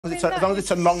As long as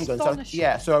it's a long gun. So,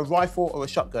 yeah, so a rifle or a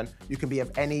shotgun, you can be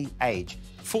of any age.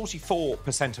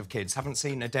 44% of kids haven't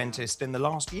seen a dentist in the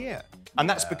last year. And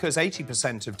that's because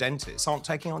 80% of dentists aren't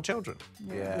taking on children.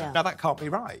 Yeah. Now, that can't be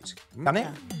right, can it?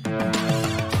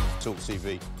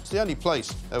 talkTV. It's the only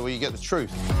place where you get the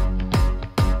truth.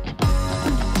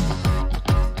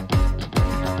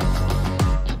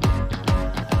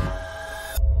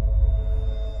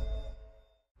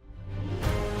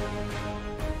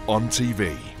 On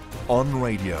TV, on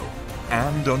radio,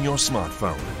 and on your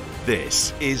smartphone.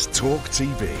 This is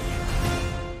talkTV.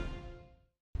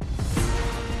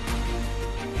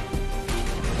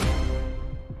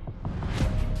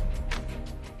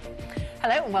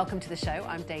 Hello and welcome to the show.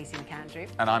 I'm Daisy McAndrew.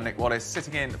 And I'm Nick Wallis,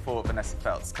 sitting in for Vanessa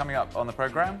Feltz. Coming up on the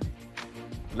programme,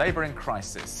 Labour in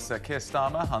crisis. Sir Keir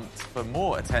Starmer hunts for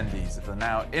more attendees of the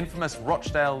now infamous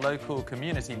Rochdale local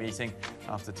community meeting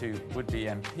after two would-be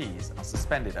MPs are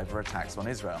suspended over attacks on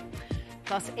Israel.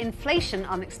 Plus, inflation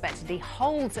unexpectedly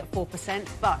holds at 4%,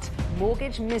 but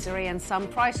mortgage misery and some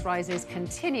price rises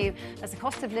continue as the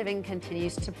cost of living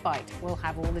continues to bite. We'll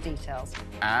have all the details.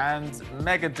 And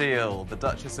mega deal. The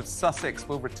Duchess of Sussex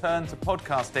will return to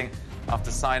podcasting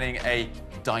after signing a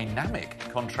dynamic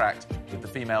contract with the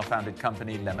female-founded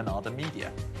company Lemonada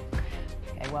Media.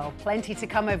 OK, well, plenty to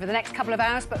come over the next couple of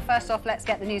hours, but first off, let's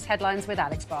get the news headlines with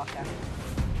Alex Barker.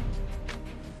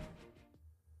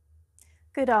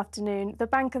 Good afternoon. The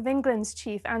Bank of England's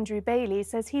chief, Andrew Bailey,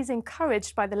 says he's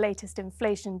encouraged by the latest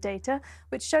inflation data,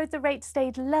 which showed the rate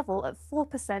stayed level at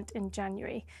 4% in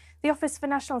January. The Office for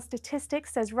National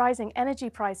Statistics says rising energy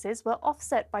prices were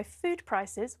offset by food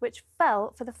prices, which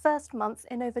fell for the first month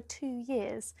in over 2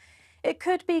 years. It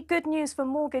could be good news for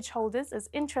mortgage holders as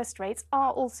interest rates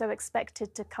are also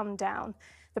expected to come down.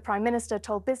 The Prime Minister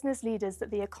told business leaders that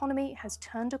the economy has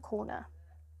turned a corner.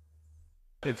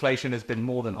 Inflation has been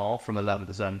more than half, from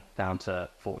 11% down to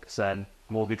 4%.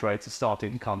 Mortgage rates are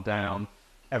starting to come down.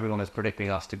 Everyone is predicting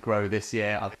us to grow this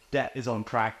year. Our debt is on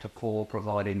track to fall,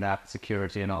 providing that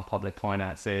security in our public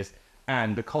finances.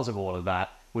 And because of all of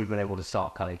that, we've been able to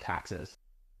start cutting taxes.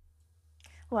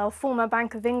 Well, former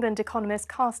Bank of England economist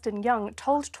Carsten Young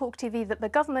told talkTV that the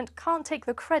government can't take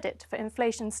the credit for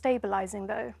inflation stabilising,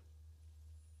 though.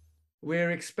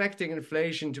 We're expecting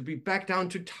inflation to be back down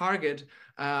to target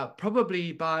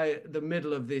probably by the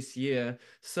middle of this year.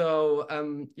 So,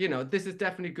 this is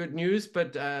definitely good news,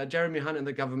 but Jeremy Hunt and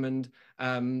the government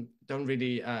don't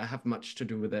really have much to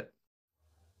do with it.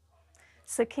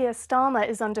 Sir Keir Starmer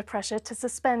is under pressure to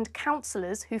suspend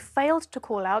councillors who failed to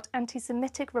call out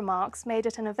anti-Semitic remarks made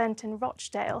at an event in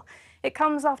Rochdale. It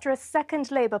comes after a second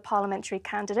Labour parliamentary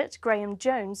candidate, Graham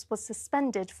Jones, was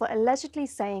suspended for allegedly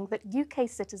saying that UK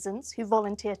citizens who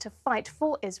volunteer to fight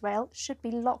for Israel should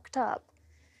be locked up.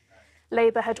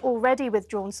 Labour had already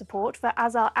withdrawn support for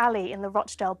Azhar Ali in the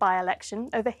Rochdale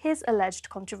by-election over his alleged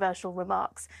controversial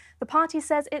remarks. The party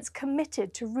says it's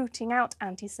committed to rooting out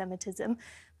anti-Semitism,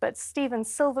 but Stephen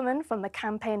Silverman from the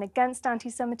Campaign Against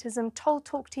Anti-Semitism told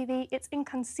talkTV it's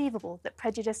inconceivable that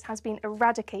prejudice has been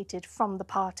eradicated from the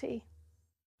party.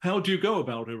 How do you go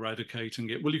about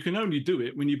eradicating it? Well, you can only do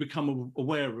it when you become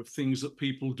aware of things that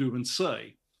people do and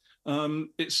say.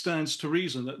 It stands to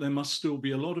reason that there must still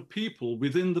be a lot of people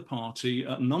within the party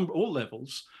at all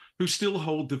levels who still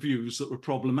hold the views that were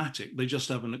problematic. They just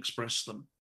haven't expressed them.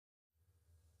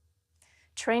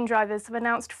 Train drivers have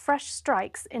announced fresh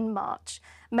strikes in March.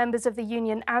 Members of the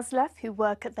union ASLEF, who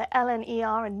work at the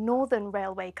LNER and Northern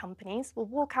Railway companies, will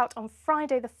walk out on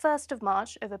Friday the 1st of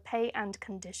March over pay and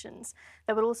conditions.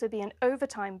 There will also be an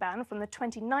overtime ban from the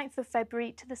 29th of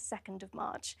February to the 2nd of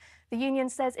March. The union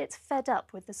says it's fed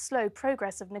up with the slow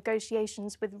progress of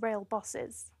negotiations with rail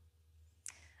bosses.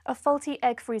 A faulty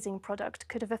egg freezing product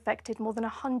could have affected more than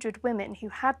 100 women who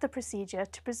had the procedure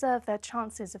to preserve their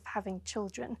chances of having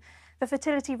children. The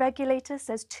fertility regulator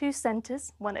says 2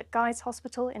 centres, one at Guy's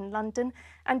Hospital in London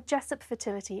and Jessup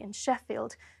Fertility in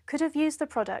Sheffield, could have used the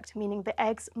product, meaning the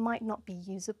eggs might not be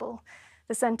usable.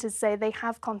 The centres say they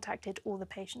have contacted all the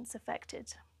patients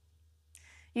affected.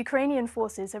 Ukrainian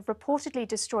forces have reportedly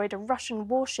destroyed a Russian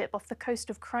warship off the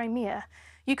coast of Crimea.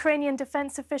 Ukrainian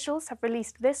defense officials have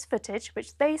released this footage,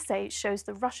 which they say shows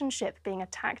the Russian ship being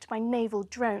attacked by naval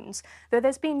drones, though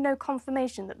there's been no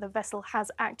confirmation that the vessel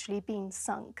has actually been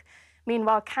sunk.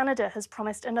 Meanwhile, Canada has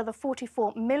promised another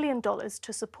 $44 million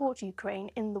to support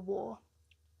Ukraine in the war.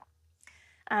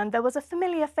 And there was a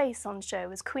familiar face on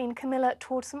show as Queen Camilla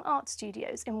toured some art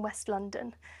studios in West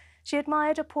London. She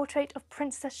admired a portrait of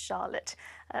Princess Charlotte.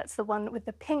 It's the one with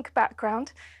the pink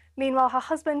background. Meanwhile, her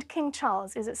husband, King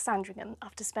Charles, is at Sandringham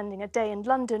after spending a day in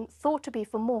London, thought to be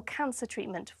for more cancer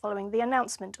treatment following the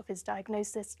announcement of his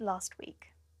diagnosis last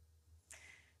week.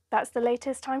 That's the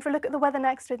latest. Time for a look at the weather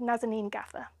next with Nazanin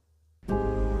Gaffer.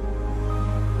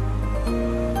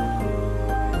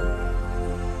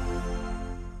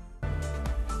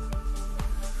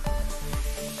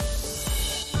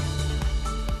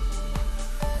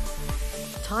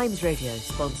 Times Radio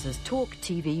sponsors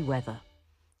talkTV weather.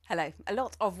 Hello. A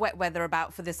lot of wet weather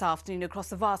about for this afternoon across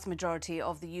the vast majority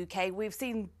of the UK. We've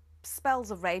seen spells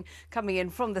of rain coming in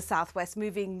from the southwest,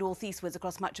 moving northeastwards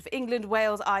across much of England,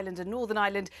 Wales, Ireland and Northern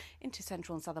Ireland into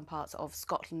central and southern parts of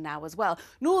Scotland now as well.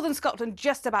 Northern Scotland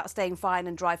just about staying fine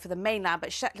and dry for the mainland,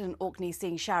 but Shetland and Orkney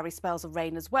seeing showery spells of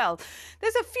rain as well.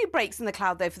 There's a few breaks in the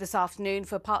cloud though for this afternoon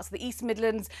for parts of the East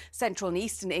Midlands, central and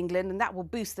eastern England, and that will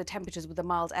boost the temperatures with a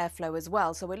mild airflow as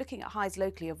well. So we're looking at highs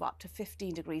locally of up to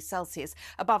 15 degrees Celsius,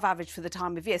 above average for the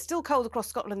time of year. Still cold across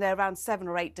Scotland there, around 7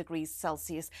 or 8 degrees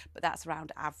Celsius, but that's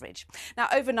around average. Now,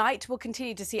 overnight, we'll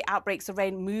continue to see outbreaks of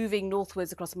rain moving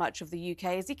northwards across much of the UK.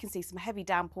 As you can see, some heavy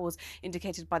downpours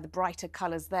indicated by the brighter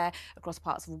colours there across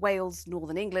parts of Wales,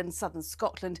 northern England, southern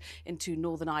Scotland into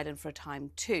Northern Ireland for a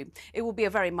time too. It will be a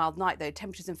very mild night though.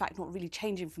 Temperatures, in fact, not really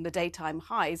changing from the daytime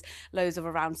highs, lows of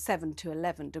around 7 to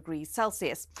 11 degrees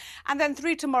Celsius. And then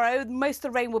through tomorrow, most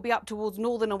of the rain will be up towards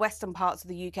northern and western parts of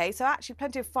the UK. So actually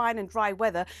plenty of fine and dry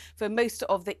weather for most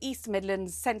of the East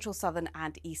Midlands, central, southern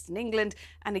and eastern England.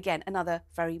 And again, another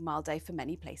very mild day for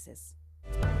many places.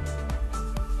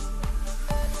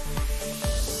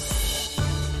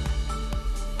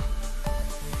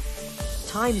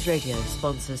 Times Radio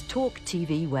sponsors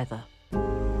talkTV weather.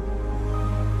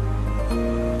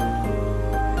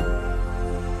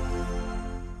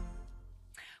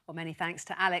 Well, many thanks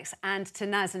to Alex and to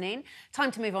Nazanin. Time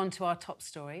to move on to our top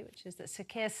story, which is that Sir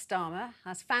Keir Starmer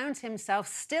has found himself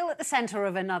still at the centre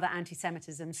of another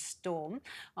anti-Semitism storm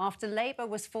after Labour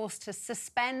was forced to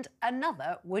suspend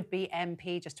another would-be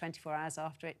MP just 24 hours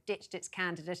after it ditched its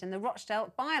candidate in the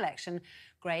Rochdale by-election.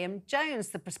 Graham Jones,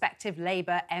 the prospective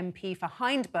Labour MP for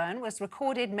Hyndburn, was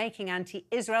recorded making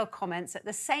anti-Israel comments at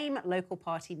the same local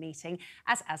party meeting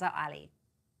as Azhar Ali.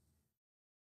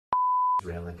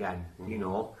 Israel again, you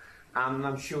know, and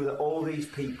I'm sure that all these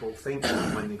people think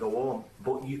that when they go home,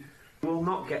 but you will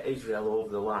not get Israel over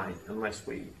the line unless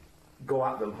we go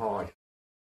at them hard.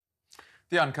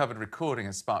 The uncovered recording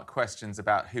has sparked questions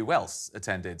about who else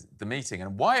attended the meeting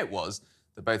and why it was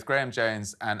that both Graham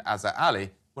Jones and Azhar Ali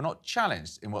were not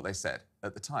challenged in what they said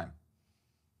at the time.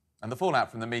 And the fallout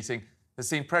from the meeting has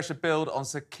seen pressure build on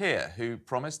Sir Keir, who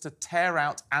promised to tear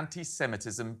out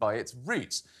anti-Semitism by its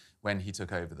roots when he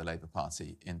took over the Labour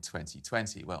Party in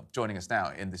 2020. Well, joining us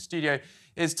now in the studio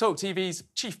is talkTV's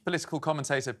chief political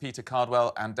commentator, Peter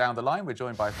Cardwell, and down the line we're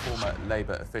joined by former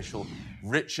Labour official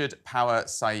Richard Power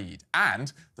Said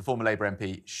and the former Labour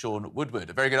MP, Sean Woodward.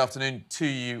 A very good afternoon to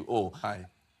you all. Hi.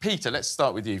 Peter, let's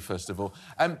start with you first of all.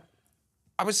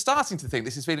 I was starting to think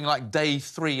this is feeling like day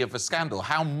 3 of a scandal.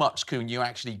 How much can you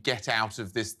actually get out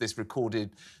of this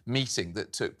recorded meeting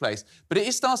that took place? But it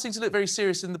is starting to look very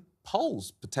serious in the polls,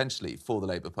 potentially, for the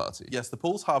Labour Party. Yes, the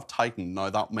polls have tightened.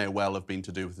 Now, that may well have been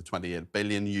to do with the 28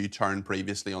 billion U-turn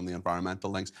previously on the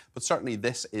environmental links, but certainly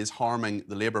this is harming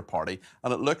the Labour Party,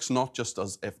 and it looks not just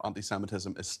as if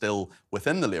anti-Semitism is still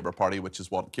within the Labour Party, which is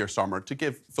what Keir Starmer, to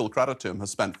give full credit to him, has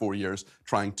spent 4 years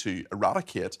trying to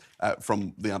eradicate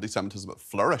from the anti-Semitism that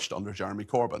flourished under Jeremy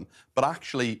Corbyn, but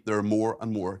actually there are more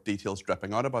and more details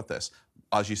dripping out about this.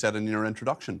 As you said in your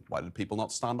introduction, why did people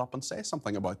not stand up and say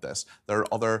something about this? There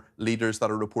are other leaders that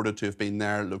are reported to have been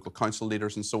there, local council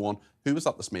leaders and so on. Who was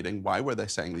at this meeting? Why were they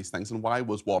saying these things? And why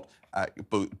was what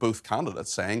both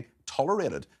candidates saying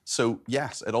tolerated? So,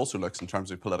 yes, it also looks in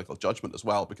terms of political judgment as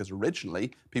well, because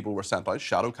originally people were sent out,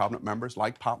 shadow cabinet members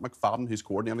like Pat McFadden, who's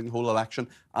coordinating the whole election,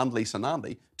 and Lisa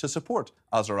Nandy, to support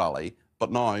Azhar Ali.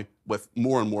 But now, with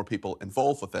more and more people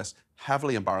involved with this,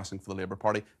 heavily embarrassing for the Labour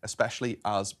Party, especially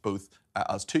as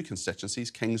as 2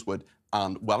 constituencies, Kingswood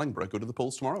and Wellingborough, go to the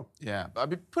polls tomorrow. Yeah, but I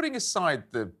mean, putting aside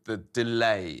the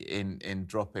delay in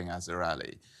dropping Azhar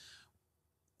Ali,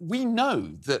 we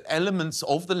know that elements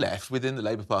of the left within the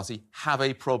Labour Party have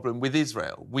a problem with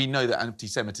Israel. We know that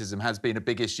anti-Semitism has been a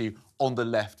big issue on the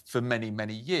left for many,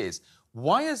 many years.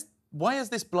 Why has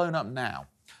this blown up now?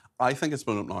 I think it's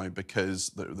blown up now because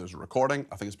there's a recording.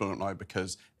 I think it's blown up now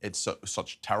because it's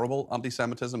such terrible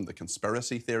anti-Semitism, the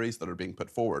conspiracy theories that are being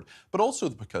put forward, but also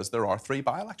because there are 3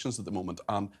 by-elections at the moment,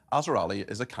 and Azhar Ali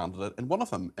is a candidate in one of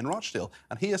them, in Rochdale,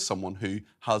 and he is someone who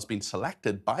has been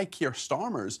selected by Keir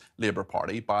Starmer's Labour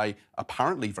Party by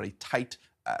apparently very tight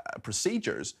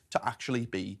procedures to actually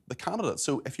be the candidate.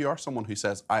 So if you are someone who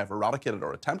says, I have eradicated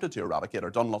or attempted to eradicate or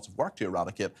done lots of work to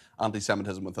eradicate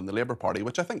anti-Semitism within the Labour Party,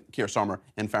 which I think Keir Starmer,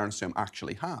 in fairness to him,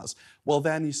 actually has, well,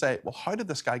 then you say, well, how did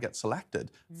this guy get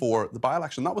selected for the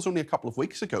by-election? That was only a couple of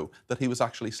weeks ago that he was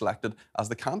actually selected as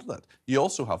the candidate. You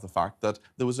also have the fact that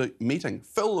there was a meeting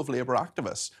full of Labour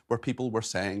activists where people were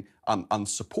saying and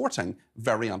supporting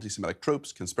very anti-Semitic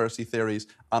tropes, conspiracy theories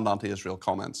and anti-Israel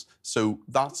comments. So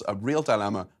that's a real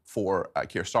dilemma for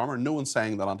Keir Starmer. No one's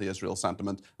saying that anti-Israel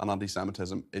sentiment and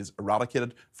anti-Semitism is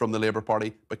eradicated from the Labour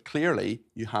Party, but clearly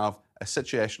you have a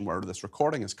situation where this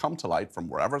recording has come to light from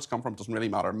wherever it's come from, doesn't really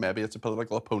matter. Maybe it's a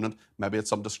political opponent, maybe it's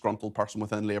some disgruntled person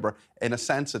within Labour. In a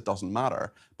sense, it doesn't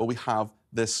matter. But we have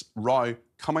this row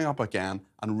coming up again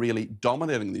and really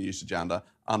dominating the news agenda.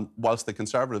 And whilst the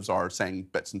Conservatives are saying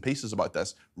bits and pieces about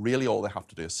this, really all they have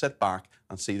to do is sit back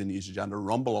and see the news agenda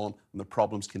rumble on and the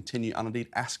problems continue and indeed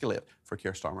escalate for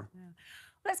Keir Starmer. Yeah.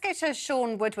 Let's go to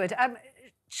Sean Woodward.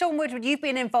 Sean Woodward, you've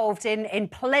been involved in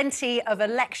plenty of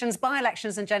elections,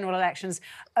 by-elections and general elections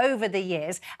over the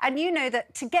years. And you know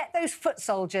that to get those foot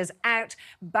soldiers out,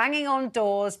 banging on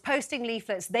doors, posting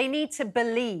leaflets, they need to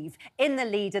believe in the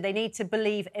leader. They need to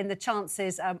believe in the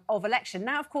chances of election.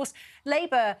 Now, of course,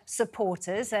 Labour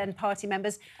supporters and party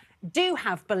members do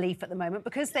have belief at the moment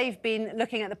because they've been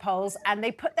looking at the polls and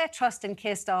they put their trust in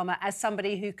Keir Starmer as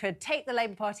somebody who could take the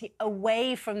Labour Party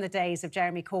away from the days of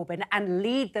Jeremy Corbyn and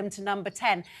lead them to number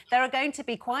 10. There are going to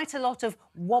be quite a lot of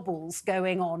wobbles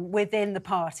going on within the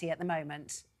party at the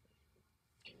moment.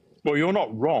 Well, you're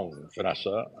not wrong,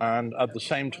 Vanessa, and at the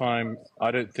same time, I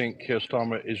don't think Keir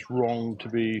Starmer is wrong to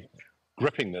be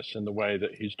gripping this in the way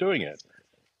that he's doing it.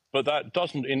 But that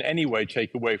doesn't in any way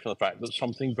take away from the fact that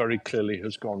something very clearly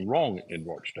has gone wrong in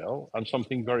Rochdale, and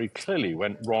something very clearly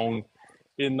went wrong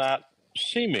in that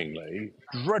seemingly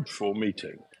dreadful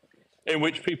meeting, in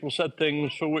which people said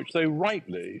things for which they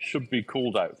rightly should be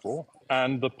called out for,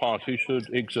 and the party should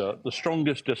exert the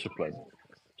strongest discipline,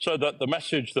 so that the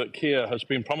message that Keir has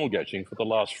been promulgating for the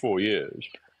last 4 years,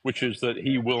 which is that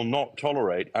he will not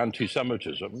tolerate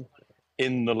anti-Semitism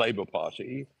in the Labour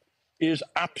Party, is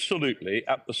absolutely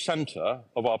at the centre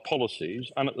of our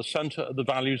policies and at the centre of the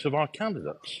values of our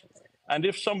candidates. And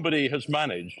if somebody has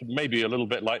managed, maybe a little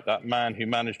bit like that man who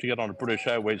managed to get on a British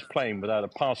Airways plane without a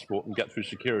passport and get through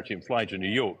security and fly to New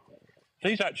York,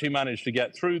 if he's actually managed to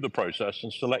get through the process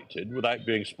and selected without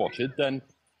being spotted, then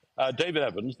David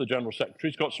Evans, the General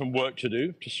Secretary, has got some work to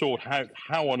do to sort out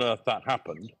how on earth that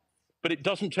happened. But it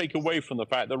doesn't take away from the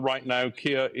fact that right now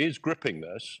Keir is gripping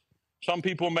this. Some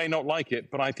people may not like it,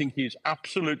 but I think he's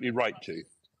absolutely right to.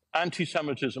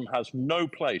 Anti-Semitism has no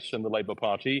place in the Labour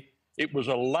Party. It was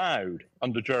allowed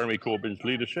under Jeremy Corbyn's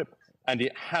leadership, and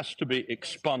it has to be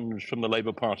expunged from the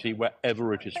Labour Party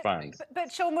wherever it is found.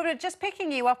 But Sean Woodward, just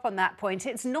picking you up on that point,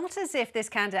 it's not as if this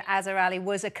candidate, Azhar Ali,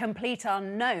 was a complete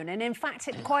unknown. And in fact,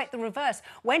 it's quite the reverse.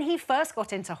 When he first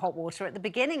got into hot water at the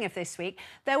beginning of this week,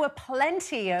 there were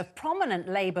plenty of prominent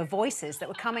Labour voices that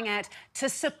were coming out to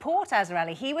support Azhar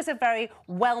Ali. He was a very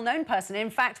well-known person. In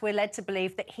fact, we're led to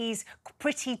believe that he's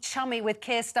pretty chummy with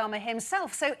Keir Starmer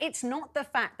himself. So it's not the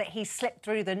fact that he slipped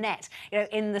through the net,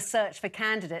 in the search for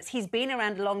candidates. He's been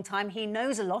around a long time. He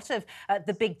knows a lot of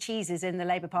the big cheeses in the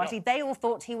Labour Party. No. They all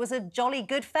thought he was a jolly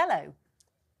good fellow.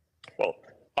 Well,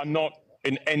 I'm not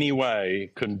in any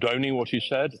way condoning what he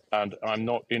said, and I'm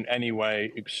not in any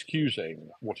way excusing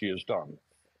what he has done.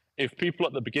 If people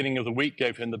at the beginning of the week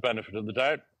gave him the benefit of the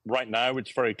doubt, right now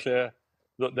it's very clear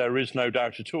that there is no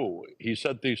doubt at all. He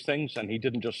said these things, and he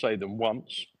didn't just say them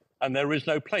once, and there is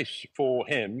no place for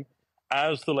him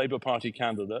as the Labour Party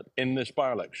candidate in this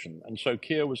by-election. And so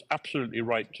Keir was absolutely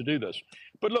right to do this.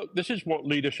 But look, this is what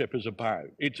leadership is about.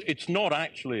 It's not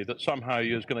actually that somehow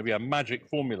there's going to be a magic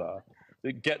formula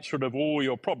that gets rid of all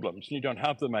your problems and you don't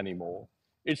have them anymore.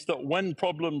 It's that when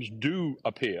problems do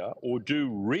appear or do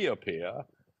reappear,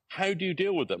 how do you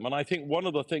deal with them? And I think one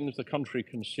of the things the country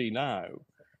can see now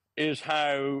is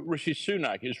how Rishi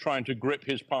Sunak is trying to grip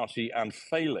his party and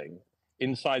failing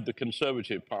inside the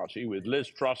Conservative Party, with Liz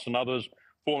Truss and others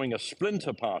forming a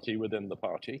splinter party within the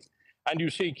party. And you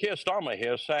see Keir Starmer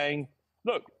here saying,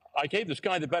 look, I gave this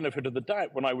guy the benefit of the doubt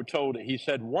when I was told he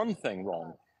said one thing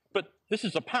wrong. But this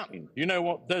is a pattern. You know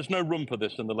what? There's no room for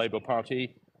this in the Labour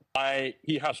Party.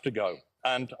 He has to go.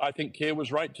 And I think Keir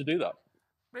was right to do that.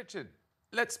 Richard,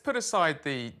 let's put aside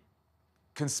the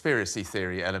conspiracy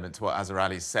theory element to what Azhar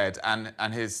Ali said and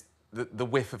the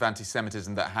whiff of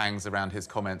anti-Semitism that hangs around his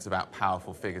comments about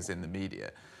powerful figures in the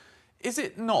media. Is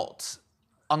it not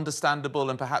understandable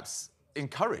and perhaps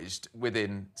encouraged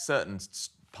within certain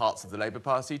parts of the Labour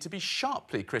Party to be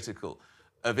sharply critical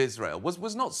of Israel.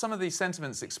 Was not some of these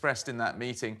sentiments expressed in that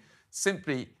meeting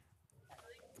simply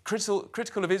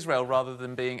critical of Israel rather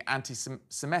than being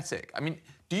anti-Semitic? I mean,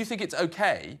 do you think it's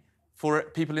OK for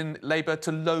people in Labour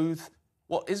to loathe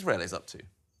what Israel is up to?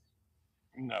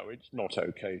 No, it's not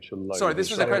OK to loathe. Sorry, this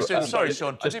was a question. Sorry,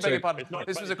 Sean. I do beg your It's pardon. not,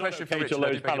 This was a question for okay Richard. to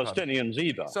loathe Palestinians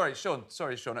either. Sorry, Sean.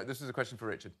 Sorry, Sean. This was a question for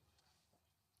Richard.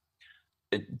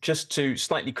 Just to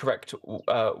slightly correct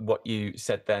what you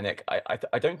said there, Nick,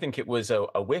 I don't think it was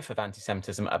a whiff of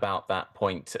anti-Semitism about that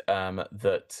point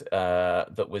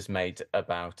that was made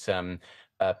about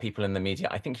people in the media.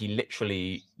 I think he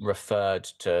literally referred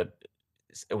to,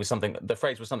 it was something, the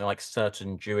phrase was something like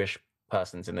certain Jewish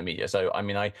persons in the media. So, I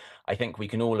mean, I think we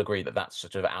can all agree that that's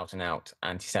sort of out and out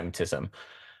anti-Semitism.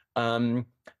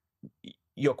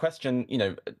 Your question, you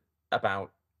know,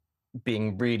 about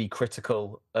being really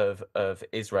critical of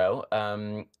Israel,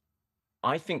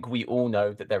 I think we all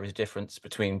know that there is a difference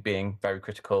between being very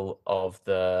critical of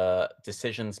the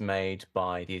decisions made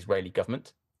by the Israeli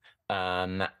government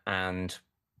and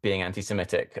being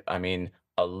anti-Semitic. I mean,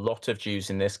 a lot of Jews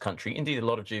in this country, indeed a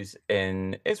lot of Jews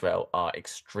in Israel, are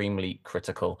extremely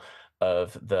critical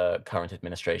of the current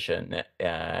administration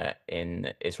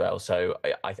in Israel. So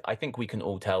I think we can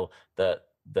all tell that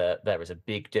there is a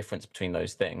big difference between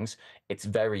those things. It's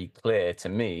very clear to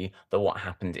me that what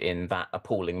happened in that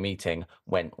appalling meeting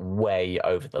went way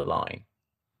over the line.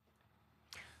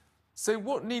 So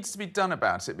what needs to be done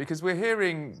about it? Because we're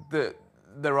hearing that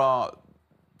there are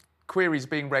queries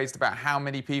being raised about how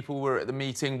many people were at the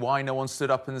meeting, why no one stood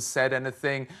up and said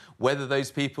anything, whether those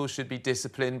people should be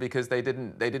disciplined because they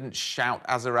didn't shout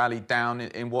Azar Ali down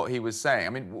in what he was saying. I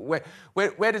mean,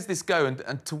 where does this go,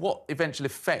 and to what eventual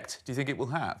effect do you think it will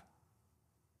have?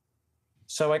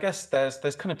 So I guess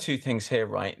there's kind of two things here,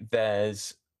 right?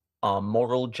 There's our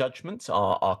moral judgments,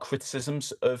 our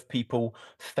criticisms of people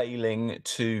failing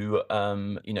to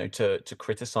you know, to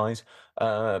criticize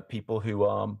people who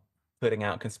are putting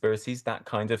out conspiracies, that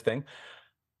kind of thing.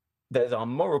 There's our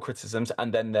moral criticisms,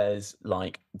 and then there's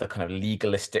like the kind of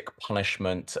legalistic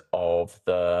punishment of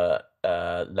the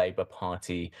Labour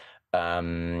Party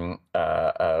rule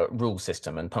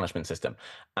system and punishment system.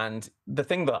 And the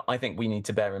thing that I think we need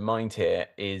to bear in mind here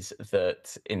is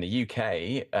that in the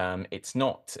UK, it's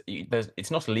not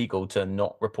illegal to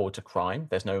not report a crime.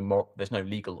 There's no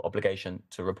legal obligation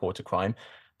to report a crime,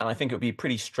 and I think it would be a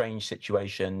pretty strange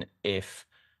situation if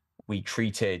we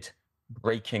treated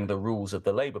breaking the rules of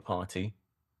the Labour Party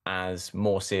as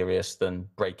more serious than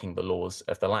breaking the laws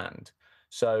of the land.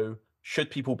 So should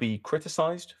people be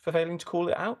criticised for failing to call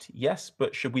it out? Yes,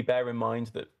 but should we bear in mind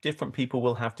that different people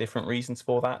will have different reasons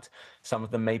for that? Some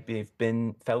of them maybe have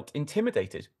been felt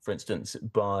intimidated, for instance,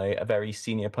 by a very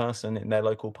senior person in their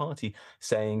local party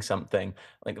saying something.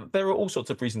 Like, there are all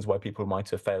sorts of reasons why people might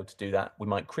have failed to do that. We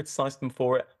might criticise them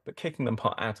for it, but kicking them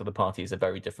out of the party is a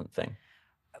very different thing.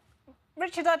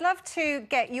 Richard, I'd love to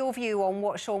get your view on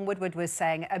what Sean Woodward was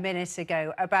saying a minute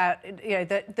ago about, you know,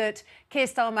 that Keir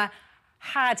Starmer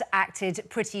had acted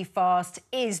pretty fast,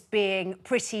 is being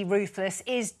pretty ruthless,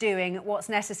 is doing what's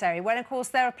necessary, when, of course,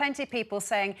 there are plenty of people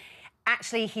saying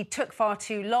actually he took far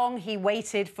too long. He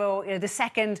waited for, you know,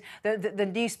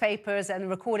 the newspapers and the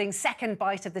recording second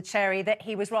bite of the cherry, that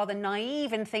he was rather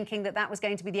naive in thinking that that was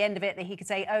going to be the end of it, that he could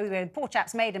say, oh, the poor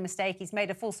chap's made a mistake, he's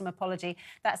made a fulsome apology,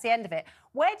 that's the end of it.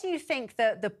 Where do you think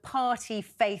that the party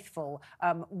faithful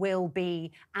will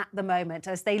be at the moment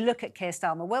as they look at Keir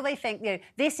Starmer? Will they think, you know,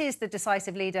 this is the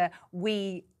decisive leader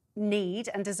we need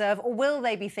and deserve, or will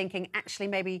they be thinking, actually,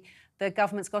 maybe the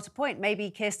government's got a point, maybe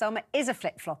Keir Starmer is a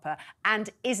flip-flopper and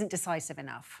isn't decisive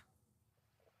enough?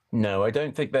 No, I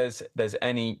don't think there's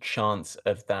any chance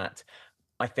of that.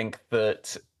 I think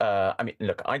that, I mean,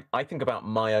 look, I think about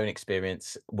my own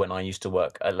experience when I used to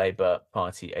work at Labour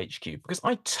Party HQ, because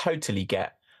I totally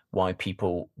get why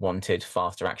people wanted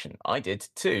faster action. I did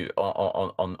too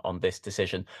on this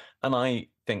decision. And I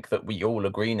think that we all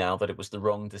agree now that it was the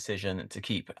wrong decision to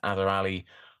keep Azar Ali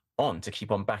on, to keep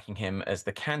on backing him as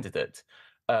the candidate.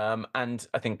 And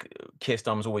I think Keir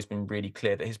Starmer's always been really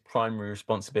clear that his primary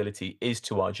responsibility is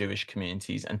to our Jewish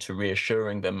communities and to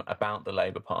reassuring them about the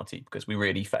Labour Party, because we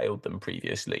really failed them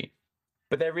previously.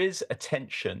 But there is a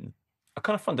tension, a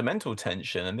kind of fundamental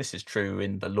tension, and this is true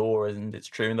in the law and it's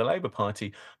true in the Labour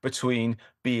Party, between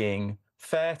being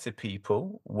fair to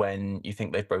people when you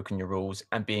think they've broken your rules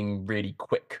and being really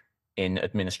quick in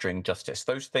administering justice.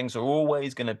 Those things are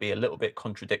always going to be a little bit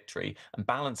contradictory, and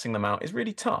balancing them out is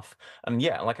really tough. And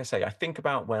yeah, like I say, I think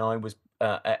about when I was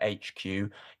at HQ,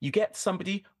 you get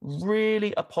somebody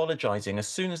really apologising as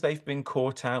soon as they've been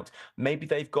caught out. Maybe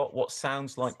they've got what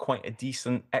sounds like quite a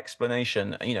decent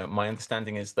explanation. You know, my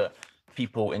understanding is that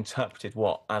people interpreted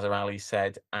what Azhar Ali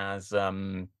said as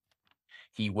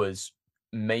he was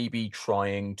maybe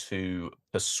trying to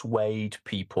persuade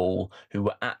people who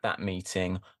were at that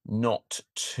meeting not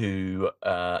to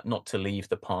leave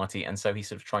the party, and so he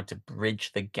sort of tried to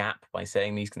bridge the gap by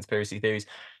saying these conspiracy theories.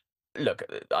 Look,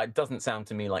 it doesn't sound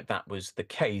to me like that was the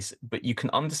case, but you can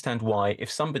understand why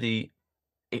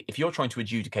if you're trying to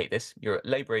adjudicate this, you're at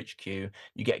Labour HQ, you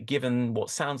get given what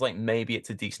sounds like maybe it's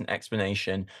a decent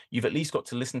explanation, you've at least got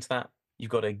to listen to that,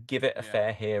 you've got to give it a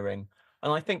fair hearing.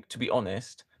 And I think, to be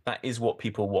honest, that is what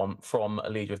people want from a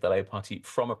leader of the Labour Party,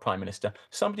 from a Prime Minister,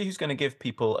 somebody who's going to give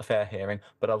people a fair hearing,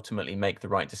 but ultimately make the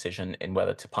right decision in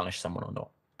whether to punish someone or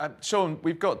not. Sean,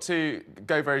 we've got to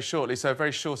go very shortly, so a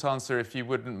very short answer, if you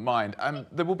wouldn't mind.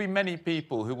 There will be many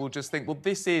people who will just think, well,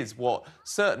 this is what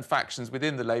certain factions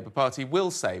within the Labour Party will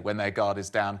say when their guard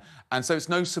is down, and so it's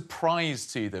no surprise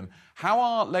to them. How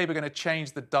are Labour going to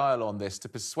change the dial on this to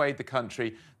persuade the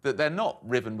country that they're not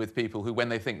riven with people who, when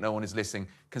they think no one is listening,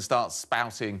 can start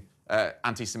spouting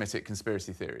anti-Semitic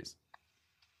conspiracy theories?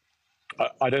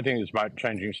 I don't think it's about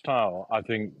changing style. I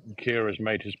think Keir has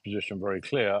made his position very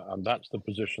clear, and that's the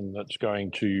position that's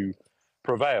going to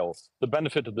prevail. The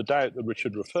benefit of the doubt that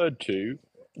Richard referred to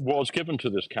was given to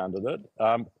this candidate.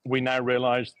 We now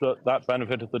realise that that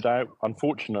benefit of the doubt,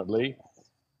 unfortunately,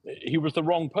 he was the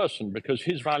wrong person, because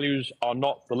his values are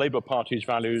not the Labour Party's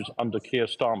values under Keir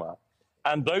Starmer.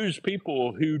 And those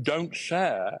people who don't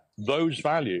share those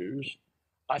values,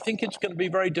 I think it's going to be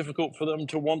very difficult for them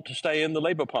to want to stay in the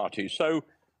Labour Party. So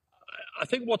I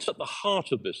think what's at the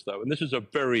heart of this, though, and this is a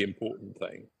very important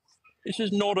thing, this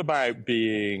is not about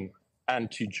being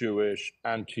anti-Jewish,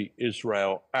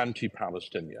 anti-Israel,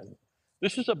 anti-Palestinian.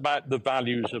 This is about the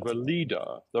values of a leader,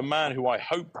 the man who I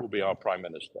hope will be our Prime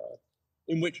Minister,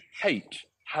 in which hate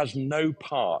has no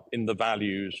part in the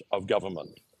values of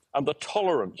government, and the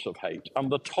tolerance of hate and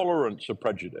the tolerance of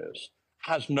prejudice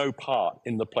has no part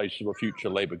in the place of a future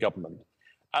Labour government.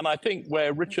 And I think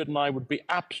where Richard and I would be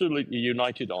absolutely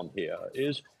united on here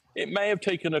is it may have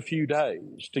taken a few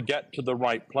days to get to the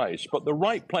right place, but the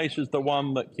right place is the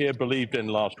one that Keir believed in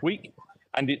last week,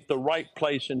 and it's the right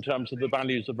place in terms of the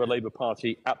values of the Labour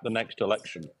Party at the next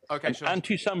election. Okay, sure.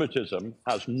 Anti-Semitism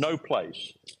has no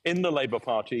place in the Labour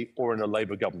Party or in a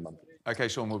Labour government. OK,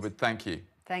 Sean Woodward, thank you.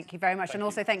 Thank you very much. And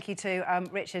also thank you to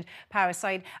Richard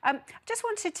Paraside. Just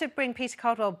wanted to bring Peter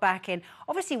Caldwell back in.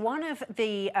 Obviously, one of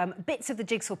the bits of the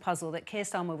jigsaw puzzle that Keir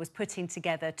Starmer was putting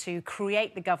together to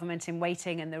create the government in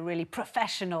waiting and the really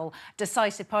professional,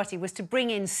 decisive party was to bring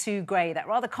in Sue Gray, that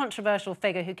rather controversial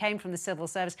figure who came from the civil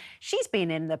service. She's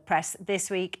been in the press this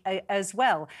week as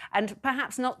well, and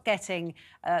perhaps not getting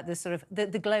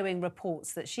the glowing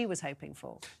reports that she was hoping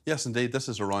for. Yes, indeed. This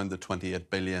is around the 28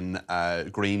 billion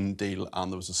Green Deal,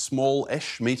 and there was a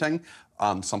small-ish meeting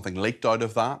and something leaked out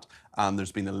of that, and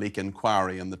there's been a leak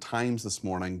inquiry. In the Times this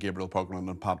morning, Gabriel Pugland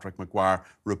and Patrick Maguire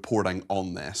reporting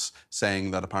on this,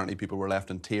 saying that apparently people were left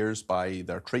in tears by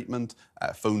their treatment,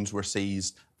 phones were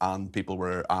seized, and people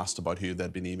were asked about who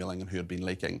they'd been emailing and who had been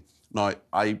leaking. Now,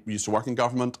 I used to work in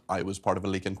government. I was part of a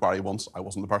leak inquiry once. I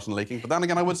wasn't the person leaking, but then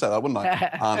again, I would say that, wouldn't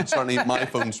I? And certainly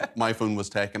my phone was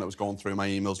taken. It was going through. My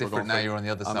emails were going through. Now you're on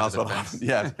the other side of the fence.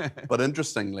 Yeah, but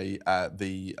interestingly,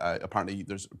 apparently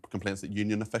there's complaints that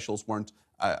union officials weren't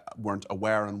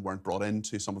aware and weren't brought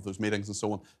into some of those meetings and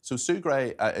so on. So Sue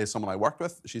Gray is someone I worked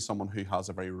with. She's someone who has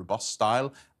a very robust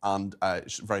style and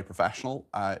very professional,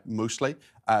 mostly.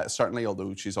 Certainly,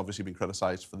 although she's obviously been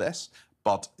criticised for this.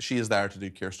 But she is there to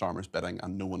do Keir Starmer's bidding,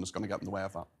 and no one is going to get in the way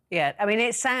of that. Yeah, I mean,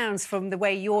 it sounds from the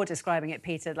way you're describing it,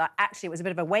 Peter, like actually it was a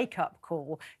bit of a wake-up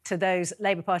call to those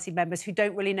Labour Party members who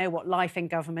don't really know what life in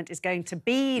government is going to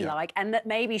be like, and that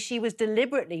maybe she was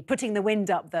deliberately putting the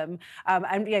wind up them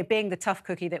and, being the tough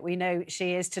cookie that we know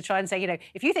she is, to try and say,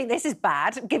 if you think this is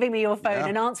bad, giving me your phone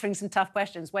and answering some tough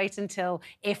questions, wait until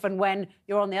if and when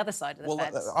you're on the other side of the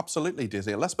fence. Absolutely,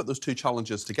 Daisy. Let's put those two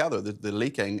challenges together, the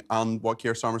leaking and what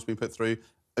Keir Starmer's been put through.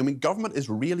 I mean, government is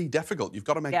really difficult. You've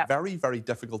got to make very, very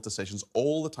difficult decisions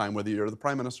all the time, whether you're the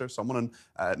Prime Minister, someone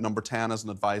in number 10 as an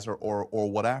advisor or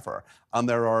whatever. And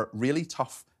there are really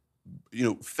tough,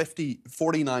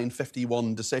 49,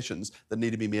 51 decisions that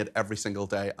need to be made every single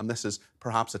day. And this is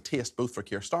perhaps a taste both for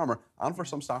Keir Starmer and for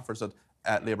some staffers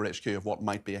at Labour HQ of what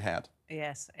might be ahead.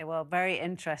 Yes, well, very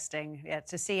interesting,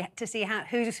 to see how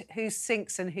who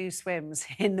sinks and who swims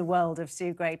in the world of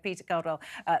Sue Gray. Peter Caldwell,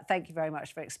 thank you very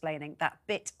much for explaining that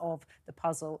bit of the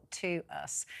puzzle to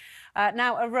us.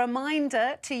 Now, a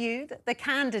reminder to you that the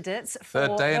candidates for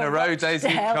third day in a row, Daisy.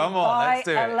 Come on, let's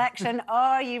do it. Election.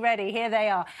 Are you ready? Here they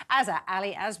are: Azhar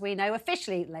Ali, as we know,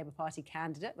 officially Labour Party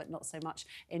candidate, but not so much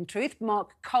in truth.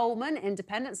 Mark Coleman,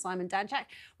 Independent. Simon Danczak,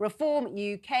 Reform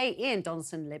UK. Ian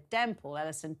Donson, Lib Dem. Paul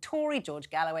Ellison, Tory. George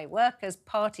Galloway, Workers'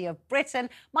 Party of Britain.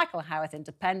 Michael Howarth,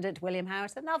 Independent. William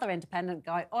Howarth, another Independent.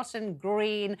 Guy Otten,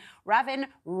 Green. Ravin,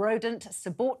 Rodent.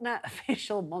 Subordinate,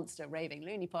 Official, Monster, Raving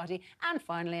Loony Party. And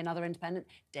finally, another Independent,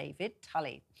 David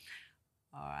Tully.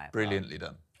 All right. Brilliantly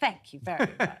done. Thank you very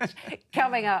much.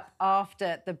 Coming up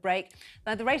after the break,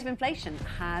 now the rate of inflation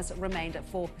has remained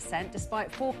at 4%,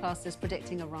 despite forecasters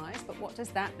predicting a rise. But what does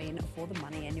that mean for the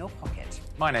money in your pocket?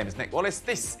 My name is Nick Wallis.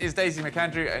 This is Daisy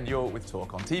McAndrew, and you're with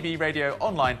Talk on TV, radio,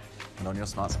 online, and on your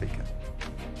smart speaker.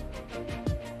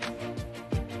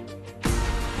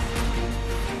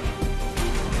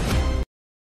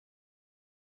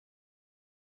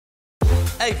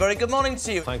 Hey, very good morning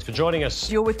to you. Thanks for joining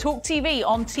us. You're with Talk TV,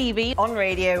 on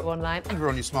radio, online. And we're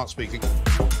on your smart speaker.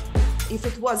 If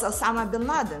it was Osama bin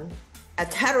Laden, a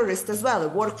terrorist as well, a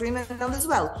war criminal as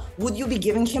well, would you be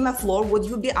giving him a floor? Would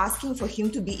you be asking for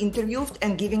him to be interviewed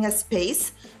and giving a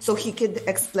space so he could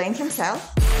explain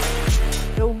himself?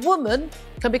 A woman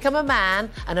can become a man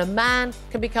and a man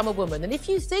can become a woman. And if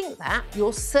you think that,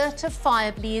 you're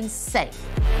certifiably insane.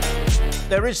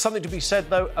 There is something to be said,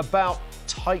 though, about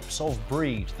types of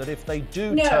breed, that if they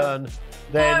do turn,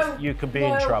 then you can be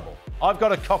in trouble. I've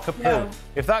got a cockapoo. No.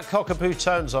 If that cockapoo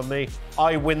turns on me,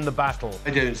 I win the battle.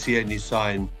 I don't see any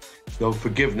sign of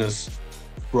forgiveness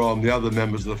from the other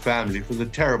members of the family for the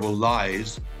terrible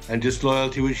lies and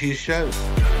disloyalty which he's shown.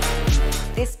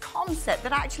 This concept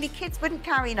that actually kids wouldn't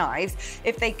carry knives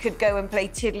if they could go and play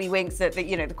tiddlywinks at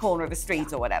the corner of a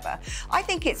street or whatever. I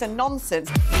think it's a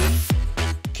nonsense.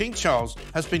 King Charles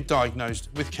has been diagnosed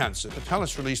with cancer. The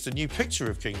palace released a new picture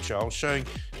of King Charles showing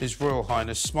His Royal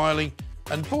Highness smiling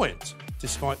and buoyant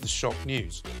despite the shock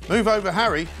news. Move over,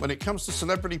 Harry. When it comes to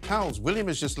celebrity pals, William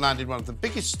has just landed one of the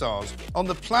biggest stars on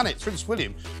the planet. Prince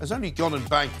William has only gone and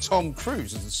bagged Tom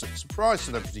Cruise as a surprise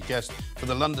celebrity guest for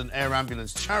the London Air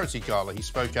Ambulance charity gala he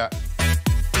spoke at.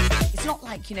 It's not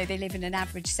like, they live in an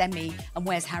average semi and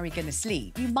where's Harry going to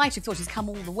sleep? You might have thought he's come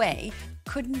all the way.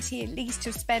 Couldn't he at least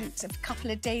have spent a couple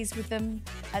of days with them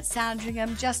at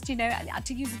Sandringham, just, to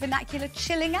use the vernacular,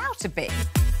 chilling out a bit?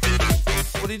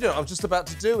 What are you doing? I'm just about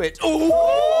to do it. Ooh!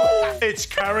 It's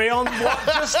Carry On. What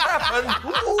just happened?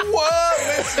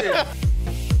 Whoa, listen.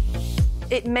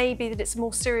 It may be that it's a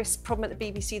more serious problem at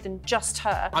the BBC than just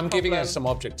her. I'm giving her some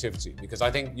objectivity because I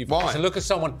think you've got to look at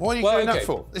someone. What are you doing that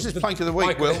for? This is Plank of the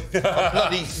Week, Will. A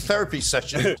bloody therapy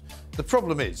session. The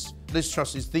problem is, Liz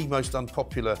Truss is the most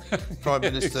unpopular Prime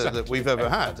Minister that we've ever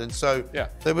had, and so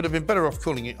they would have been better off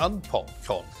calling it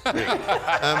Unpopcon.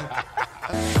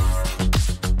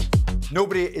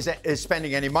 Nobody is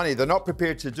spending any money. They're not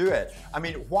prepared to do it. I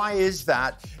mean, why is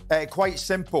that? Quite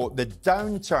simple. The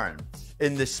downturn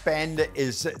in the spend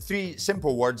is three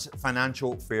simple words: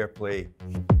 financial fair play.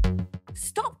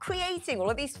 Stop creating all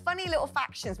of these funny little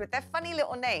factions with their funny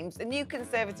little names. The New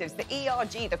Conservatives, the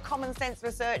ERG, the Common Sense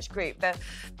Research Group, the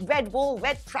Red Wall,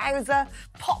 Red Trouser,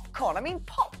 Popcorn. I mean,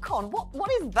 popcorn,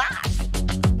 what is that?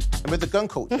 And with the gun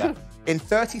culture, in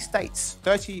 30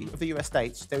 of the US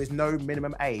states, there is no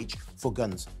minimum age for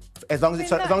guns. As long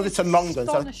as it's a long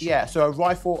gun. So a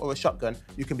rifle or a shotgun,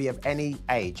 you can be of any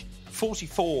age.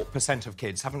 44% of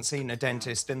kids haven't seen a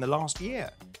dentist in the last year.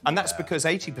 And that's because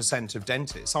 80% of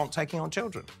dentists aren't taking on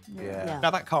children. Now,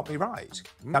 that can't be right,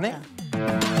 can it?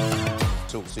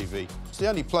 Talk TV. It's the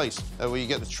only place where you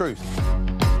get the truth.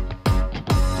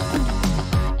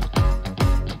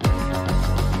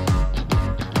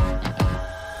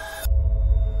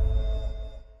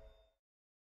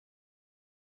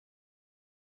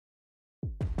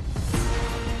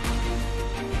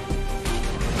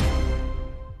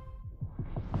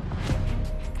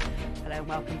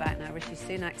 Welcome back now. Rishi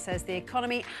Sunak says the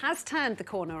economy has turned the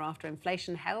corner after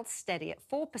inflation held steady at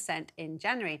 4% in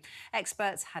January.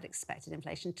 Experts had expected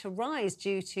inflation to rise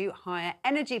due to higher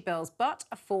energy bills, but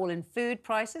a fall in food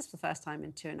prices for the first time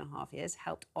in 2.5 years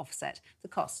helped offset the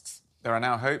costs. There are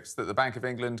now hopes that the Bank of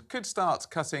England could start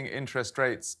cutting interest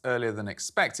rates earlier than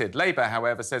expected. Labour,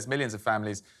 however, says millions of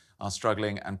families are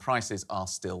struggling and prices are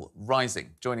still rising.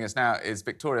 Joining us now is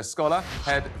Victoria Scholar,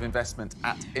 Head of Investment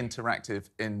at Interactive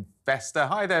Investor.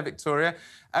 Hi there, Victoria.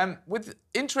 With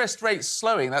interest rates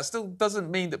slowing, that still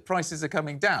doesn't mean that prices are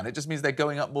coming down. It just means they're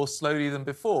going up more slowly than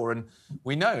before, and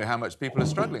we know how much people are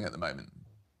struggling at the moment.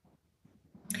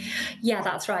 Yeah,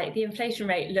 that's right. The inflation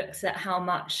rate looks at how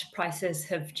much prices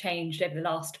have changed over the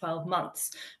last 12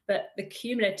 months. But the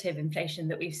cumulative inflation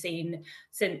that we've seen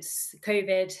since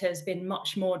COVID has been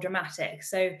much more dramatic.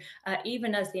 So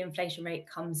even as the inflation rate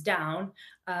comes down,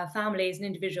 families and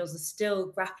individuals are still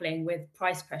grappling with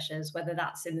price pressures, whether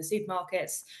that's in the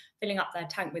supermarkets, filling up their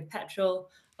tank with petrol,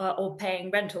 or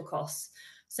paying rental costs.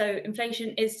 So inflation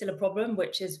is still a problem,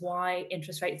 which is why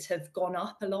interest rates have gone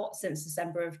up a lot since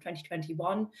December of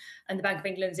 2021. And the Bank of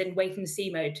England's in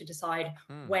wait-and-see mode to decide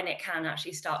when it can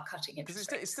actually start cutting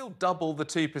interest rates. It's still double the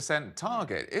 2%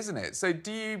 target, isn't it? So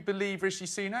do you believe Rishi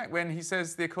Sunak when he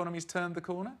says the economy's turned the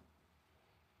corner?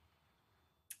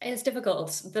 It's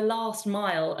difficult. The last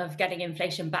mile of getting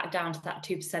inflation back down to that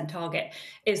 2% target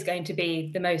is going to be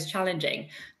the most challenging.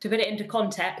 To put it into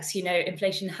context,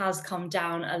 inflation has come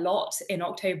down a lot. In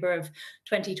October of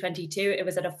 2022, it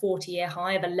was at a 40-year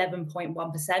high of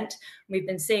 11.1%. We've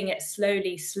been seeing it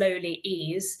slowly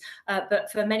ease.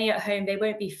 But for many at home, they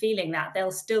won't be feeling that.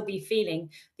 They'll still be feeling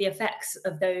the effects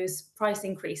of those price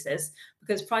increases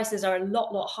because prices are a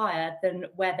lot higher than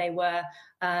where they were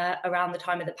around the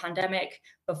time of the pandemic,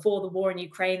 before the war in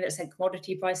Ukraine that sent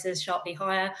commodity prices sharply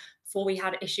higher, before we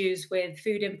had issues with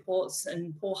food imports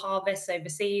and poor harvests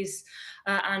overseas,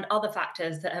 and other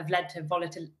factors that have led to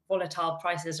volatile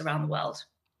prices around the world.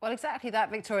 Well, exactly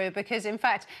that, Victoria, because in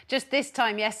fact, just this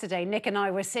time yesterday, Nick and I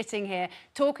were sitting here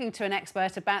talking to an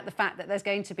expert about the fact that there's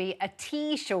going to be a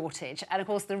tea shortage. And of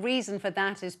course, the reason for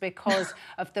that is because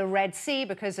of the Red Sea,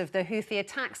 because of the Houthi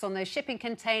attacks on those shipping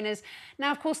containers.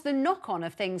 Now, of course, the knock-on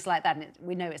of things like that, and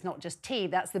we know it's not just tea,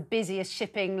 that's the busiest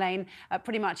shipping lane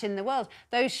pretty much in the world.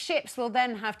 Those ships will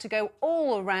then have to go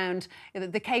all around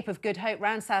the Cape of Good Hope,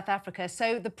 around South Africa.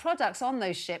 So the products on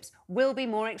those ships will be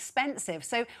more expensive.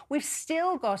 So we've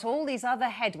still got all these other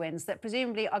headwinds that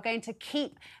presumably are going to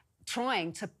keep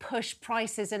trying to push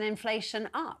prices and inflation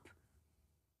up.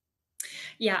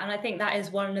 Yeah, and I think that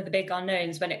is one of the big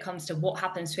unknowns when it comes to what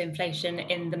happens to inflation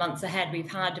in the months ahead.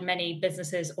 We've had many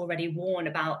businesses already warn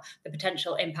about the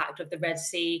potential impact of the Red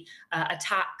Sea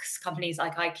attacks. Companies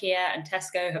like IKEA and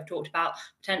Tesco have talked about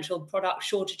potential product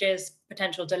shortages,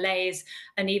 potential delays,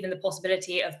 and even the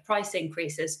possibility of price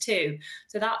increases too.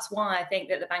 So that's why I think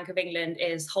that the Bank of England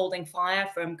is holding fire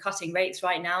from cutting rates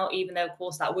right now, even though, of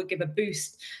course, that would give a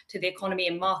boost to the economy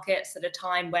and markets at a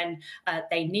time when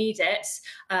they need it.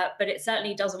 But it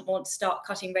certainly doesn't want to start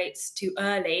cutting rates too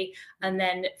early and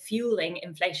then fueling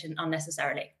inflation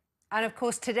unnecessarily. And of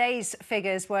course, today's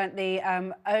figures weren't the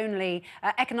only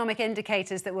economic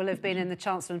indicators that will have been in the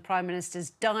Chancellor and Prime Minister's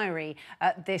diary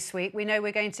this week. We know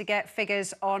we're going to get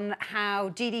figures on how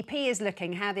GDP is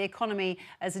looking, how the economy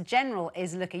as a general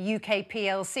is looking, UK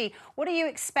PLC. What are you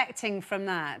expecting from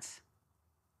that?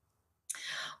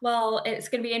 Well, it's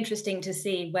going to be interesting to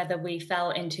see whether we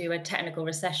fell into a technical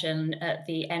recession at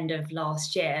the end of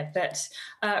last year. But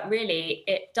really,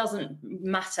 it doesn't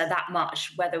matter that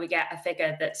much whether we get a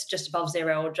figure that's just above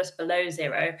zero or just below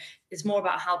zero. It's more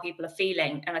about how people are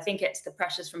feeling. And I think it's the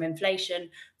pressures from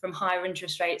inflation, from higher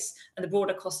interest rates, and the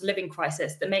broader cost of living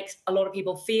crisis that makes a lot of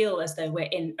people feel as though we're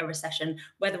in a recession,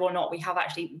 whether or not we have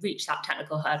actually reached that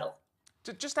technical hurdle.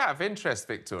 Just out of interest,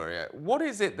 Victoria, what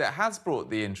is it that has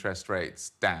brought the interest rates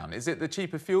down? Is it the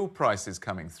cheaper fuel prices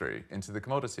coming through into the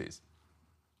commodities?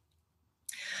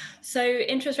 So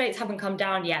interest rates haven't come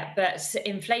down yet, but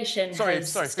inflation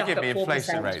has stuck at 4%.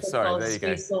 Inflation rate. Sorry, there you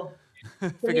go. So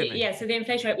the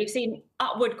inflation rate, we've seen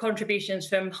upward contributions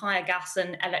from higher gas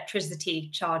and electricity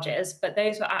charges, but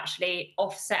those were actually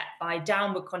offset by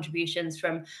downward contributions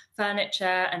from furniture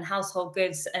and household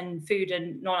goods and food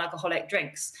and non-alcoholic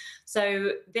drinks.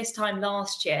 So this time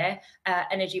last year,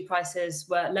 energy prices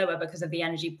were lower because of the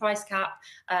energy price cap.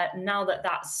 Now that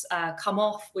that's come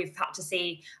off, we've had to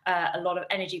see a lot of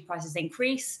energy prices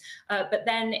increase. But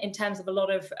then in terms of a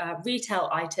lot of retail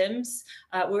items,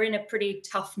 we're in a pretty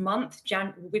tough month.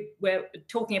 We're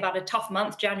talking about a tough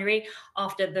month, January,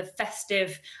 after the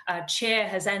festive cheer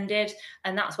has ended.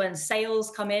 And that's when sales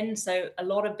come in. So a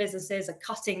lot of businesses are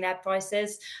cutting their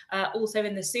prices. Also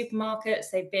in the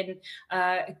supermarkets, they've been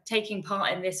taking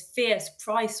part in this fierce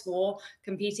price war,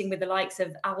 competing with the likes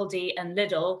of Aldi and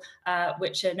Lidl,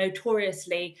 which are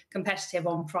notoriously competitive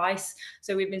on price.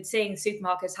 So we've been seeing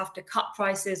supermarkets have to cut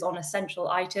prices on essential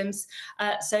items.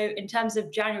 So in terms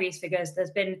of January's figures,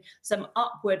 there's been some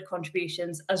upward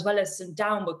contributions as well as some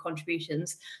downward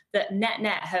contributions that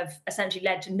net-net have essentially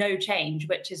led to no change,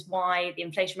 which is why the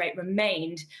inflation rate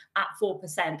remained at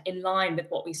 4% in line with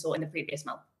what we saw in the previous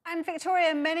month. And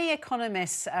Victoria, many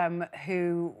economists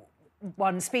who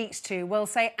one speaks to will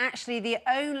say actually the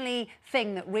only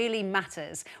thing that really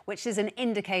matters, which is an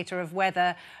indicator of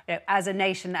whether, as a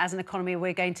nation, as an economy,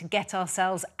 we're going to get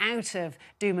ourselves out of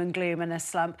doom and gloom and a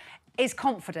slump, is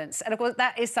confidence. And of course,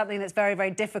 that is something that's very,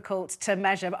 very difficult to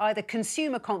measure. Either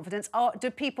consumer confidence, or do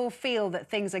people feel that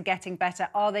things are getting better?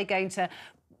 Are they going to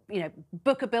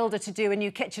book a builder to do a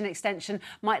new kitchen extension?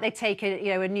 Might they take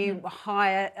a new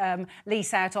hire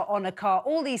lease out on a car?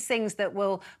 All these things that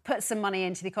will put some money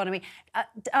into the economy.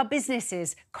 Are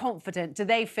businesses confident? Do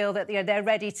they feel that they're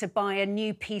ready to buy a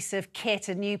new piece of kit,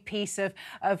 a new piece of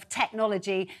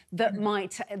technology that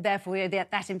might, therefore,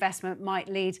 that investment might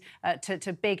lead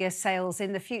to bigger sales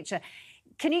in the future?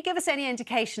 Can you give us any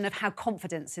indication of how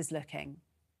confidence is looking?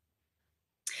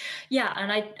 Yeah,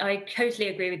 and I totally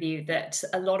agree with you that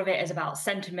a lot of it is about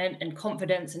sentiment and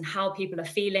confidence and how people are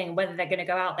feeling, whether they're going to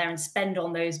go out there and spend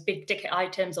on those big ticket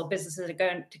items, or businesses are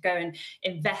going to go and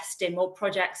invest in more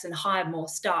projects and hire more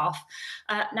staff.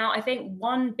 Now, I think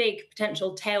one big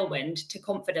potential tailwind to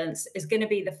confidence is going to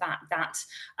be the fact that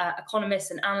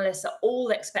economists and analysts are all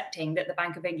expecting that the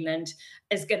Bank of England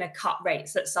is going to cut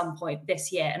rates at some point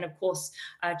this year. And of course,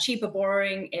 cheaper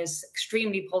borrowing is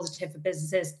extremely positive for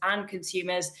businesses and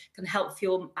consumers, can help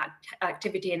fuel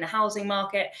activity in the housing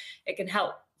market. It can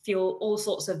help fuel all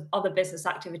sorts of other business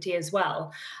activity as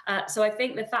well. So I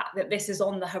think the fact that this is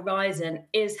on the horizon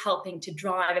is helping to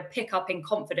drive a pickup in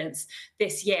confidence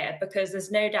this year, because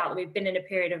there's no doubt that we've been in a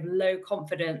period of low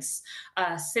confidence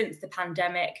since the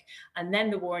pandemic, and then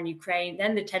the war in Ukraine,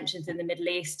 then the tensions in the Middle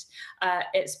East.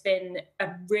 It's been a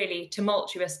really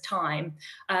tumultuous time,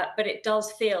 but it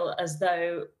does feel as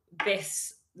though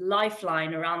this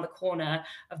lifeline around the corner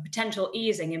of potential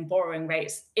easing in borrowing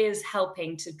rates is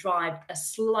helping to drive a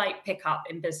slight pickup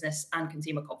in business and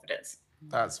consumer confidence.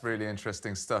 That's really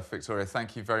interesting stuff, Victoria.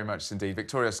 Thank you very much indeed.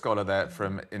 Victoria Scholar there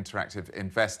from Interactive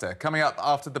Investor. Coming up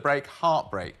after the break,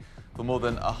 heartbreak for more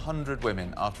than 100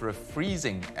 women after a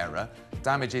freezing error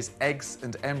damages eggs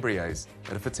and embryos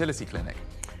at a fertility clinic.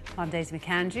 I'm Daisy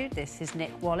McAndrew, this is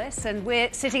Nick Wallis, and we're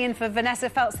sitting in for Vanessa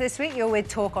Feltz this week. You're with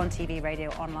Talk on TV, radio,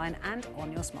 online and on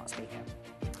your smart speaker.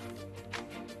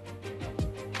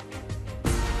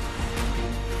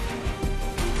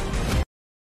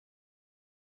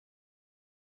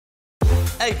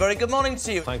 Hey, very good morning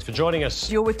to you. Thanks for joining us.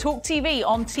 You're with Talk TV,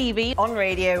 on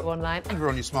radio, online. And we're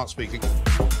on your smart speaker.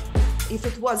 If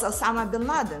it was Osama bin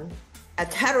Laden, a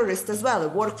terrorist as well, a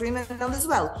war criminal as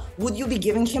well, would you be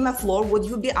giving him a floor? Would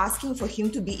you be asking for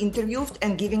him to be interviewed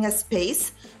and giving a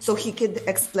space so he could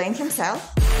explain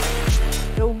himself?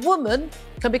 A woman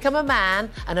can become a man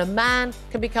and a man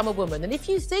can become a woman. And if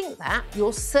you think that,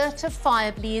 you're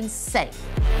certifiably insane.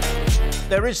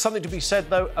 There is something to be said,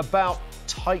 though, about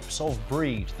types of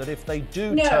breed, that if they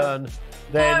do turn,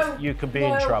 then you can be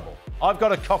in trouble. I've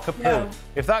got a cockapoo. No.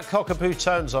 If that cockapoo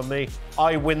turns on me,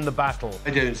 I win the battle.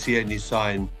 I don't see any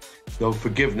sign of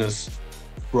forgiveness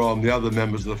from the other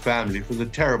members of the family for the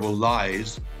terrible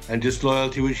lies and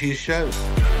disloyalty which he's shown.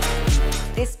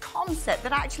 This concept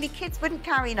that actually kids wouldn't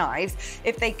carry knives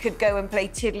if they could go and play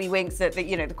tiddlywinks at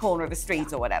the corner of the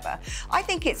street or whatever. I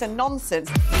think it's a nonsense.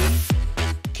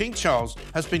 King Charles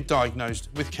has been diagnosed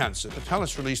with cancer. The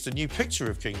palace released a new picture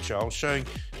of King Charles showing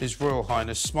His Royal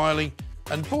Highness smiling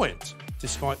and buoyant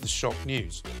despite the shock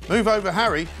news. Move over,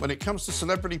 Harry. When it comes to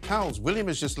celebrity pals, William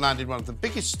has just landed one of the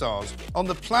biggest stars on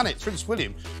the planet. Prince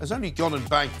William has only gone and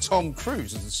bagged Tom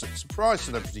Cruise as a surprise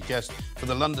celebrity guest for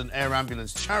the London Air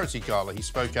Ambulance charity gala he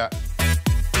spoke at.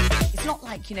 It's not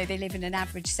like, they live in an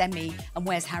average semi and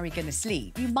where's Harry going to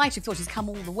sleep? You might have thought he's come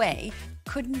all the way.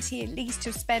 Couldn't he at least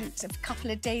have spent a couple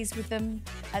of days with them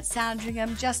at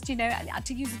Sandringham, just, to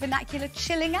use the vernacular,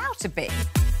 chilling out a bit?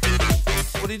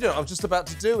 What are you doing? I'm just about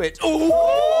to do it. Ooh!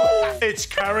 It's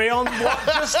carry on. What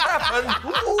just happened?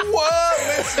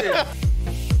 Whoa, listen.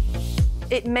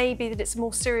 It may be that it's a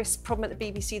more serious problem at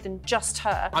the BBC than just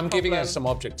her. I'm giving her some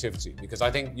objectivity because I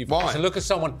think you've got to look at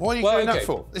someone. What are you doing that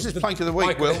for? This is Plank of the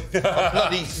Week, Will. A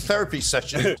bloody therapy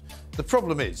session. The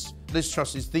problem is, Liz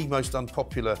Truss is the most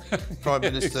unpopular Prime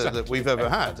Minister that we've ever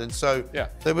had, and so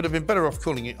they would have been better off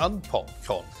calling it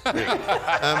Unpopcon.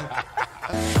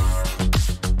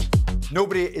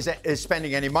 Nobody is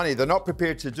spending any money. They're not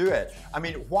prepared to do it. I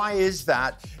mean, why is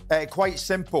that? Quite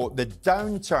simple. The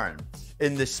downturn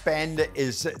in the spend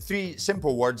is three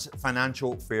simple words: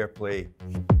 financial fair play.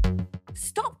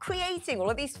 Stop creating all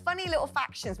of these funny little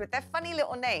factions with their funny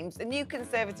little names. The New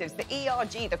Conservatives, the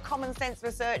ERG, the Common Sense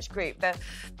Research Group, the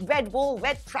Red Wall,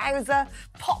 Red Trouser,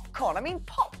 Popcorn. I mean,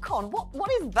 popcorn,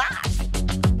 what is that?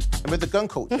 And with the gun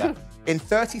culture, in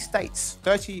 30 states,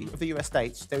 30 of the US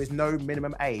states, there is no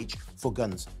minimum age for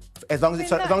guns. As long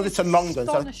as it's a long gun.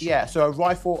 So, yeah, so a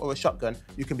rifle or a shotgun,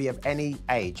 you can be of any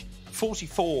age.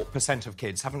 44% of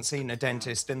kids haven't seen a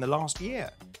dentist in the last year.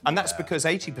 And that's because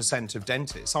 80% of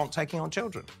dentists aren't taking on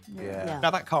children. Now,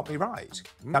 that can't be right,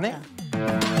 can it?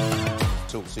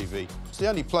 talkTV. It's the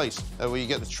only place where you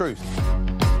get the truth.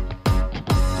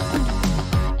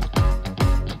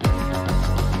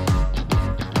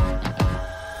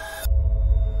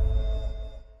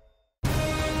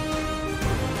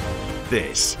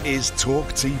 This is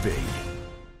talkTV.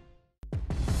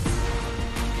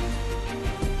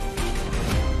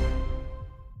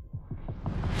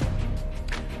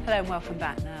 Hello and welcome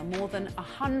back. Now, more than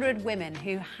 100 women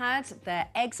who had their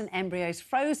eggs and embryos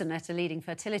frozen at a leading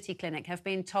fertility clinic have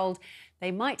been told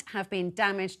they might have been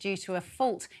damaged due to a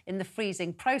fault in the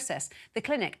freezing process. The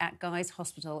clinic at Guy's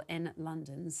Hospital in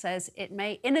London says it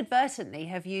may inadvertently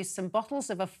have used some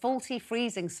bottles of a faulty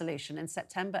freezing solution in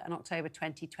September and October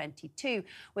 2022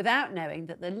 without knowing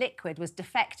that the liquid was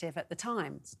defective at the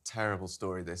time. It's a terrible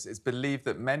story, this. It's believed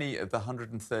that many of the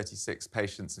 136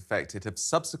 patients affected have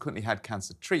subsequently had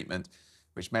cancer treatment,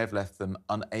 which may have left them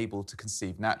unable to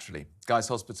conceive naturally. Guy's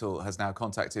Hospital has now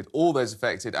contacted all those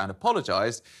affected and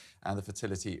apologised, and the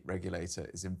fertility regulator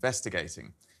is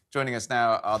investigating. Joining us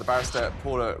now are the barrister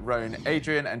Paula Roan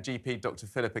Adrian and GP Dr.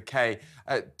 Philippa Kay.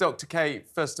 Dr. Kay,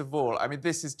 first of all, I mean,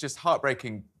 this is just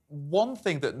heartbreaking. One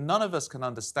thing that none of us can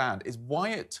understand is why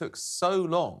it took so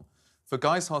long for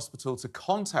Guy's Hospital to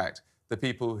contact the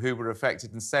people who were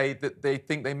affected and say that they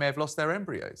think they may have lost their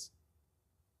embryos.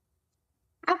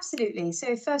 Absolutely.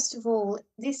 So first of all,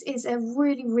 this is a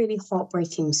really, really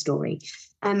heartbreaking story.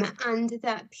 And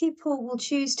that people will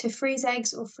choose to freeze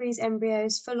eggs or freeze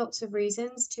embryos for lots of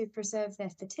reasons to preserve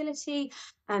their fertility.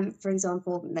 For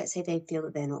example, let's say they feel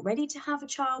that they're not ready to have a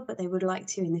child, but they would like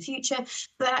to in the future.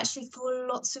 But actually, for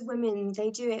lots of women,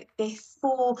 they do it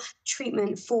before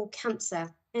treatment for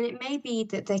cancer. And it may be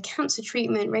that their cancer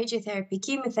treatment, radiotherapy,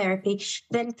 chemotherapy,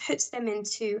 then puts them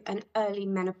into an early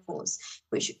menopause,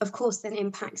 which of course then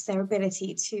impacts their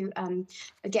ability to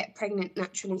get pregnant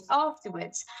naturally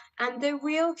afterwards. And the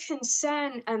real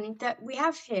concern that we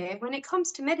have here when it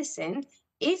comes to medicine,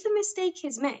 if a mistake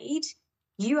is made,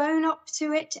 you own up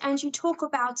to it and you talk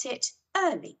about it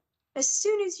early, as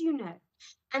soon as you know.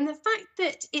 And the fact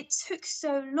that it took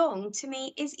so long, to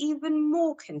me, is even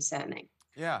more concerning.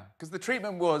 Yeah, because the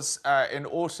treatment was in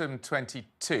autumn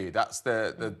 22. That's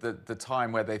the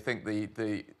time where they think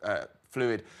the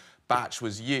fluid batch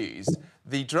was used.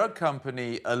 The drug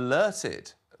company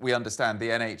alerted, we understand, the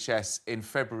NHS in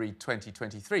February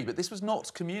 2023, but this was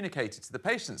not communicated to the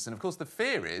patients. And of course, the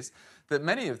fear is that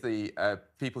many of the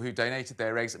people who donated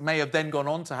their eggs may have then gone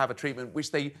on to have a treatment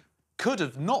which they could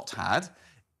have not had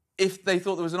if they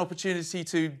thought there was an opportunity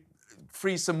to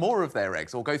freeze some more of their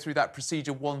eggs or go through that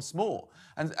procedure once more.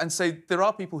 And so there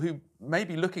are people who may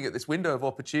be looking at this window of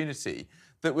opportunity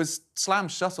that was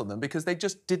slammed shut on them because they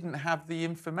just didn't have the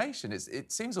information.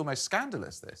 It seems almost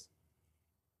scandalous, this.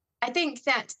 I think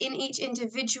that in each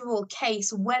individual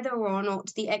case, whether or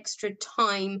not the extra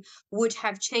time would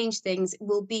have changed things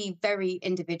will be very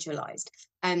individualized.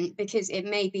 Because it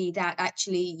may be that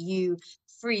actually you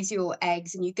freeze your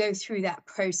eggs and you go through that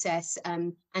process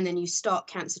and then you start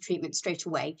cancer treatment straight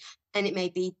away. And it may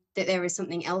be that there is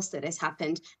something else that has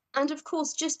happened. And of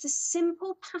course, just the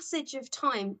simple passage of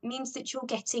time means that you're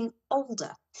getting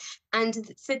older.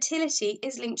 And fertility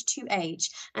is linked to age.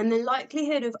 And the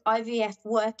likelihood of IVF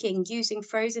working using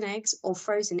frozen eggs or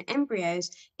frozen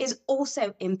embryos is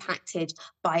also impacted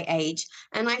by age.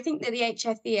 And I think that the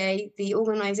HFEA, the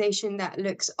organisation that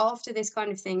looks after this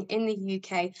kind of thing in the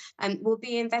UK, will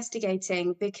be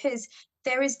investigating, because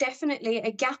there is definitely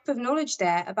a gap of knowledge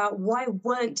there about why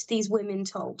weren't these women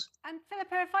told. And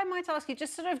Philippa, if I might ask you,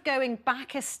 just sort of going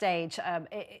back a stage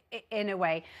in a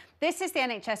way, this is the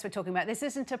NHS we're talking about. This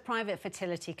isn't a private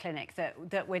fertility clinic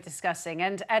that we're discussing.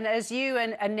 And as you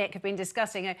and Nick have been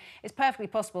discussing, it's perfectly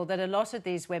possible that a lot of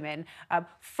these women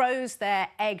froze their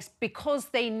eggs because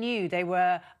they knew they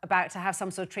were about to have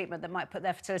some sort of treatment that might put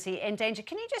their fertility in danger.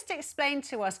 Can you just explain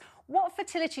to us what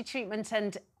fertility treatment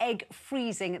and egg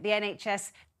freezing the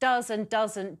NHS does and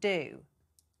doesn't do?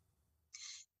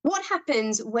 What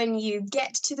happens when you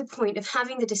get to the point of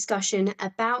having the discussion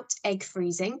about egg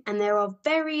freezing, and there are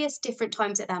various different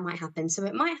times that might happen. So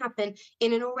it might happen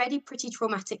in an already pretty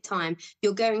traumatic time.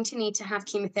 You're going to need to have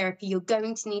chemotherapy. You're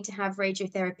going to need to have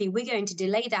radiotherapy. We're going to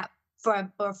delay that for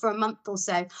a month or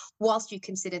so whilst you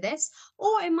consider this.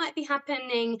 Or it might be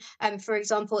happening, for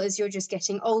example, as you're just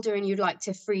getting older and you'd like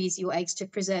to freeze your eggs to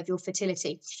preserve your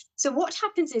fertility. So what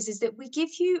happens is that we give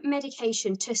you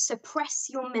medication to suppress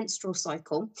your menstrual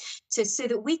cycle so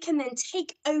that we can then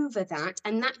take over that,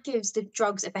 and that gives the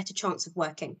drugs a better chance of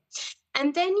working.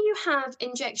 And then you have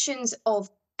injections of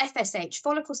FSH,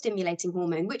 follicle stimulating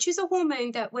hormone, which is a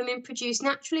hormone that women produce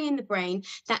naturally in the brain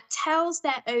that tells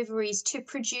their ovaries to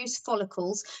produce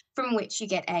follicles from which you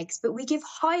get eggs. But we give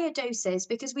higher doses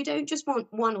because we don't just want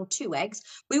 1 or 2 eggs.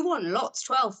 We want lots,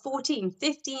 12, 14,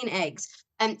 15 eggs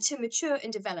to mature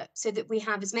and develop so that we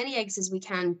have as many eggs as we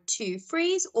can to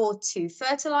freeze or to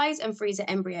fertilize and freeze the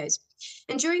embryos.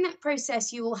 And during that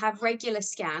process, you will have regular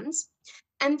scans.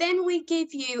 And then we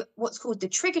give you what's called the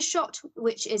trigger shot,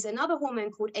 which is another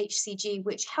hormone called HCG,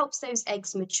 which helps those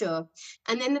eggs mature.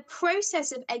 And then the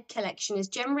process of egg collection is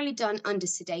generally done under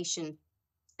sedation.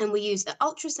 And we use the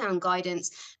ultrasound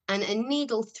guidance and a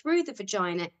needle through the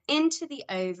vagina into the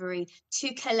ovary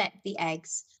to collect the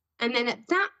eggs. And then at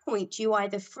that point, you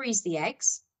either freeze the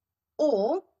eggs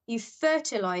or you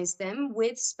fertilize them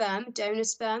with sperm, donor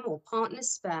sperm or partner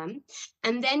sperm.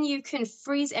 And then you can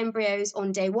freeze embryos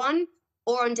on day 1,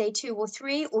 or on day 2 or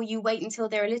 3, or you wait until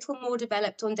they're a little more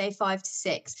developed on day 5 to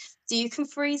 6. So you can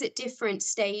freeze at different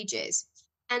stages.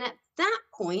 And at that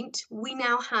point, we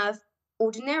now have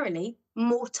ordinarily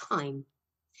more time.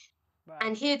 Right.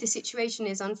 And here the situation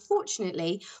is,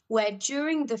 unfortunately, where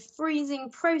during the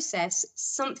freezing process,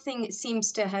 something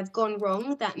seems to have gone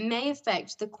wrong that may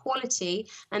affect the quality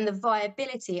and the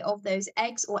viability of those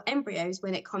eggs or embryos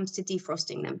when it comes to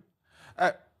defrosting them.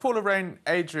 Paula, Rain,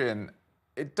 Adrian,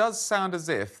 it does sound as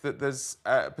if that there's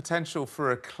potential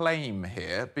for a claim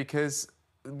here because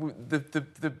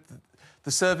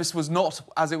the service was not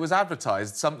as it was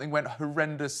advertised. Something went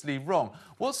horrendously wrong.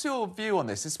 What's your view on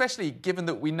this, especially given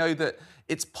that we know that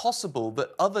it's possible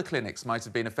that other clinics might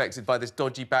have been affected by this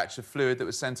dodgy batch of fluid that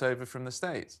was sent over from the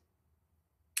States?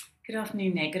 Good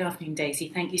afternoon, Nick. Good afternoon, Daisy.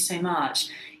 Thank you so much.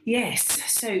 Yes,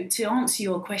 so to answer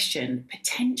your question,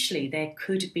 potentially there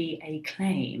could be a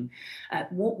claim.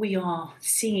 What we are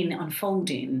seeing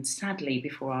unfolding, sadly,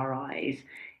 before our eyes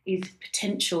is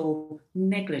potential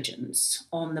negligence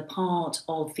on the part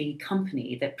of the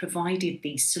company that provided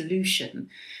the solution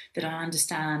that I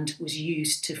understand was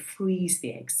used to freeze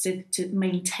the eggs, to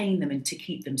maintain them and to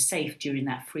keep them safe during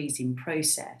that freezing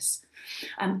process.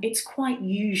 It's quite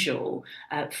usual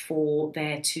for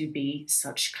there to be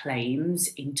such claims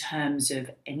in terms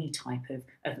of any type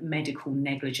of medical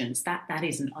negligence. That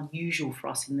isn't unusual for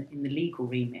us in the legal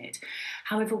remit.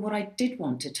 However, what I did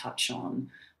want to touch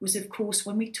on was, of course,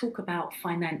 when we talk about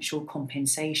financial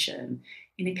compensation,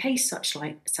 in a case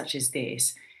such as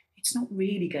this, it's not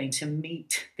really going to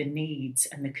meet the needs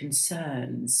and the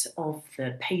concerns of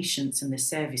the patients and the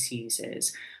service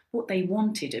users. What they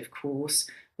wanted, of course,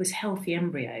 was healthy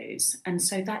embryos. And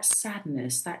so that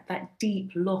sadness, that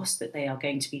deep loss that they are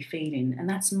going to be feeling, and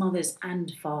that's mothers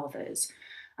and fathers,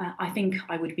 I think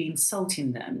I would be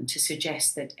insulting them to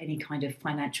suggest that any kind of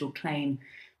financial claim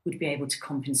would be able to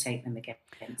compensate them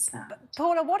against that. But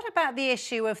Paula, what about the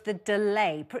issue of the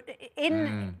delay?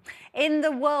 In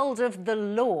the world of the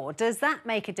law, does that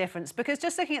make a difference? Because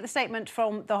just looking at the statement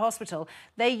from the hospital,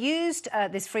 they used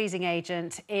this freezing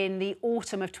agent in the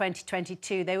autumn of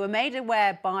 2022. They were made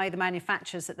aware by the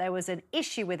manufacturers that there was an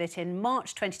issue with it in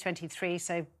March 2023,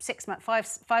 so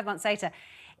 5 months later.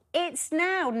 It's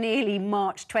now nearly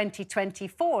March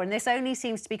 2024, and this only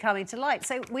seems to be coming to light.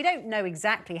 So we don't know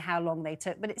exactly how long they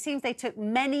took, but it seems they took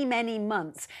many, many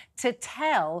months to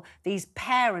tell these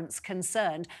parents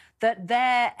concerned that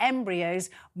their embryos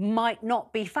might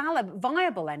not be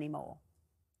viable anymore.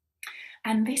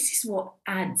 And this is what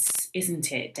adds,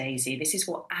 isn't it, Daisy? This is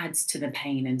what adds to the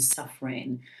pain and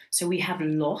suffering. So we have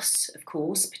loss, of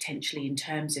course, potentially in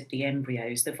terms of the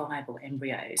embryos, the viable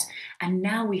embryos. And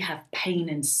now we have pain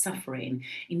and suffering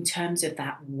in terms of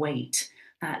that wait,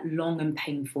 that long and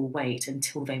painful wait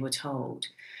until they were told.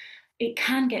 It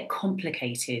can get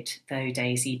complicated, though,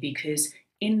 Daisy, because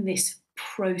in this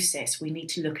process, we need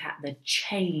to look at the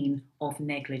chain of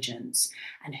negligence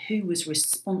and who was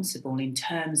responsible in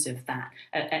terms of that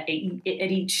at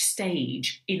each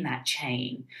stage in that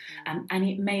chain. And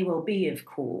it may well be, of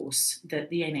course,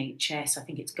 that the NHS, I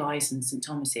think it's Guy's and St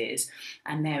Thomas's,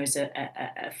 and there is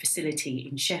a facility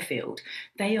in Sheffield,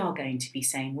 they are going to be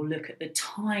saying, well, look, at the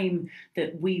time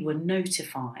that we were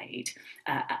notified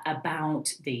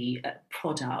about the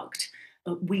product,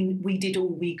 we did all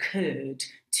we could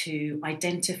to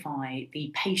identify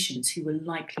the patients who were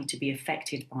likely to be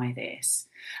affected by this.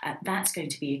 That's going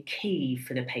to be a key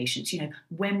for the patients. You know,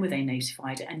 when were they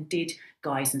notified, and did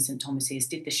Guy's and St Thomas's,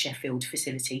 did the Sheffield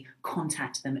facility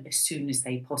contact them as soon as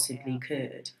they possibly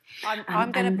could?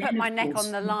 I'm going to put my neck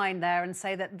on the line there and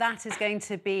say that that is going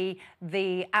to be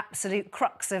the absolute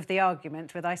crux of the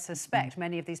argument, with, I suspect,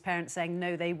 many of these parents saying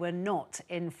no, they were not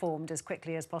informed as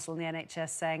quickly as possible, and the NHS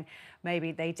saying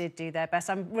maybe they did do their best.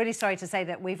 I'm really sorry to say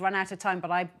that we've run out of time,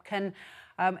 but I can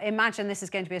imagine this is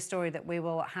going to be a story that we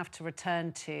will have to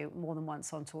return to more than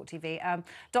once on talkTV.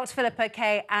 Dr. Philippa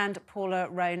Kay and Paula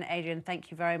Roan, Adrian,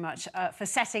 thank you very much for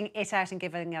setting it out and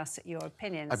giving us your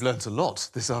opinions. I've learnt a lot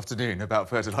this afternoon about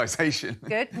fertilisation.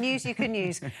 Good news you can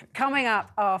use. Coming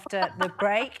up after the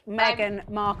break, Meghan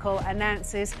Markle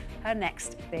announces her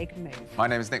next big move. My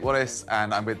name is Nick Wallis,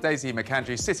 and I'm with Daisy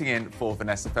McAndrew, sitting in for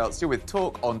Vanessa Feltz. You're with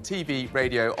Talk on TV,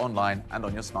 radio, online, and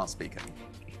on your smart speaker.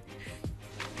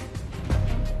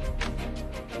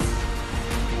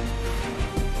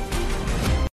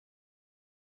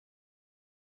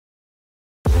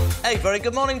 Hey, very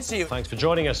good morning to you. Thanks for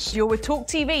joining us. You're with Talk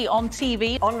TV,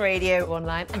 on radio,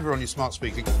 online. And we're on your smart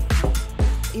speaker.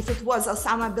 If it was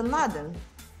Osama bin Laden,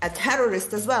 a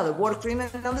terrorist as well, a war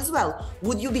criminal as well,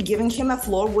 would you be giving him a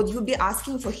floor? Would you be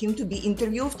asking for him to be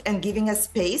interviewed and giving a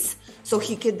space so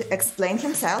he could explain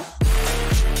himself?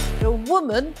 A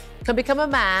woman can become a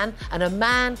man and a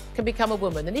man can become a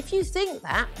woman. And if you think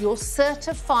that, you're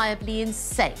certifiably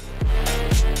insane.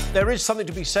 There is something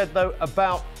to be said, though,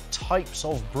 about types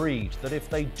of breed, that if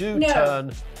they do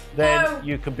turn, then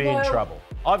you can be in trouble.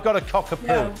 I've got a cockapoo.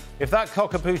 No. If that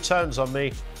cockapoo turns on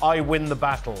me, I win the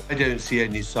battle. I don't see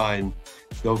any sign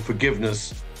of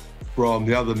forgiveness from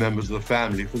the other members of the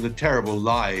family for the terrible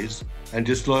lies and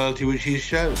disloyalty which he's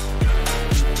shown.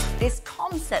 This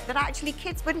concept that actually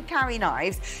kids wouldn't carry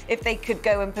knives if they could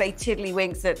go and play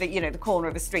tiddlywinks at the, you know, the corner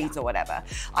of the street or whatever.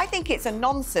 I think it's a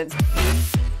nonsense.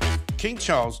 King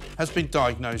Charles has been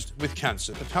diagnosed with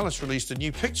cancer. The palace released a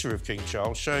new picture of King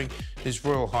Charles showing His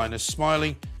Royal Highness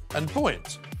smiling and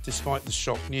buoyant despite the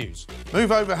shock news.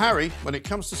 Move over, Harry. When it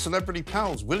comes to celebrity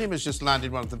pals, William has just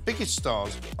landed one of the biggest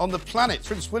stars on the planet.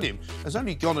 Prince William has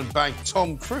only gone and bagged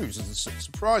Tom Cruise as a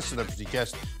surprise celebrity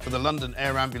guest for the London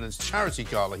Air Ambulance charity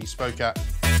gala he spoke at.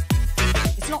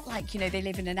 It's not like, you know, they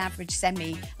live in an average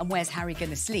semi and where's Harry going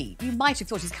to sleep? You might have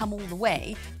thought he's come all the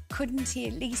way. Couldn't he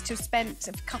at least have spent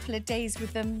a couple of days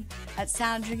with them at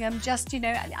Sandringham, just, you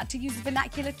know, to use the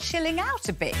vernacular, chilling out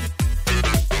a bit?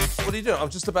 What are you doing? I'm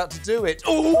just about to do it.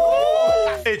 Ooh!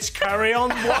 It's Carry On.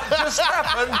 What just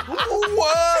happened?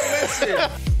 Whoa,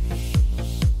 listen.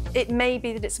 It may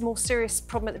be that it's a more serious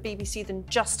problem at the BBC than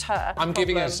just her. I'm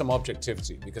giving her some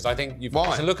objectivity because I think you've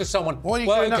got to look at someone. What are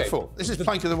you doing that for? This is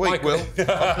Plank of the Week, Will. A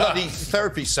bloody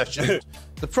therapy session.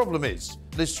 The problem is,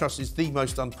 Liz Truss is the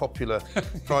most unpopular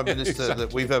Prime Minister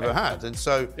that we've ever had, and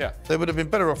so they would have been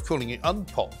better off calling it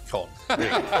Unpopcon.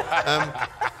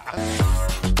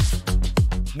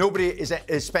 Nobody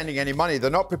is spending any money. They're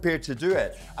not prepared to do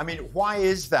it. I mean, why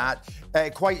is that?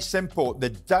 Quite simple. The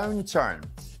downturn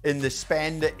in the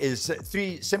spend is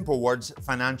three simple words: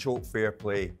 financial fair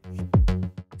play.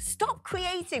 Stop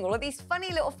creating all of these funny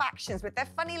little factions with their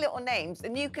funny little names. The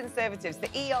New Conservatives, the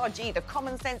ERG, the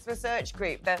Common Sense Research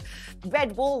Group, the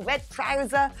Red Wall, Red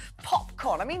Trouser,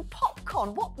 Popcorn. I mean,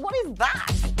 popcorn, what is that?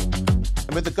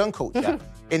 And with the gun culture,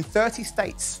 in 30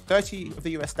 states, 30 of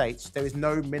the US states, there is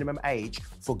no minimum age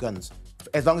for guns.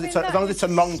 As long as it's a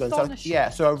long gun.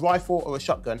 So a rifle or a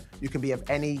shotgun, you can be of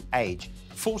any age.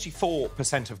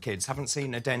 44% of kids haven't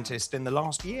seen a dentist in the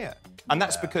last year. And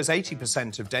that's because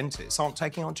 80% of dentists aren't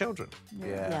taking on children.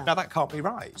 Now, that can't be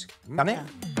right, can it?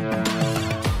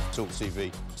 Talk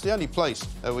TV. It's the only place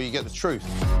where you get the truth.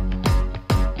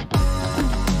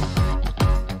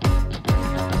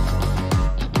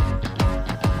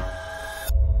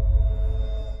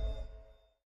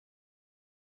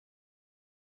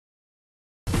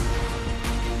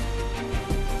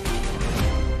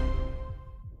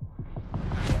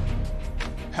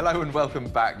 Hello and welcome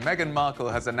back. Meghan Markle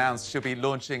has announced she'll be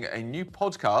launching a new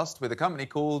podcast with a company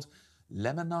called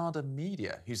Lemonada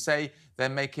Media, who say they're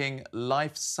making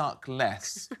life suck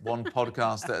less, one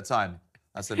podcast at a time.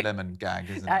 That's a lemon gag,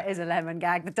 isn't it? That is a lemon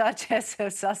gag. The Duchess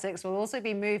of Sussex will also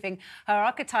be moving her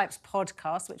Archetypes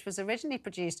podcast, which was originally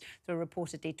produced through a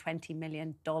reportedly $20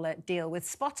 million deal with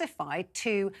Spotify,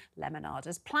 to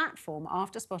Lemonada's platform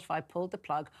after Spotify pulled the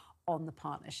plug on the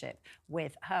partnership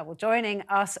with her. Well, joining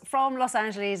us from Los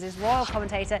Angeles is royal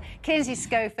commentator Kinsey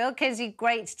Schofield. Kinsey,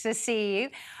 great to see you.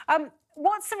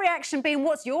 What's the reaction been?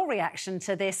 What's your reaction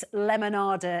to this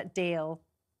Lemonada deal?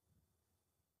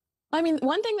 I mean,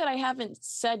 one thing that I haven't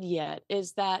said yet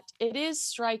is that it is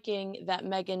striking that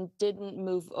Meghan didn't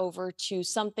move over to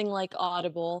something like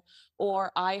Audible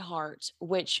or iHeart,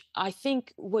 which I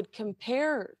think would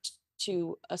compare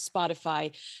to a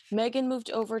Spotify. Meghan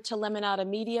moved over to Lemonada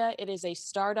Media. It is a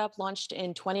startup launched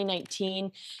in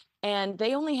 2019. And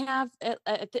they only have,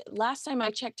 last time I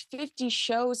checked, 50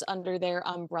 shows under their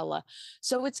umbrella.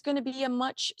 So it's going to be a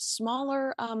much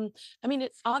smaller, I mean,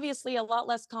 it's obviously a lot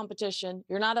less competition.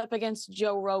 You're not up against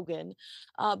Joe Rogan.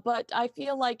 But I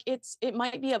feel like it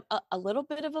might be a little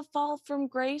bit of a fall from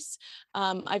grace.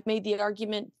 I've made the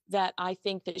argument that I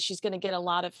think that she's going to get a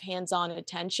lot of hands-on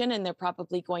attention, and they're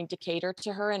probably going to cater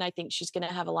to her. And I think she's going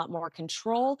to have a lot more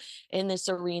control in this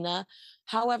arena.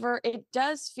 However, it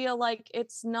does feel like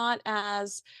it's not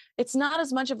as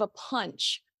much of a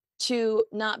punch to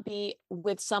not be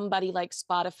with somebody like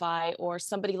Spotify or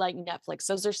somebody like Netflix.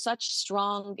 Those are such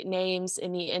strong names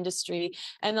in the industry.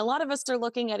 And a lot of us are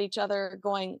looking at each other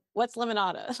going, what's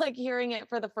Lemonada? Like hearing it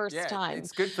for the first time.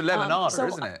 It's good for Lemonada,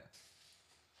 isn't it?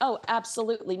 Oh,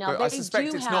 absolutely. Now, I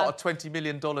suspect it's not a $20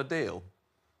 million deal.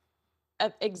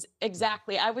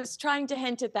 Exactly. I was trying to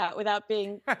hint at that without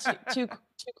being too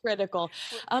critical.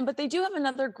 But they do have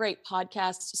another great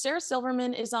podcast. Sarah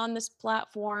Silverman is on this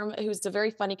platform, who's a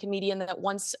very funny comedian that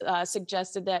once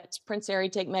suggested that Prince Harry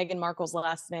take Meghan Markle's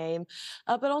last name.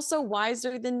 But also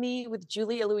Wiser Than Me with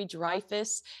Julia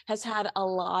Louis-Dreyfus has had a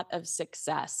lot of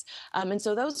success. And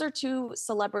so those are two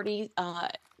celebrity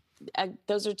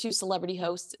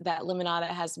hosts that Lemonada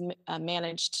has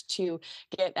managed to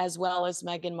get, as well as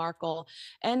Meghan Markle.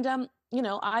 And, you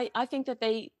know, I think that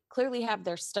they clearly have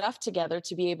their stuff together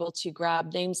to be able to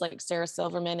grab names like Sarah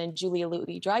Silverman and Julia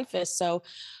Louis-Dreyfus. So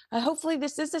hopefully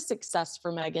this is a success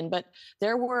for Meghan. But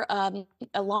there were a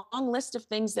long list of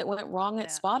things that went wrong at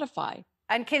Spotify.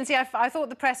 And Kinsey, I thought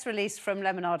the press release from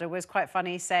Lemonada was quite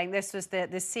funny, saying this was the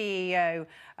CEO,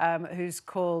 who's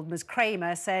called Ms.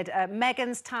 Kramer, said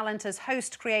Meghan's talent as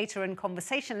host, creator and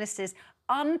conversationalist is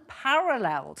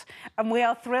unparalleled. And we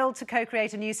are thrilled to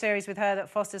co-create a new series with her that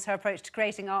fosters her approach to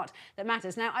creating art that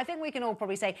matters. Now, I think we can all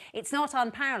probably say it's not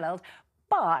unparalleled,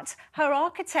 but her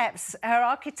Archetypes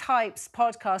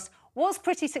podcast was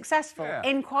pretty successful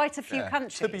in quite a few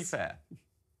countries. To be fair.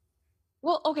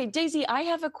 Well, okay, Daisy, I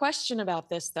have a question about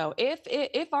this, though.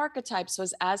 If Archetypes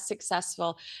was as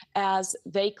successful as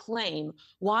they claim,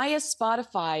 why is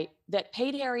Spotify, that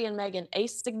paid Harry and Meghan a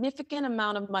significant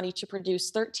amount of money to produce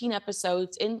 13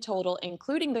 episodes in total,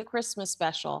 including the Christmas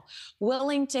special,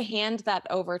 willing to hand that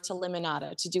over to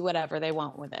Lemonada to do whatever they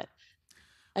want with it?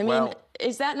 I mean,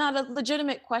 is that not a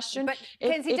legitimate question? But,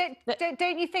 Kinsey,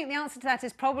 don't you think the answer to that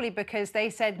is probably because they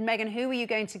said, Meghan, who are you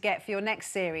going to get for your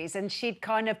next series? And she'd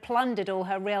kind of plundered all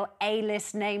her real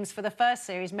A-list names for the first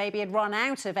series. Maybe had run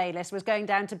out of A-list, was going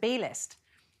down to B-list.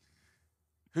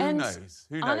 Who knows?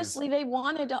 Who knows? Honestly, they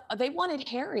wanted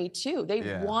Harry too.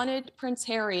 They wanted Prince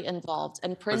Harry involved,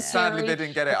 and Prince sadly, Harry. they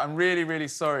didn't get it. I'm really, really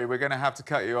sorry. We're going to have to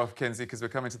cut you off, Kinsey, because we're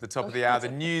coming to the top of the hour. The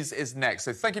news is next.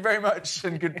 So thank you very much,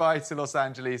 and goodbye to Los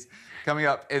Angeles. Coming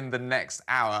up in the next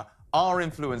hour, are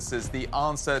influencers the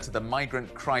answer to the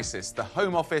migrant crisis? The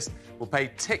Home Office will pay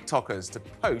TikTokers to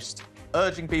post,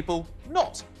 urging people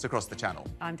not to cross the channel.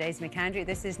 I'm Daisy McAndrew.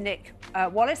 This is Nick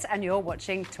Wallis, and you're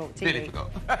watching talkTV. Nearly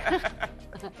forgot.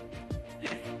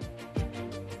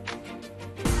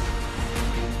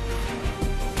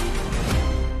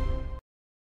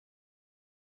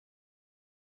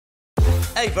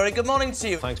 Hey, very good morning to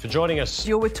you. Thanks for joining us.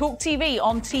 You're with talkTV,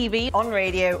 on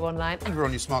radio, online. And we're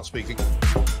on your smart speaker.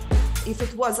 If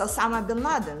it was Osama bin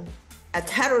Laden, a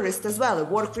terrorist as well, a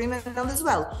war criminal as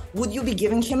well, would you be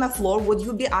giving him a floor? Would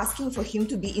you be asking for him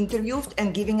to be interviewed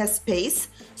and giving a space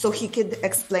so he could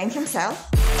explain himself?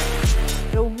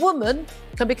 A woman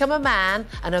can become a man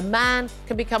and a man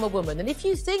can become a woman. And if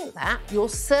you think that, you're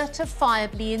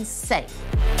certifiably insane.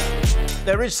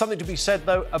 There is something to be said,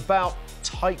 though, about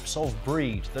types of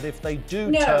breed, that if they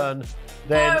do turn,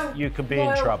 then you can be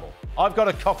in trouble. I've got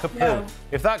a cockapoo. No.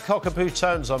 If that cockapoo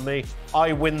turns on me,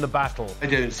 I win the battle. I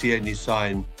don't see any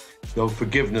sign of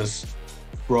forgiveness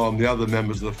from the other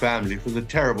members of the family for the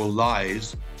terrible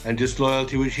lies and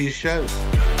disloyalty which he's shown.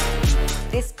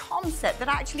 This concept that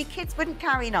actually kids wouldn't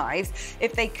carry knives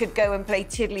if they could go and play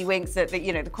tiddlywinks at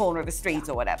the corner of the street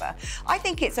or whatever. I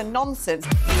think it's a nonsense.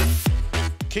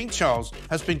 King Charles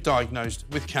has been diagnosed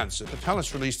with cancer. The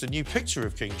palace released a new picture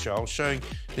of King Charles showing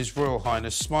His Royal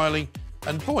Highness smiling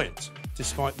and buoyant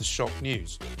despite the shock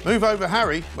news. Move over,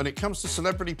 Harry. When it comes to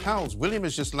celebrity pals, William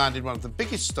has just landed one of the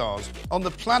biggest stars on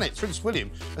the planet. Prince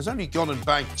William has only gone and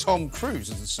bagged Tom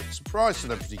Cruise as a surprise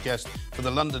celebrity guest for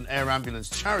the London Air Ambulance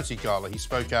charity gala he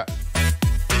spoke at.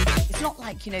 It's not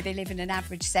like, you know, they live in an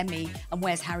average semi and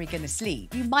where's Harry going to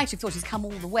sleep? You might have thought he's come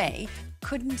all the way.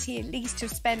 Couldn't he at least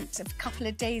have spent a couple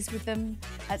of days with them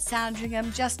at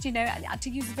Sandringham, just, you know, to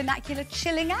use the vernacular,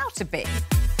 chilling out a bit?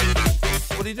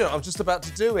 What are you doing? I was just about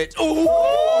to do it. Ooh!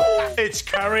 It's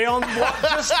Carry On. What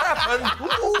just happened?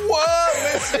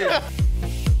 Whoa, listen.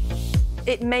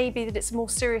 It may be that it's a more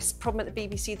serious problem at the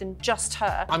BBC than just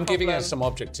her. I'm giving her some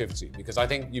objectivity because I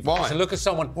think you've Why? got to look at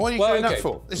someone. What are you doing that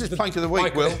for? This is Plank of the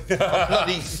Week, Will. A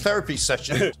bloody therapy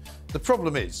session. The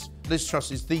problem is, Liz Truss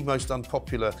is the most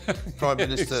unpopular Prime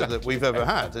Minister that we've ever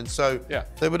had, and so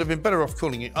they would have been better off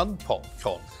calling it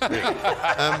Unpopcon.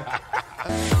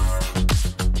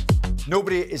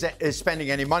 Nobody is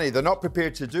spending any money. They're not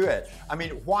prepared to do it. I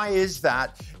mean, why is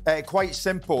that? Quite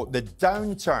simple. The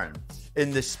downturn in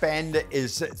the spend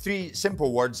is three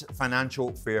simple words: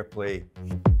 financial fair play.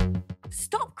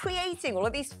 Stop creating all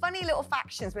of these funny little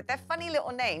factions with their funny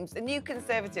little names. The New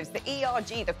Conservatives, the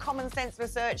ERG, the Common Sense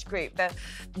Research Group, the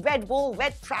Red Wall,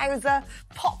 Red Trouser,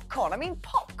 Popcorn. I mean,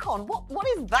 Popcorn, what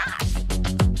is that?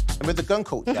 And with the gun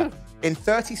culture, in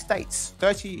 30 states,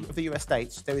 30 of the US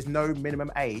states, there is no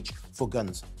minimum age for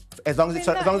guns. As long as it's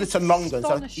a long gun.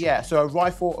 So, yeah, so a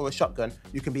rifle or a shotgun,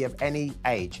 you can be of any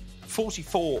age.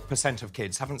 44% of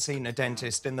kids haven't seen a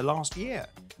dentist in the last year.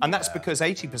 And that's because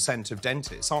 80% of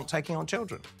dentists aren't taking on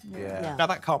children. Now,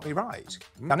 that can't be right,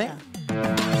 can it?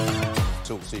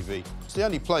 talkTV. It's the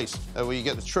only place where you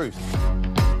get the truth.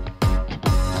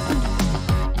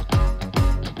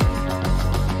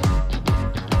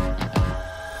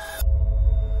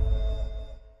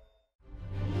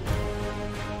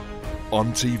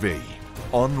 On TV,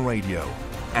 on radio,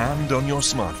 and on your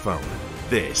smartphone.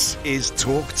 This is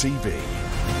talkTV.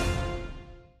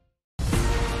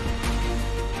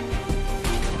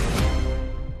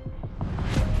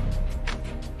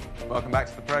 Welcome back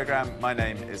to the programme. My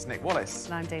name is Nick Wallis.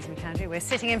 And I'm Daisy McAndrew. We're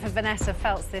sitting in for Vanessa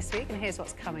Feltz this week, and here's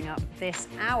what's coming up this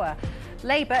hour.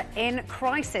 Labour in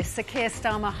crisis. Sir Keir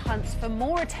Starmer hunts for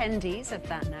more attendees of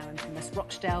that now infamous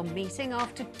Rochdale meeting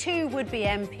after 2 would-be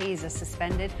MPs are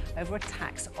suspended over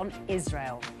attacks on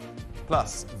Israel.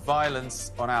 Plus,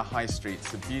 violence on our high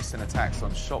streets, abuse and attacks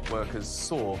on shop workers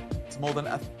soar to more than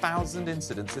 1,000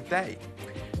 incidents a day.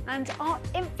 And are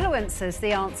influencers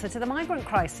the answer to the migrant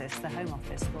crisis? The Home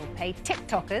Office will pay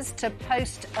TikTokers to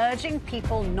post urging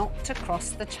people not to cross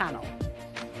the channel.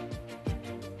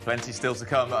 Plenty still to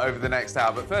come over the next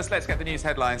hour, but first let's get the news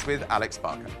headlines with Alex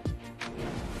Barker.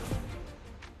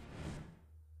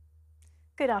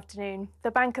 Good afternoon.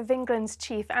 The Bank of England's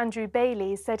chief, Andrew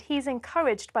Bailey, said he's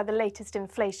encouraged by the latest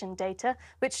inflation data,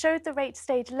 which showed the rate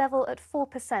stayed level at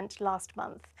 4% last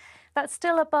month. That's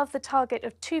still above the target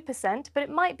of 2%, but it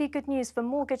might be good news for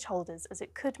mortgage holders, as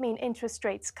it could mean interest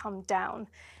rates come down.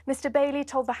 Mr. Bailey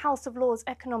told the House of Lords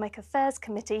Economic Affairs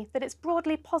Committee that it's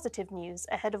broadly positive news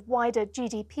ahead of wider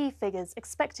GDP figures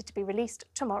expected to be released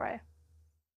tomorrow.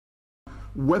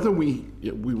 Whether we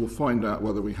will find out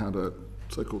whether we had a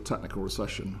so-called technical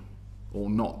recession or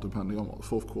not, depending on what the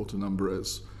fourth quarter number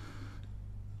is.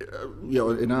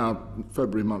 In our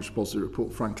February March policy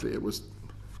report, frankly, it was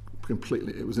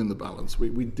in the balance.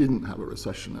 We didn't have a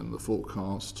recession in the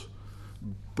forecast,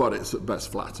 but it's at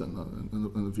best flat in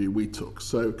the view we took.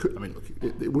 So,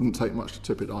 it wouldn't take much to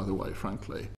tip it either way,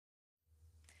 frankly.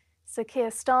 Sir Keir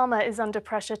Starmer is under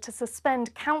pressure to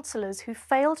suspend councillors who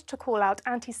failed to call out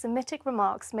anti-Semitic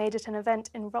remarks made at an event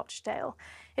in Rochdale.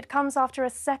 It comes after a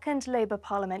second Labour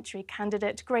parliamentary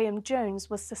candidate, Graham Jones,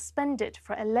 was suspended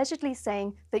for allegedly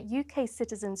saying that UK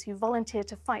citizens who volunteer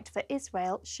to fight for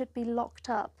Israel should be locked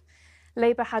up.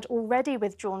 Labour had already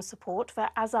withdrawn support for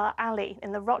Azhar Ali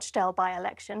in the Rochdale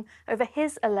by-election over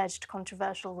his alleged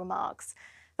controversial remarks.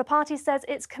 The party says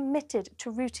it's committed to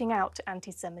rooting out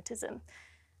anti-Semitism.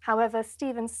 However,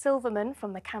 Stephen Silverman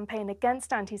from the Campaign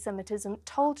Against Anti-Semitism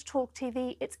told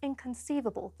talkTV it's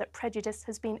inconceivable that prejudice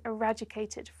has been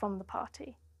eradicated from the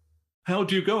party. How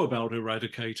do you go about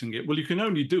eradicating it? Well, you can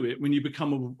only do it when you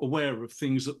become aware of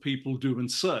things that people do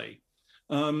and say.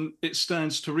 It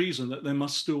stands to reason that there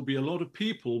must still be a lot of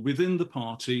people within the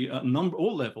party at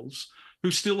all levels who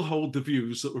still hold the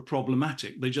views that were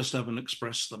problematic. They just haven't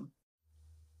expressed them.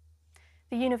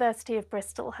 The University of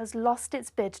Bristol has lost its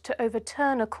bid to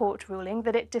overturn a court ruling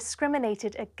that it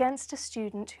discriminated against a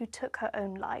student who took her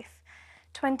own life.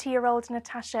 20-year-old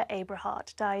Natasha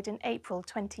Abrahart died in April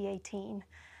 2018.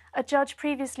 A judge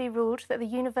previously ruled that the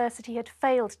university had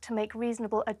failed to make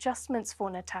reasonable adjustments for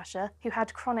Natasha, who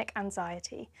had chronic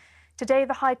anxiety. Today,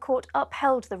 the High Court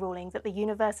upheld the ruling that the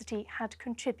university had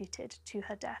contributed to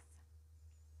her death.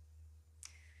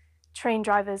 Train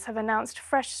drivers have announced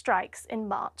fresh strikes in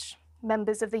March.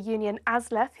 Members of the union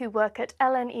ASLEF, who work at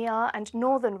LNER and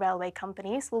Northern Railway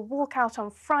companies, will walk out on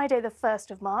Friday the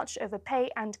 1st of March over pay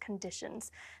and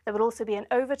conditions. There will also be an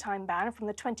overtime ban from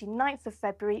the 29th of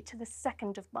February to the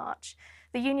 2nd of March.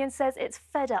 The union says it's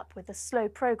fed up with the slow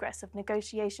progress of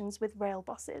negotiations with rail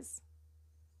bosses.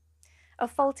 A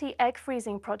faulty egg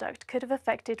freezing product could have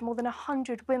affected more than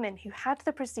 100 women who had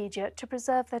the procedure to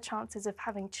preserve their chances of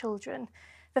having children.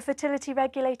 The fertility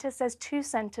regulator says 2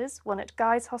 centres, one at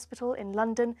Guy's Hospital in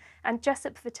London and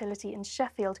Jessup Fertility in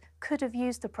Sheffield, could have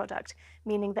used the product,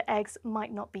 meaning the eggs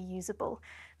might not be usable.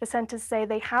 The centres say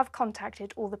they have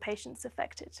contacted all the patients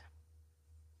affected.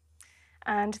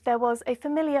 And there was a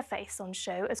familiar face on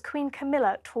show as Queen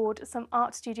Camilla toured some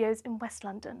art studios in West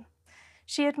London.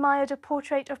 She admired a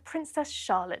portrait of Princess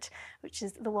Charlotte, which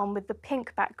is the one with the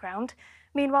pink background.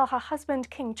 Meanwhile, her husband,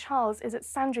 King Charles, is at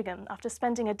Sandringham after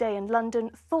spending a day in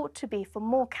London, thought to be for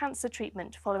more cancer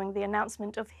treatment following the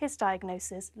announcement of his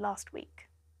diagnosis last week.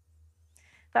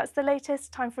 That's the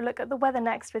latest. Time for a look at the weather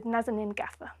next with Nazanin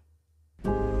Gaffer.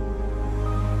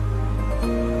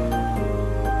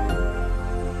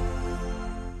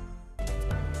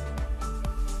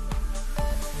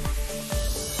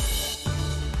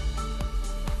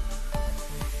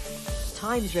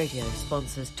 Times Radio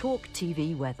sponsors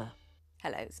talkTV weather.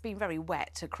 Hello. It's been very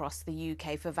wet across the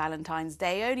UK for Valentine's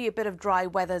Day. Only a bit of dry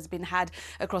weather has been had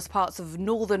across parts of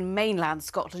northern mainland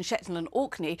Scotland. Shetland and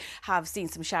Orkney have seen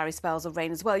some showery spells of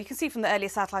rain as well. You can see from the earlier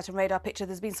satellite and radar picture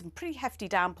there's been some pretty hefty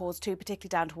downpours too, particularly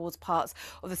down towards parts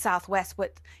of the southwest,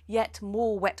 but yet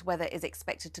more wet weather is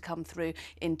expected to come through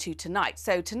into tonight.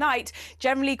 So tonight,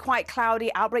 generally quite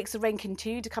cloudy. Outbreaks of rain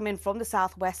continue to come in from the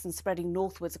southwest and spreading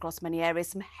northwards across many areas.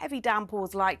 Some heavy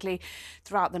downpours likely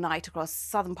throughout the night across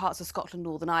southern parts of Scotland,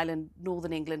 Northern Ireland,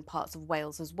 Northern England, parts of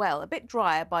Wales as well. A bit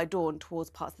drier by dawn towards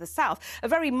parts of the south. A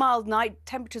very mild night.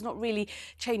 Temperatures not really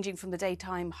changing from the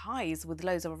daytime highs, with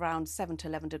lows of around 7 to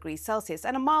 11 degrees Celsius.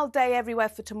 And a mild day everywhere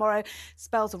for tomorrow.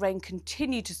 Spells of rain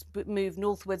continue to move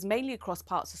northwards, mainly across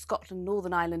parts of Scotland,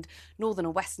 Northern Ireland, Northern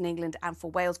and Western England, and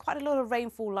for Wales. Quite a lot of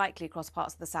rainfall likely across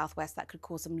parts of the southwest that could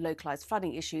cause some localised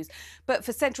flooding issues. But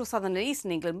for central, southern and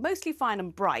eastern England, mostly fine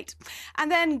and bright.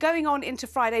 And then going on into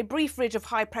Friday, brief ridge of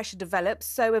high pressure develops.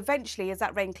 So eventually, as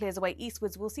that rain clears away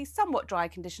eastwards, we'll see somewhat dry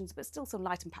conditions, but still some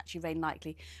light and patchy rain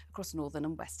likely across northern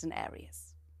and western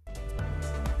areas.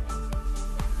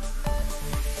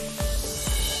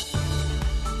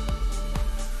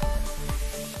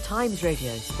 Times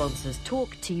Radio sponsors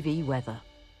talkTV weather.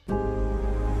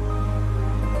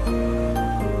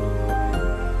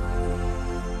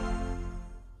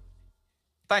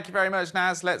 Thank you very much,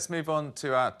 Naz. Let's move on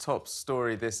to our top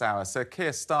story this hour. Sir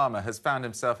Keir Starmer has found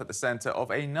himself at the centre of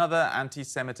another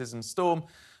anti-Semitism storm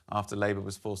after Labour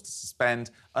was forced to suspend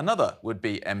another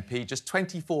would-be MP just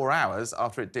 24 hours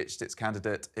after it ditched its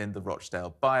candidate in the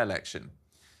Rochdale by-election.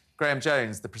 Graham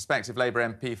Jones, the prospective Labour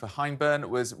MP for Hyndburn,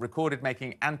 was recorded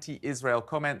making anti-Israel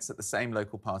comments at the same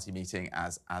local party meeting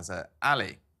as Azza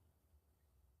Ali.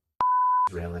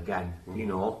 Israel again, you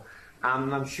know.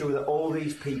 And I'm sure that all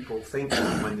these people think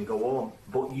that when they go home.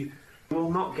 But you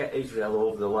will not get Israel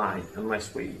over the line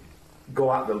unless we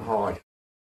go at them hard.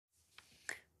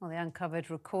 Well, the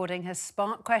uncovered recording has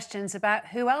sparked questions about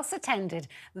who else attended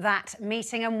that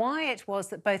meeting and why it was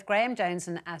that both Graham Jones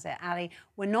and Azza Ali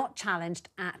were not challenged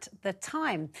at the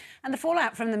time. And the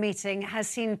fallout from the meeting has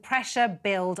seen pressure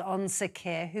build on Sir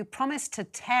Keir, who promised to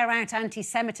tear out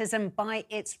anti-Semitism by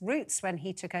its roots when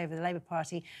he took over the Labour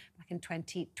Party back in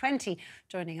 2020.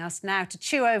 Joining us now to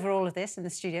chew over all of this in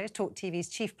the studio is talkTV's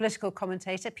chief political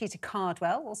commentator, Peter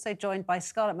Cardwell, also joined by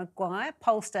Scarlett Maguire,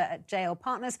 pollster at JL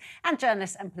Partners, and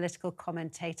journalist and political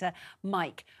commentator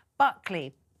Mike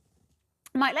Buckley.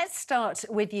 Mike, let's start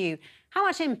with you. How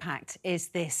much impact is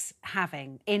this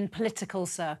having in political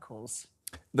circles?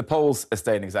 The polls are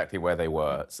staying exactly where they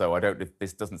were, so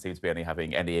this doesn't seem to be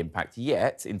having any impact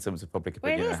yet in terms of public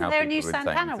opinion. Well, isn't there a new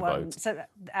Santana one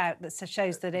that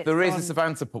shows that it's There is a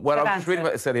Savanta poll. Well, I was reading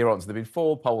about this earlier on. So there have been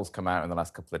 4 polls come out in the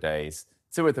last couple of days.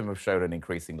 2 of them have shown an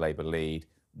increasing Labour lead.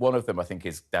 One of them, I think,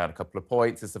 is down a couple of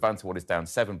points. The Savanta one is down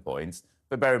 7 points.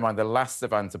 But bear in mind, the last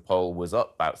Savanta poll was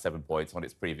up about 7 points on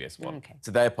its previous one. Okay.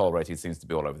 So their poll rating seems to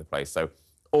be all over the place. So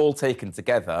all taken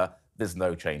together, there's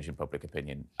no change in public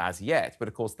opinion as yet. But,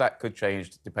 of course, that could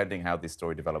change depending how this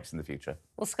story develops in the future.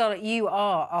 Well, Scarlett, you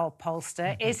are our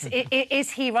pollster.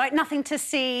 Is he right? Nothing to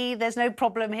see? There's no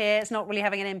problem here? It's not really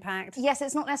having an impact? Yes,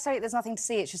 it's not necessarily there's nothing to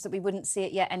see. It's just that we wouldn't see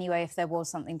it yet anyway if there was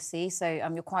something to see. So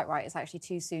you're quite right. It's actually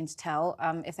too soon to tell.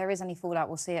 If there is any fallout,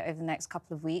 we'll see it over the next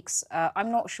couple of weeks. I'm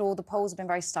not sure. The polls have been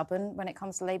very stubborn when it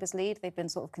comes to Labour's lead. They've been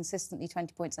sort of consistently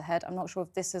 20 points ahead. I'm not sure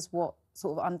if this is what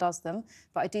sort of undoes them.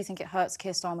 But I do think it hurts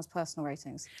Keir Starmer's personal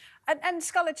ratings. And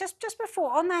Scarlett, just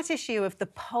before, on that issue of the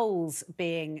polls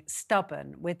being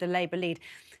stubborn with the Labour lead,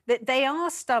 that they are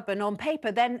stubborn on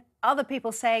paper, then other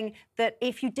people saying that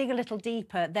if you dig a little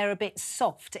deeper, they're a bit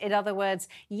soft. In other words,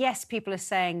 yes, people are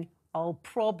saying, I'll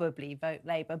probably vote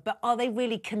Labour, but are they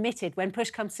really committed? When push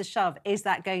comes to shove, is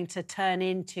that going to turn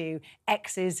into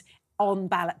X's on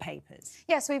ballot papers?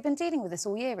 Yeah, so we've been dealing with this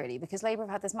all year, really, because Labour have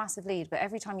had this massive lead, but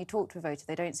every time you talk to a voter,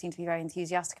 they don't seem to be very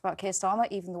enthusiastic about Keir Starmer,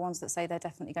 even the ones that say they're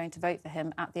definitely going to vote for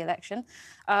him at the election.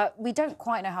 We don't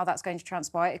quite know how that's going to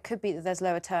transpire. It could be that there's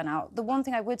lower turnout. The one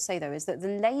thing I would say, though, is that the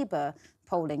Labour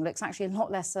polling looks actually a lot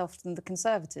less soft than the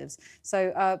Conservatives.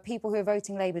 So people who are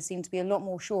voting Labour seem to be a lot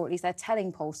more sure, at least they're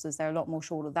telling pollsters they're a lot more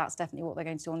sure that that's definitely what they're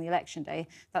going to do on the election day.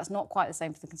 That's not quite the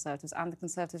same for the Conservatives, and the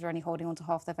Conservatives are only holding on to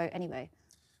half their vote anyway.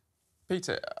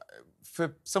 Peter,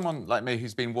 for someone like me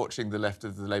who's been watching the left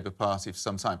of the Labour Party for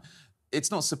some time,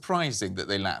 it's not surprising that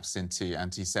they lapse into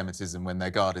anti-Semitism when their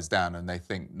guard is down and they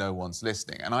think no one's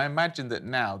listening. And I imagine that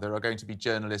now there are going to be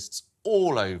journalists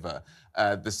all over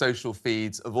the social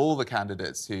feeds of all the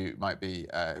candidates who might be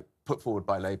put forward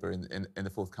by Labour in the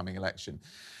forthcoming election.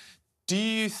 Do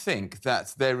you think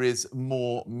that there is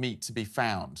more meat to be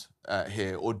found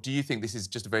here, or do you think this is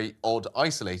just a very odd,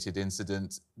 isolated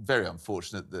incident? Very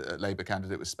unfortunate that a Labour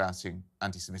candidate was spouting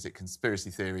anti-Semitic conspiracy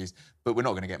theories, but we're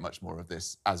not going to get much more of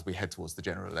this as we head towards the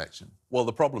general election. Well,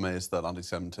 the problem is that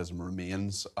anti-Semitism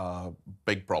remains a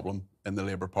big problem in the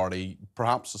Labour Party,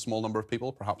 perhaps a small number of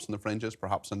people, perhaps in the fringes,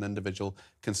 perhaps in individual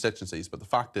constituencies. But the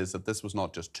fact is that this was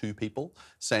not just two people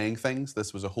saying things,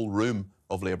 this was a whole room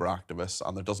of Labour activists,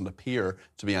 and there doesn't appear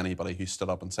to be anybody who stood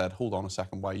up and said, hold on a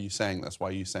second, why are you saying this? Why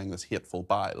are you saying this hateful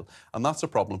bile? And that's a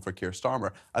problem for Keir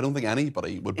Starmer. I don't think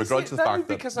anybody would begrudge the fact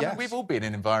that... Because I mean, we've all been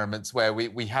in environments where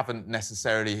we haven't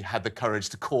necessarily had the courage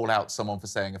to call out someone for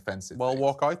saying offensive Well, things.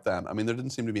 walk out then. I mean, there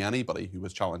didn't seem to be anybody who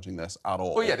was challenging this at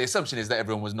all. Well, yeah, the assumption is that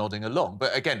everyone was nodding along.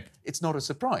 But again, it's not a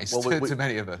surprise to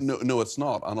many of us. No, it's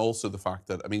not. And also the fact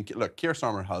that, I mean, look, Keir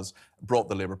Starmer has brought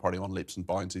the Labour Party on leaps and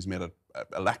bounds. He's made it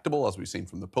electable, as we've seen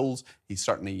from the polls. He's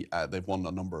certainly, they've won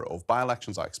a number of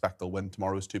by-elections. I expect they'll win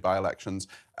tomorrow's two by-elections,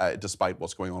 despite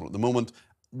what's going on at the moment.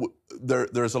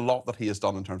 There's a lot that he has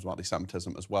done in terms of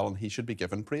anti-Semitism as well, and he should be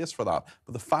given praise for that.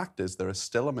 But the fact is there is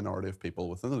still a minority of people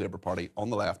within the Labour Party on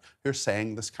the left who are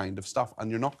saying this kind of stuff, and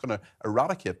you're not going to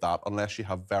eradicate that unless you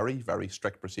have very, very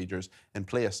strict procedures in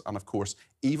place. And of course,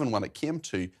 even when it came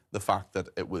to the fact that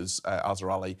it was Azhar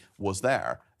Ali was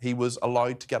there, he was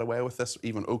allowed to get away with this,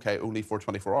 even, OK, only for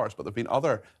 24 hours. But there have been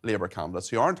other Labour candidates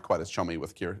who aren't quite as chummy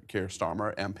with Keir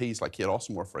Starmer, MPs like Kate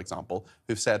Osmore, for example,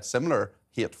 who've said similar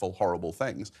hateful, horrible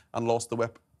things and lost the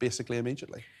whip basically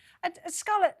immediately. And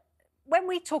Scarlett, when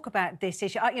we talk about this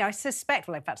issue, I suspect,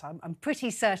 well, in fact, I'm pretty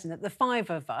certain that the five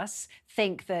of us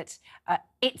think that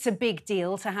it's a big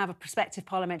deal to have a prospective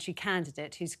parliamentary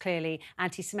candidate who's clearly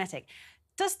anti-Semitic.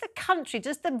 Does the country,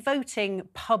 does the voting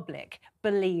public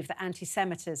believe that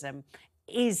anti-Semitism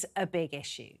is a big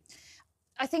issue?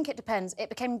 I think it depends. It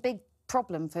became a big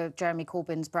problem for Jeremy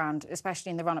Corbyn's brand,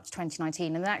 especially in the run-up to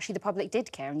 2019. And then actually the public did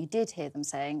care, and you did hear them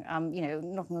saying, you know,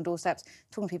 knocking on doorsteps,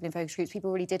 talking to people in focus groups, people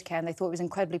really did care, and they thought it was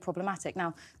incredibly problematic.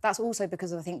 Now, that's also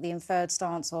because of, I think, the inferred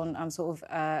stance on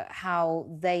how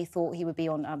they thought he would be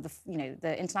on,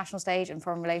 the international stage and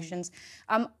foreign relations.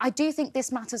 I do think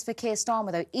this matters for Keir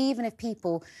Starmer, though, even if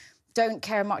people don't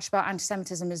care much about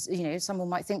anti-Semitism as, you know, someone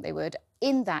might think they would.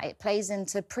 In that, it plays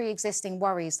into pre-existing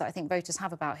worries that I think voters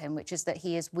have about him, which is that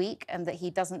he is weak and that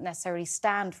he doesn't necessarily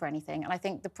stand for anything. And I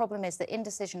think the problem is that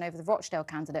indecision over the Rochdale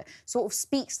candidate sort of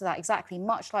speaks to that exactly,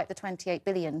 much like the 28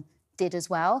 billion did as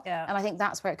well. Yeah. And I think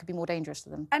that's where it could be more dangerous to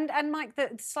them. And Mike,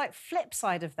 the slight flip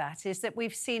side of that is that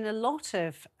we've seen a lot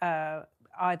of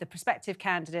either prospective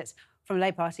candidates from the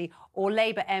Labour Party or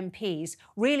Labour MPs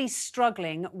really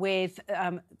struggling with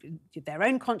their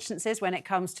own consciences when it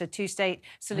comes to two-state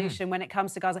solution, when it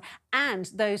comes to Gaza, and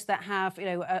those that have, you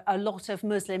know, a lot of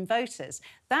Muslim voters.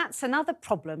 That's another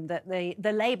problem that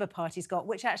the Labour Party's got,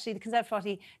 which actually the Conservative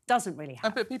Party doesn't really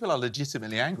have. But people are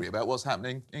legitimately angry about what's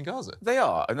happening in Gaza. They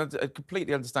are, and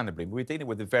completely understandably. We're dealing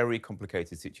with a very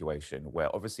complicated situation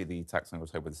where obviously the attacks on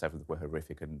October the 7th were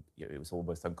horrific, and you know, it was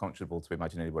almost unconscionable to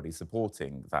imagine anybody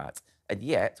supporting that. And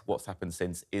yet, what's happened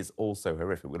since is also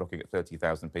horrific. We're looking at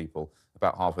 30,000 people,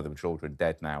 about half of them children,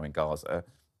 dead now in Gaza.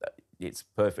 It's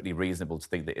perfectly reasonable to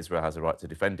think that Israel has a right to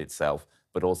defend itself,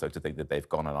 but also to think that they've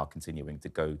gone and are continuing to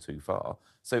go too far.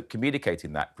 So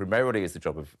communicating that primarily is the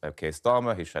job of Keir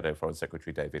Starmer, his shadow Foreign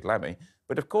Secretary David Lammy.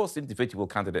 But of course, individual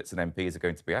candidates and MPs are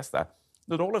going to be asked that.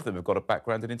 not all of them have got a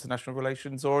background in international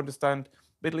relations or understand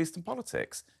Middle Eastern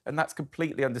politics. And that's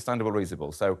completely understandable,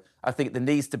 reasonable. So I think there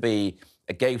needs to be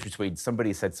a gauge between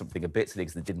somebody said something a bit silly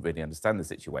because they didn't really understand the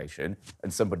situation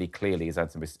and somebody clearly is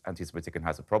anti-Semitic and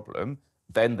has a problem.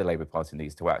 Then the Labour Party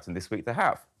needs to act, and this week they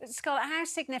have. Scarlett, how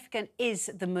significant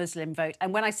is the Muslim vote?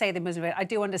 And when I say the Muslim vote, I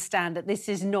do understand that this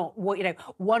is not what, you know,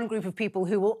 one group of people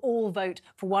who will all vote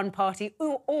for one party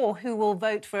or who will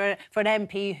vote for an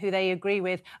MP who they agree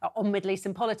with on Middle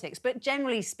Eastern politics. But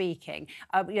generally speaking,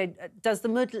 you know, does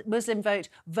the Muslim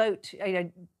vote, you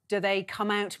know, do they come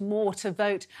out more to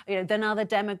vote, you know, than other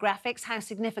demographics? How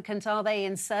significant are they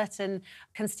in certain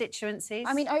constituencies?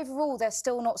 I mean, overall, they're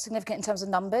still not significant in terms of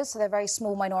numbers, so they're a very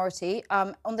small minority.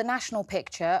 On the national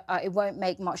picture, it won't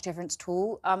make much difference at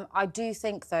all. I do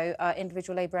think, though,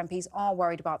 individual Labour MPs are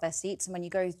worried about their seats, and when you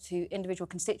go to individual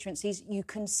constituencies, you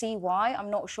can see why. I'm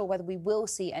not sure whether we will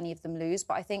see any of them lose,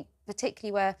 but I think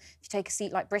particularly where if you take a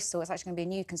seat like Bristol, it's actually going to be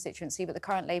a new constituency, but the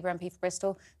current Labour MP for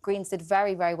Bristol, Greens did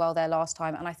very, very well there last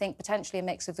time, and I think potentially a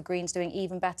mix of the Greens doing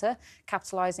even better,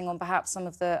 capitalising on perhaps some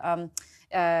of the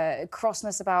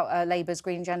crossness about Labour's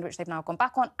green agenda, which they've now gone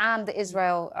back on, and the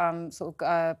Israel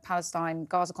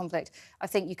Palestine-Gaza conflict. I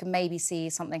think you can maybe see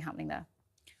something happening there.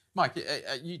 Mike,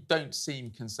 you don't seem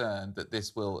concerned that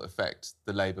this will affect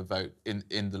the Labour vote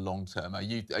in the long term. Are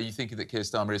you thinking that Keir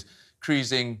Starmer is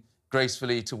cruising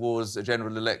gracefully towards a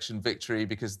general election victory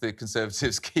because the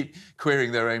Conservatives keep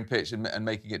queering their own pitch and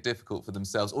making it difficult for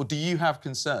themselves? Or do you have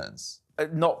concerns?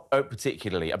 Not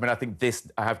particularly. I mean, I think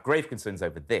I have grave concerns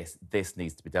over this. This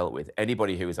needs to be dealt with.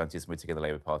 Anybody who is anti-Semitic in the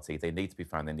Labour Party, they need to be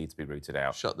found, they need to be rooted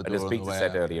out. Shut the door. And as Peter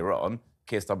said earlier on,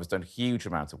 Keir Starmer's done a huge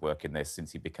amount of work in this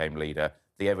since he became leader.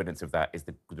 The evidence of that is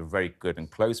the very good and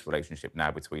close relationship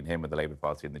now between him and the Labour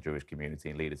Party and the Jewish community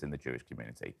and leaders in the Jewish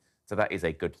community. So that is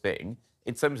a good thing.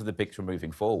 In terms of the picture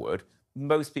moving forward,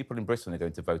 most people in Britain are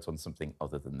going to vote on something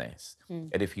other than this.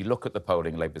 And if you look at the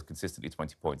polling, Labour's consistently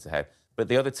 20 points ahead. But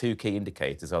the other two key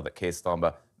indicators are that Keir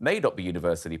Starmer may not be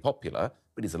universally popular,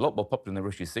 but he's a lot more popular than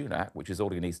Rishi Sunak, which is all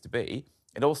he needs to be.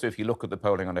 And also, if you look at the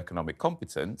polling on economic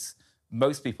competence,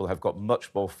 most people have got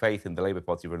much more faith in the Labour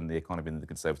Party running the economy than the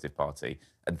Conservative Party.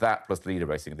 And that plus leader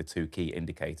racing are the two key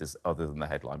indicators other than the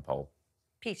headline poll.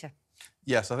 Peter.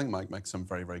 Yes, I think Mike makes some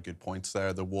very, very good points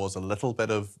there. There was a little bit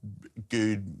of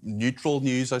good, neutral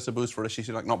news, I suppose, for Rishi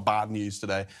Sunak. Not bad news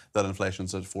today that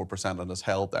inflation's at 4% and is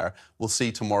held there. We'll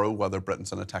see tomorrow whether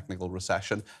Britain's in a technical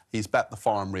recession. He's bet the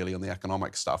farm, really, on the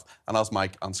economic stuff. And as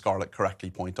Mike and Scarlett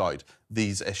correctly point out,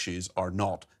 these issues are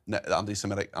not...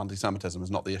 Anti-Semitism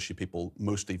is not the issue people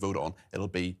mostly vote on. It'll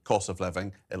be cost of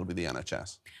living, it'll be the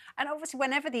NHS. And obviously,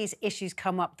 whenever these issues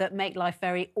come up that make life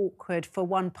very awkward for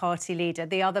one party leader,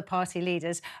 the other party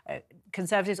leaders,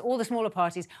 Conservatives, all the smaller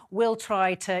parties, will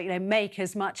try to, you know, make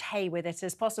as much hay with it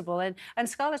as possible. And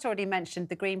Scarlett already mentioned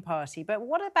the Green Party, but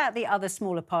what about the other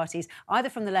smaller parties, either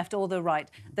from the left or the right,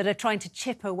 that are trying to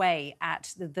chip away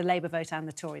at the Labour vote and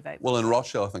the Tory vote? Well, in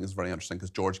Rochdale, I think it's very interesting because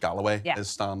George Galloway is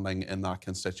standing in that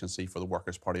constituency for the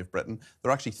Workers' Party of Britain.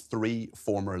 There are actually two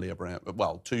former Labour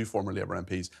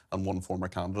MPs and one former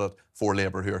candidate for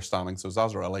Labour who are standing. So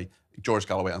Zazarelli, George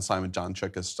Galloway and Simon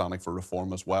Janchuk is standing for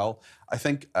reform as well. I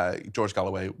think George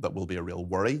Galloway, that will be a real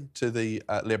worry to the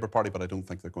Labour Party, but I don't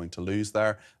think they're going to lose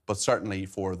there. But certainly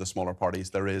for the smaller parties,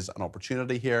 there is an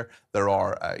opportunity here. There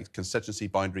are constituency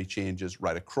boundary changes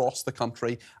right across the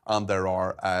country, and there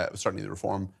are certainly the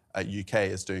Reform UK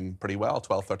is doing pretty well,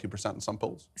 12–13% in some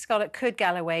polls. Scarlett, could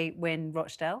Galloway win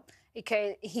Rochdale? He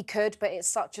could, but it's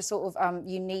such a sort of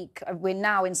unique... We're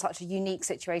now in such a unique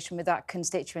situation with that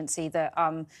constituency that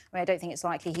I mean, I don't think it's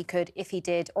likely he could. If he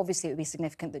did, obviously it would be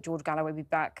significant that George Galloway would be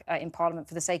back in Parliament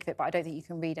for the sake of it, but I don't think you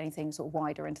can read anything sort of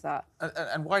wider into that.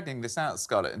 And widening this out,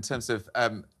 Scarlett, in terms of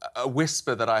a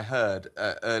whisper that I heard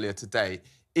earlier today,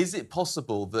 is it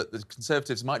possible that the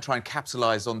Conservatives might try and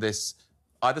capitalise on this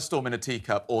either storm in a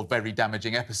teacup or very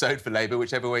damaging episode for Labour,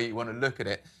 whichever way you want to look at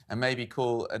it, and maybe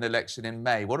call an election in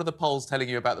May? What are the polls telling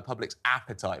you about the public's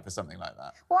appetite for something like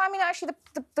that? Well, I mean, actually,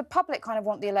 the public kind of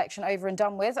want the election over and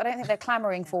done with. I don't think they're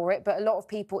clamouring for it, but a lot of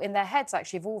people in their heads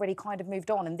actually have already kind of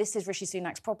moved on, and this is Rishi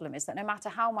Sunak's problem, is that no matter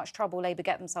how much trouble Labour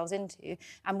get themselves into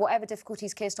and whatever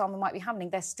difficulties Keir Starmer might be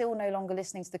having, they're still no longer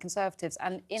listening to the Conservatives.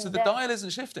 And so the dial isn't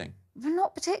shifting?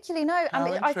 Not particularly, no. Oh,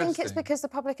 And I think it's interesting. because the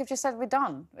public have just said we're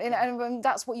done. And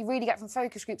that's what you really get from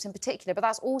focus groups in particular. But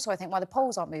that's also, I think, why the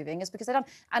polls aren't moving, is because they're done.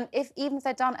 And even if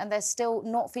they're done and they're still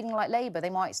not feeling like Labour, they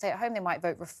might stay at home, they might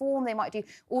vote Reform, they might do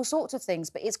all sorts of things.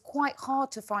 But it's quite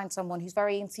hard to find someone who's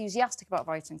very enthusiastic about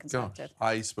voting Conservative.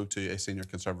 I spoke to a senior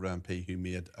Conservative MP who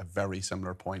made a very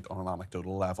similar point on an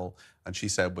anecdotal level. And she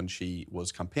said when she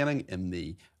was campaigning in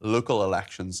the local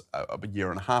elections a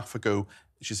year and a half ago,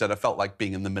 she said, I felt like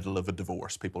being in the middle of a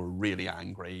divorce. People were really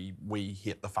angry. We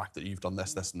hate the fact that you've done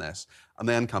this, this and this. And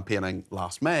then campaigning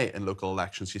last May in local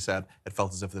elections, she said it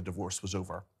felt as if the divorce was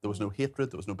over. There was no hatred,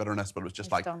 there was no bitterness, but it was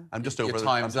just like, I'm just over.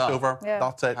 Time's up. Over. Yeah.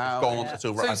 That's it. It's gone. It's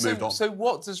over. I've moved on. So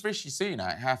what does Rishi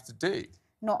Sunak have to do?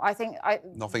 I think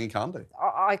nothing he can do.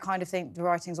 I kind of think the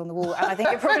writing's on the wall, and I think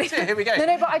it probably. Here we go.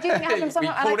 No, but I do think it happens We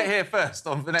somehow. called it here first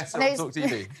on Vanessa on Talk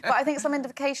TV. But I think some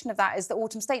indication of that is the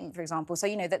autumn statement, for example. So,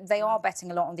 you know, that they are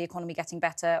betting a lot on the economy getting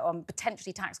better, on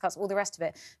potentially tax cuts, all the rest of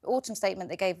it. The autumn statement,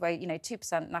 they gave away,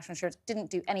 2% national insurance,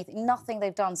 didn't do anything. Nothing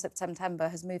they've done since September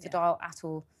has moved the dial at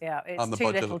all. Yeah, it's too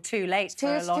little, too late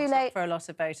for a lot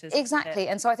of voters. Exactly,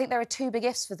 and so I think there are two big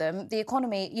ifs for them. The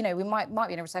economy, we might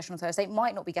be in a recession on Thursday, it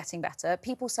might not be getting better.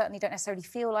 People certainly don't necessarily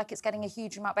feel like it's getting a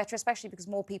huge amount better, especially because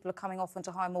more people are coming off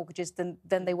onto higher mortgages than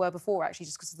they were before, actually,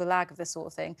 just because of the lag of this sort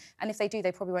of thing. And if they do,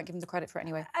 they probably won't give them the credit for it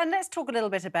anyway. And let's talk a little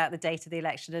bit about the date of the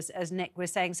election, as Nick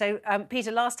was saying. So, Peter,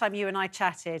 last time you and I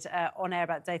chatted on air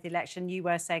about the date of the election, you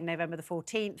were saying November the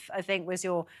 14th, I think, was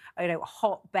your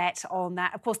hot bet on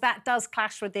that. Of course, that does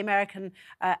clash with the American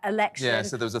election. Yeah,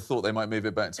 so there was a thought they might move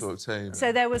it back to October.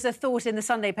 So there was a thought in the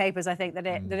Sunday papers, I think, that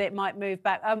it might move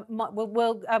back.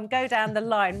 We'll go down the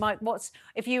line. Mike,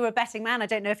 if you were a betting man? I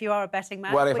don't know if you are a betting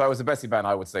man. Well, if I was a betting man,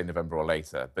 I would say November or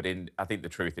later. But I think the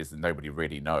truth is that nobody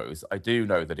really knows. I do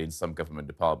know that in some government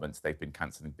departments, they've been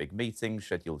cancelling big meetings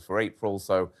scheduled for April.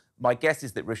 So my guess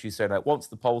is that Rishi Sunak wants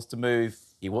the polls to move.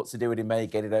 He wants to do it in May,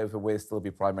 get it over with, still be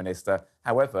Prime Minister.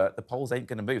 However, the polls ain't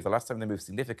going to move. The last time they moved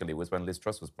significantly was when Liz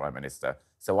Truss was Prime Minister.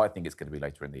 So I think it's going to be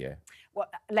later in the year. Well,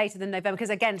 later than November, because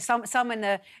again, some in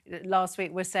the last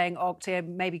week were saying October,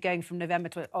 maybe going from November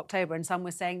to October, and some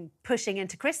were saying pushing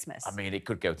into Christmas. I mean, it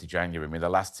could go to January. I mean, the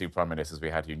last two Prime Ministers we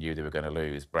had who knew they were going to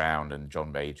lose, Brown and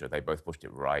John Major, they both pushed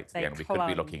it right to the end. We could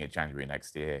be looking at January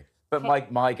next year.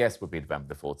 But my guess would be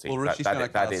November the 14th. Well,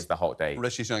 that is the hot date.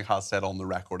 Rishi Sunak has said on the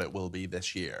record it will be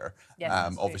this year.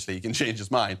 Yes, obviously, he can change his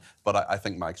mind, but I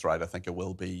think Mike's right. I think it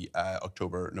will be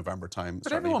October, November time.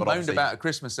 But everyone moaned about a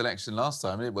Christmas election last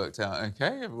time. It worked out OK.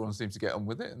 Everyone seemed to get on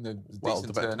with it. And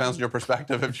depends on your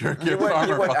perspective. If you're you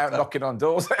weren't out knocking on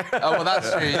doors. Oh, well,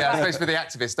 that's true. Yeah, especially the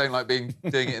activists don't like doing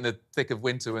it in the thick of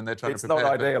winter when they're trying to prepare. It's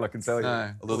not ideal, I can tell you.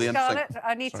 No. Although Scarlett,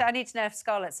 I need to know if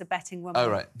Scarlett's a betting woman. Oh,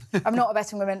 right. I'm not a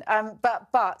betting woman,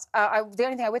 but the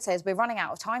only thing I would say is we're running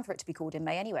out of time for it to be called in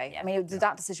May anyway. I mean,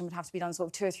 that decision would have to be done sort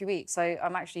of 2 or 3 weeks. So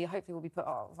hopefully we'll be put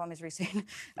out of our misery soon,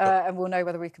 and we'll know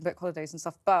whether we can book holidays and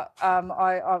stuff. But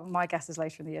my guess is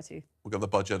later in the year too. We've got the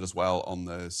budget as well on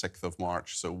the 6th of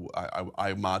March, so I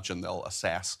imagine they'll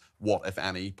assess what, if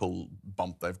any, poll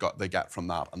bump they get from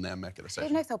that, and then make a decision. I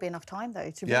don't know if there'll be enough time though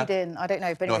to read in. I don't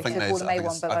know, but anyway, to call the May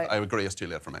one. But I agree, it's too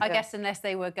late for me. I guess unless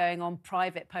they were going on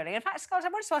private polling. In fact, Scott, I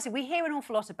wanted to ask you, we hear an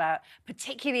awful lot about,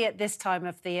 particularly at this time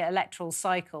of the electoral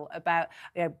cycle, about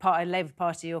Labour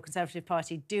Party or Conservative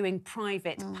Party doing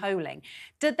private polling.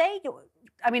 Do they?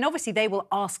 I mean, obviously, they will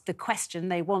ask the question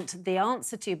they want the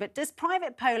answer to, but does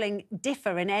private polling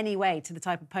differ in any way to the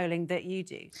type of polling that you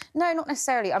do? No, not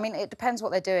necessarily. I mean, it depends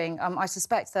what they're doing. I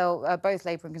suspect they'll, both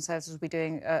Labour and Conservatives will be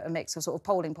doing a mix of sort of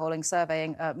polling,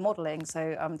 surveying, modelling,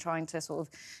 so trying to sort of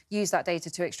use that data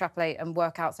to extrapolate and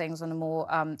work out things on a more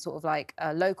sort of like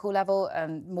local level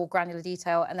and more granular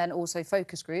detail, and then also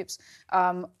focus groups.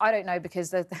 I don't know,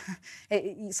 because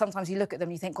sometimes you look at them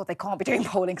and you think, God, they can't be doing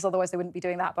polling, because otherwise they wouldn't be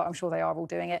doing that, but I'm sure they are all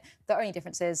doing it. The only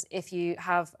difference is if you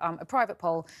have a private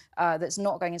poll that's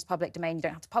not going into public domain, you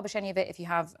don't have to publish any of it. If you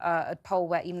have a poll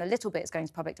where even a little bit is going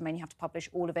to public domain, you have to publish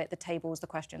all of it, the tables, the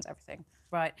questions, everything.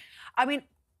 Right. I mean,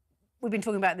 we've been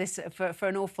talking about this for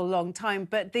an awful long time,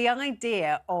 but the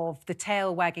idea of the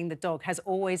tail wagging the dog has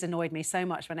always annoyed me so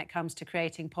much when it comes to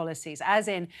creating policies. As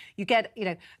in, you get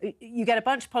a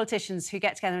bunch of politicians who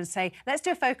get together and say, let's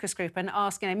do a focus group and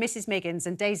ask, Mrs. Miggins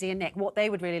and Daisy and Nick what they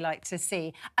would really like to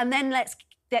see, and then let's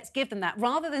give them that,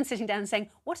 rather than sitting down and saying,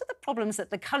 what are the problems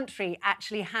that the country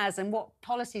actually has and what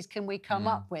policies can we come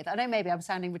up with? I know maybe I'm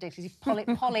sounding ridiculous,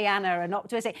 Pollyanna and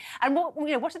optimistic. And what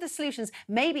are the solutions,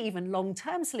 maybe even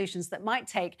long-term solutions that might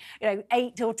take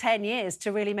 8 or 10 years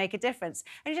to really make a difference?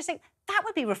 And you just think, That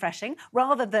would be refreshing,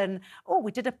 rather than, oh,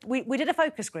 we did a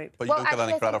focus group. But you don't get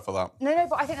any credit for that. No,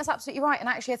 but I think that's absolutely right. And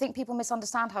actually, I think people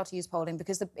misunderstand how to use polling,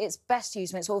 because it's best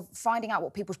used when it's sort of finding out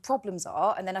what people's problems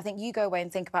are, and then I think you go away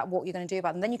and think about what you're going to do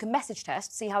about them. Then you can message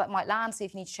test, see how that might land, see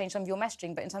if you need to change some of your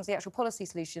messaging. But in terms of the actual policy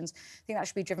solutions, I think that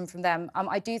should be driven from them.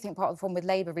 I do think part of the problem with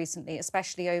Labour recently,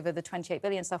 especially over the 28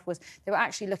 billion stuff, was they were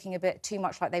actually looking a bit too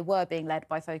much like they were being led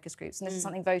by focus groups. And this is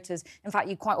something voters, in fact,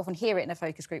 you quite often hear it in a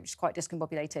focus group, which is quite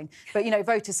discombobulating. But, you know,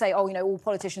 voters say, oh, you know, all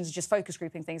politicians are just focus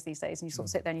grouping things these days, and you sort of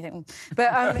sit there and you think,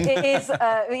 But it is,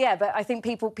 yeah, but I think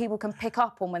people can pick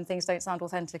up on when things don't sound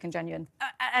authentic and genuine.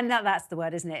 And that's the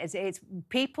word, isn't it? It's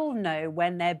people know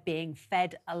when they're being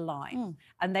fed a line,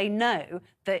 and they know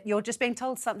that you're just being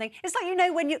told something. It's like, you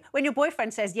know, when your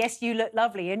boyfriend says, yes, you look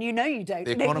lovely, and you know you don't.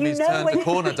 The economy's turned the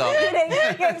corner, darling.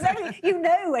 Yeah, exactly. You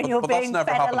know when you're being fed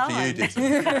a line. That's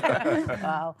never happened to you, did it?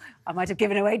 Well, I might have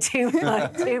given away too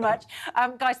much.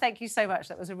 Guys, thank you so much.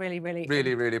 That was a really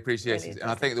appreciate it. And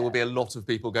I think there will be a lot of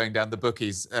people going down the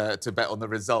bookies to bet on the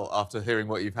result after hearing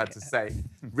what you've had to say.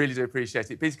 Really do appreciate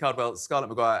it. Peter Cardwell, Scarlett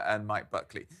Maguire and Mike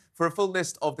Buckley. For a full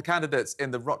list of the candidates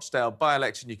in the Rochdale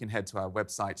by-election, you can head to our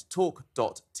website,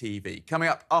 talk.tv. Coming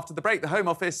up after the break, the Home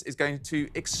Office is going to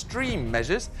extreme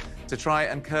measures to try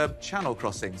and curb channel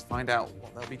crossings. Find out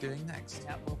what they'll be doing next.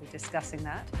 Yeah, we'll be discussing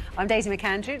that. I'm Daisy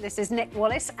McAndrew, this is Nick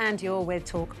Wallis, and you're with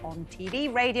Talk on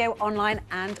TV, radio, online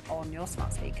and on your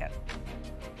smart speaker.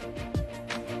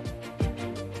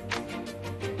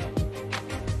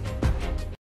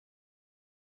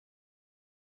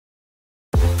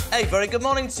 Hey, very good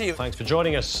morning to you. Thanks for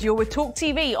joining us. You're with Talk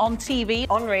TV,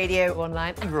 on radio,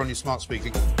 online. And we're on your smart speaker.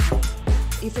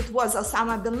 If it was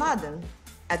Osama bin Laden,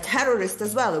 a terrorist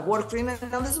as well, a war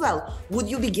criminal as well, would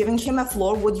you be giving him a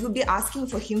floor? Would you be asking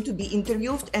for him to be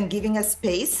interviewed and giving a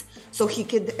space so he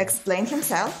could explain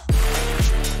himself?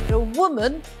 A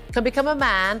woman can become a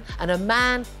man and a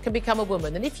man can become a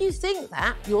woman. And if you think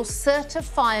that, you're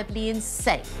certifiably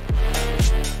insane.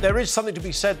 There is something to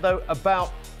be said, though,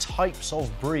 about types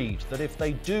of breed, that if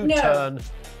they do turn,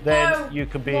 then you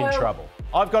can be in trouble.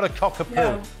 I've got a cockapoo.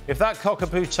 No. If that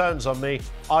cockapoo turns on me,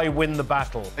 I win the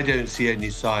battle. I don't see any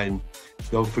sign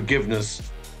of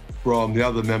forgiveness from the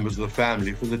other members of the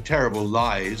family for the terrible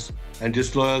lies and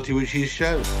disloyalty which he's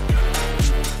shown.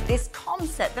 This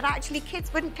concept that actually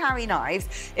kids wouldn't carry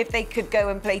knives if they could go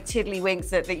and play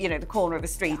tiddlywinks at the corner of the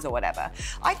street or whatever.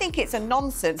 I think it's a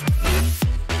nonsense.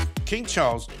 King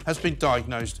Charles has been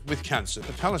diagnosed with cancer.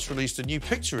 The palace released a new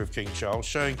picture of King Charles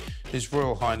showing His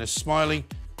Royal Highness smiling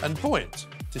and buoyant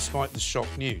despite the shock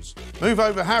news. Move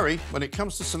over, Harry. When it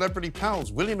comes to celebrity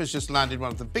pals, William has just landed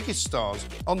one of the biggest stars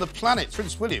on the planet.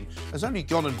 Prince William has only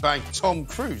gone and bagged Tom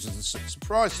Cruise as a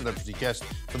surprise celebrity guest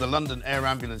for the London Air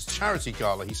Ambulance charity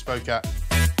gala he spoke at.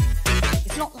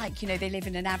 It's not like, they live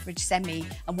in an average semi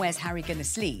and where's Harry going to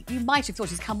sleep? You might have thought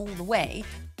he's come all the way.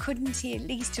 Couldn't he at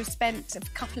least have spent a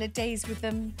couple of days with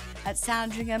them at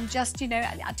Sandringham, just, to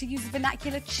use the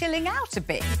vernacular, chilling out a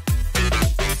bit?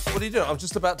 What are you doing? I was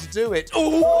just about to do it.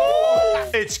 Ooh!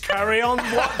 It's Carry On.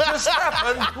 What just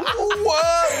happened?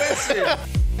 Whoa, listen.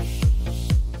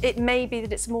 It may be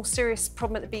that it's a more serious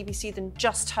problem at the BBC than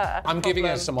just her. I'm giving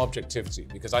her some objectivity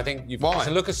because I think you've got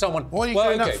to look at someone. What are you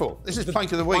doing that for? This is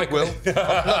Plank of the Week, Will. A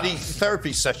bloody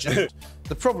therapy session.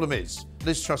 The problem is,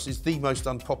 Liz Truss is the most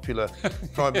unpopular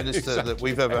Prime Minister that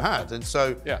we've ever had, and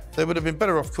so they would have been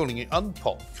better off calling it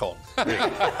Unpopcon.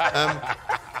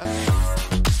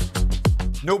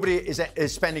 Nobody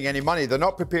is spending any money. They're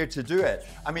not prepared to do it.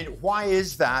 I mean, why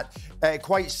is that?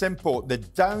 Quite simple. The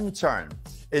downturn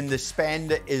in the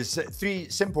spend is three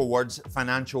simple words: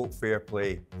 financial fair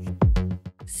play.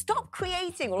 Stop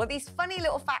creating all of these funny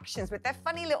little factions with their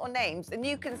funny little names. The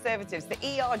New Conservatives, the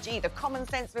ERG, the Common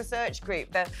Sense Research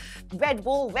Group, the Red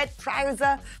Wall, Red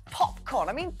Trouser, Popcorn.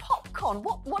 I mean, popcorn,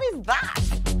 what is that?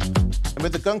 And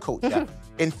with the gun culture,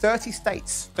 in 30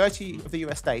 of the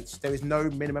US states, there is no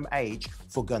minimum age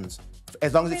for guns.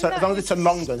 As long as it's a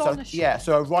long gun.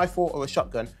 So a rifle or a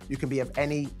shotgun, you can be of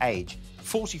any age.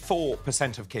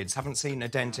 44% of kids haven't seen a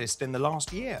dentist in the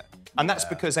last year. And that's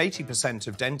because 80%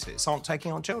 of dentists aren't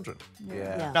taking on children.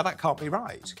 Now, that can't be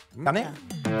right, can it?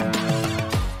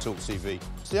 Talk TV.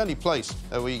 It's the only place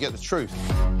where you get the truth.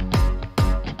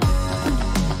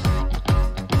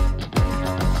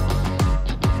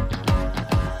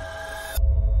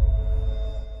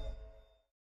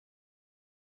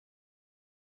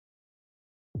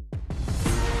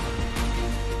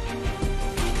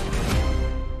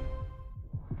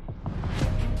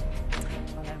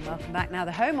 Welcome back. Now,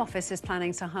 the Home Office is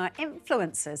planning to hire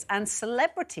influencers and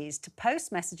celebrities to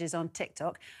post messages on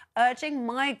TikTok urging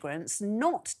migrants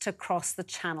not to cross the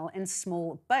channel in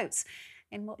small boats,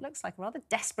 in what looks like a rather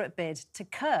desperate bid to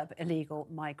curb illegal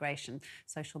migration.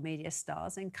 Social media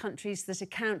stars in countries that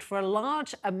account for a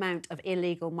large amount of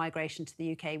illegal migration to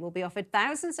the UK will be offered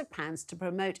thousands of pounds to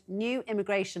promote new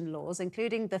immigration laws,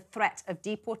 including the threat of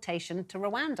deportation to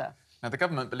Rwanda. Now, the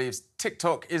government believes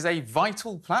TikTok is a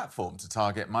vital platform to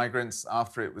target migrants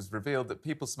after it was revealed that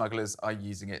people smugglers are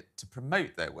using it to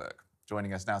promote their work.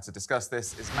 Joining us now to discuss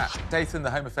this is Matt Dathan,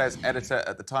 the Home Affairs editor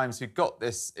at The Times, who got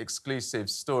this exclusive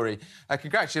story.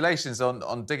 Congratulations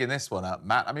on digging this one up,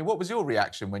 Matt. I mean, what was your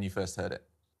reaction when you first heard it?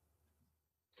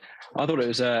 I thought it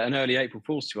was an early April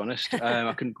Fool's, to be honest.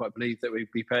 I couldn't quite believe that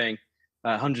we'd be paying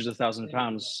hundreds of thousands of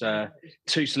pounds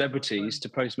to celebrities to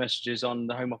post messages on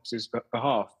the Home Office's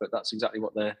behalf, but that's exactly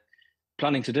what they're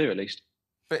planning to do, at least.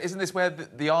 But isn't this where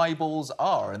the eyeballs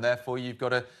are, and therefore you've got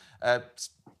to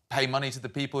pay money to the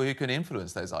people who can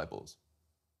influence those eyeballs?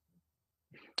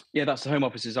 Yeah, that's the Home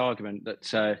Office's argument,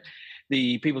 that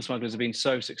the people smugglers have been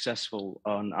so successful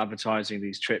on advertising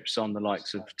these trips on the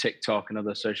likes of TikTok and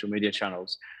other social media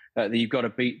channels that you've got to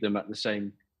beat them at the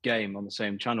same game on the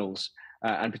same channels.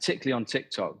 And particularly on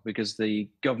TikTok, because the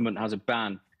government has a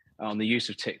ban on the use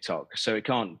of TikTok, so it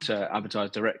can't advertise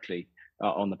directly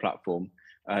on the platform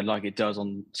like it does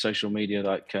on social media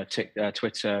like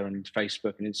Twitter and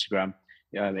Facebook and Instagram.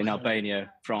 In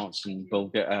Albania, France and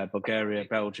Bulgaria,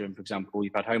 Belgium, for example,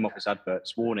 you've had Home Office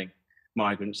adverts warning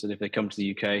migrants that if they come to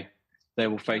the UK, they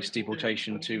will face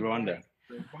deportation to Rwanda.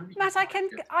 Matt,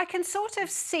 I can sort of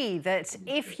see that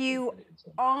if you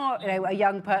are, a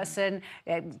young person,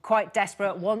 quite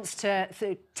desperate, wants to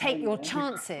take your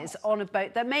chances on a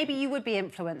boat, that maybe you would be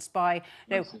influenced by,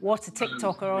 what a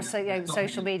TikToker or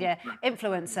social media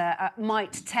influencer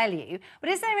might tell you. But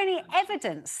is there any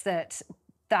evidence that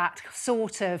that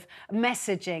sort of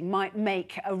messaging might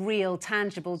make a real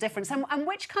tangible difference? And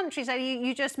which countries,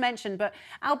 you just mentioned, but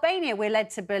Albania, we're led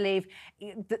to believe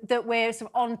that we're sort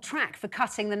of on track for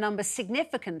cutting the numbers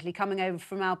significantly coming over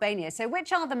from Albania. So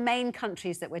which are the main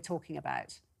countries that we're talking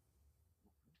about?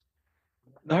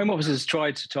 The Home Office has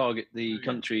tried to target the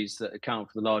countries that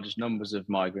account for the largest numbers of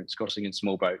migrants crossing in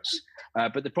small boats.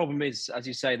 But the problem is, as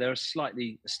you say, they're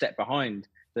slightly a step behind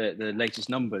the latest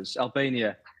numbers.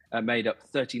 Albania made up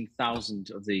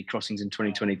 13,000 of the crossings in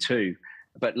 2022.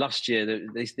 But last year,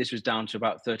 this was down to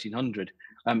about 1,300.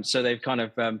 So they've kind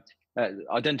of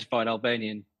identified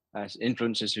Albanian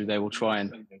influencers who they will try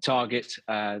and target.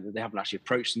 They haven't actually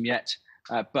approached them yet.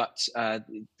 But the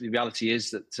reality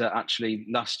is that actually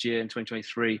last year in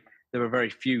 2023, there were very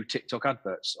few TikTok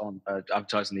adverts on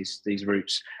advertising these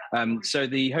routes. So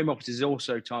the Home Office is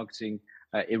also targeting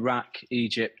Iraq,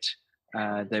 Egypt.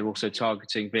 They're also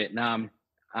targeting Vietnam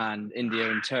and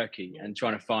India and Turkey, and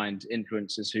trying to find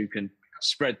influencers who can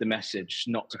spread the message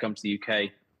not to come to the UK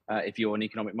if you're an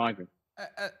economic migrant.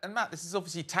 And Matt, this is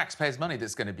obviously taxpayers' money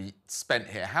that's going to be spent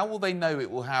here. How will they know it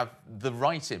will have the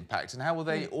right impact, and how will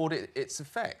they audit its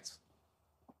effect?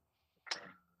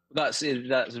 That's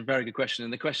a very good question,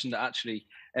 and the question that actually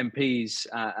MPs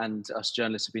and us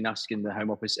journalists have been asking the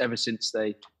Home Office ever since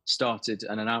they started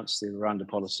and announced the Rwanda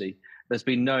policy. There's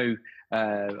been no,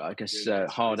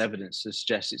 hard evidence to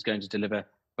suggest it's going to deliver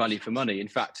value for money. In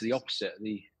fact, to the opposite,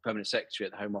 the Permanent Secretary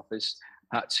at the Home Office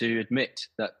had to admit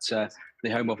that the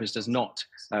Home Office does not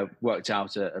worked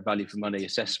out a value for money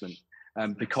assessment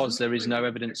because there is no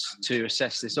evidence to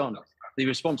assess this on. The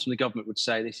response from the government would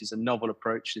say this is a novel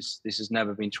approach. This has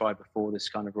never been tried before, this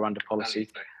kind of Rwanda policy.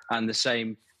 And the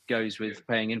same goes with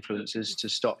paying influencers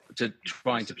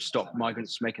trying to stop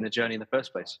migrants making the journey in the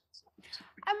first place.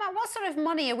 And Matt, what sort of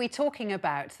money are we talking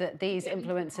about that these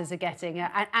influencers are getting,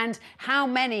 and how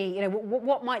many?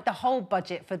 What might the whole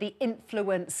budget for the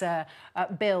influencer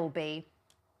bill be?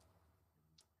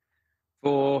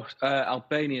 For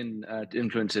Albanian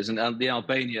influencers, and the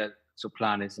Albania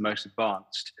plan is the most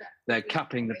advanced, they're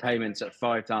capping the payments at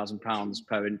 £5,000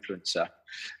 per influencer,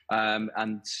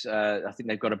 and I think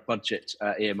they've got a budget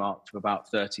earmarked of about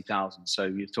 30,000. So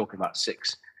you're talking about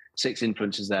six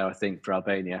influencers there, I think, for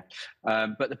Albania.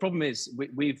 But the problem is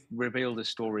we've revealed a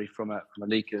story from a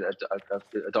leak,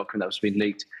 a document that was being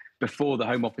leaked before the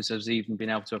Home Office has even been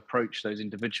able to approach those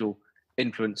individual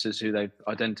influencers who they've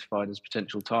identified as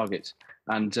potential targets.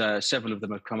 And several of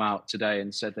them have come out today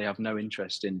and said they have no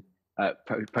interest in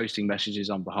posting messages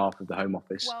on behalf of the Home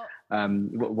Office.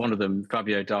 One of them,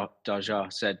 Fabio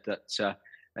Daja, said that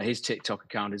his TikTok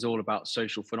account is all about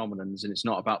social phenomenons and it's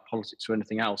not about politics or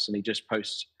anything else, and he just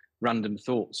posts random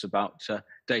thoughts about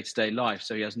day-to-day life,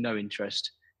 so he has no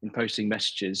interest in posting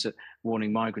messages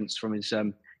warning migrants from his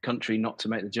country not to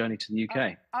make the journey to the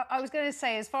UK. I was going to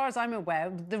say, as far as I'm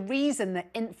aware, the reason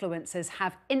that influencers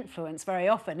have influence very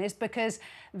often is because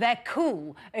they're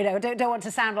cool. You know, don't want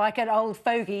to sound like an old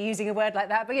fogey using a word like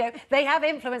that, but, you know, they have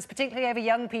influence, particularly over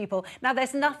young people. Now,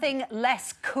 there's nothing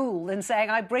less cool than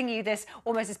saying, I bring you this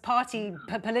almost this party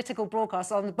political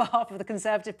broadcast on behalf of the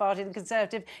Conservative Party and the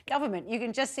Conservative government. You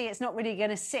can just see it's not really going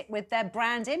to sit with their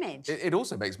brand image. It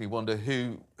also makes me wonder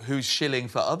who's shilling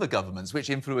for other governments, which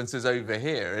influencers over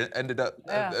here ended up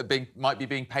might be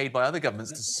being paid by other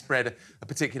governments to spread a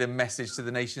particular message to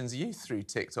the nation's youth through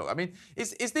TikTok. I mean,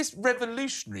 is this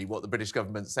revolutionary, what the British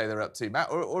government say they're up to, Matt,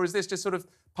 or is this just sort of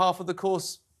par for the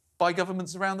course by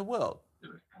governments around the world?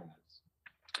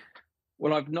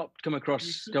 Well, I've not come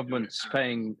across governments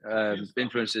paying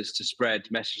influencers to spread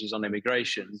messages on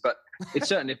immigration, but it's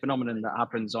certainly a phenomenon that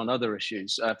happens on other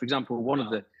issues. For example, one of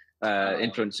the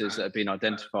influencers that have been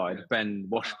identified, Ben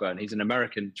Washburn, he's an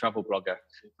American travel blogger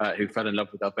who fell in love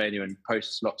with Albania and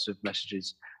posts lots of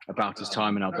messages about his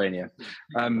time in Albania.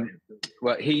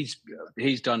 Well, he's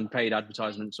done paid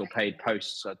advertisements or paid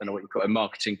posts, I don't know what you call it,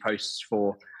 marketing posts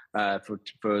for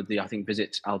the, I think,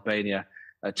 Visit Albania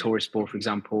tourist board, for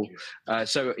example.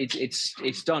 So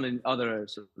it's done in other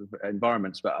sort of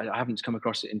environments, but I haven't come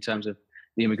across it in terms of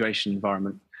the immigration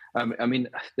environment. I mean,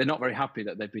 they're not very happy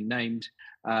that they've been named.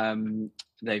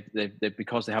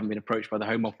 Because they haven't been approached by the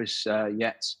Home Office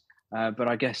yet. But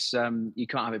I guess you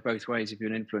can't have it both ways if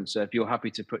you're an influencer. If you're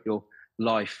happy to put your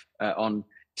life on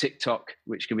TikTok,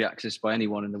 which can be accessed by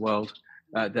anyone in the world,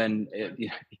 then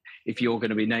if you're going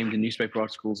to be named in newspaper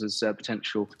articles as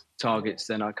potential targets,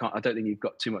 then I don't think you've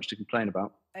got too much to complain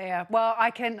about. Yeah, well,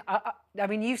 I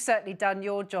mean, you've certainly done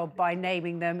your job by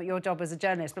naming them, your job as a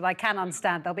journalist, but I can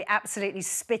understand they'll be absolutely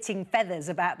spitting feathers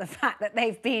about the fact that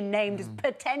they've been named as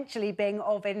potentially being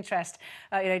of interest,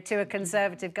 you know, to a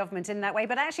Conservative government in that way.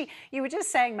 But actually, you were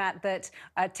just saying, Matt, that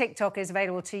TikTok is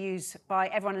available to use by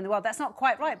everyone in the world. That's not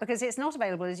quite right, because it's not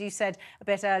available, as you said a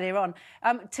bit earlier on,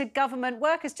 to government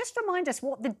workers. Just remind us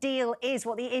what the deal is,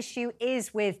 what the issue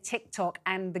is with TikTok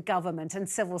and the government and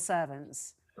civil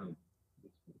servants.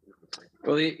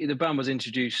 Well, the ban was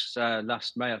introduced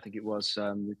last May, I think it was,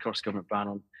 the cross-government ban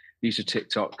on use of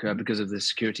TikTok because of the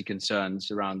security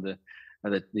concerns around the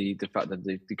fact that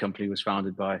the company was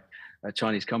founded by a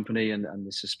Chinese company and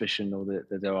the suspicion, or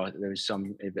that there is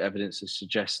some evidence to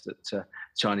suggest that the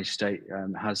Chinese state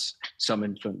has some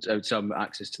influence, some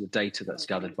access to the data that's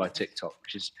gathered by TikTok,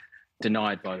 which is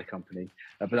denied by the company.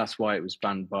 But that's why it was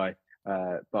banned by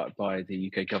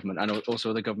the UK government and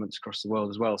also other governments across the world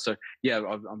as well. So, yeah,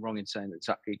 I'm wrong in saying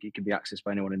that it can be accessed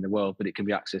by anyone in the world, but it can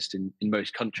be accessed in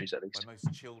most countries, at least. By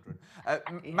most children.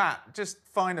 Matt, just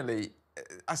finally,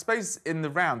 I suppose in the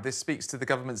round, this speaks to the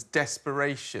government's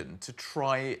desperation to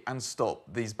try and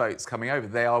stop these boats coming over.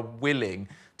 They are willing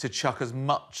to chuck as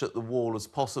much at the wall as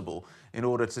possible in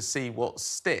order to see what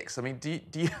sticks. I mean, do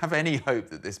you have any hope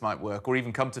that this might work or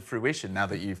even come to fruition now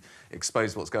that you've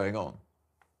exposed what's going on?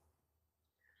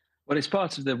 Well, it's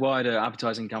part of the wider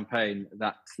advertising campaign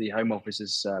that the Home Office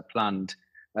has planned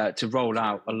to roll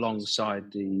out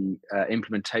alongside the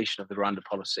implementation of the Rwanda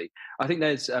policy. I think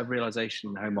there's a realisation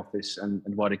in the Home Office and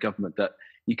wider government that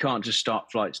you can't just start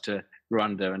flights to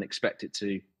Rwanda and expect it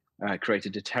to create a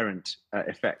deterrent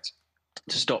effect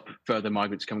to stop further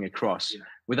migrants coming across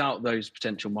without those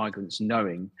potential migrants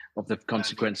knowing of the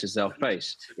consequences they'll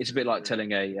face. It's a bit like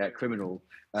telling a criminal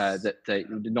that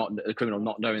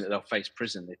not knowing that they'll face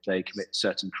prison if they commit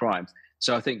certain crime.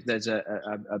 So I think there's a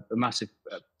massive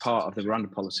part of the Rwanda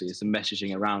policy is the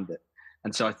messaging around it.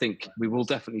 And so I think we will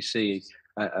definitely see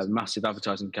a massive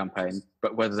advertising campaign,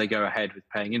 but whether they go ahead with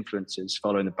paying influencers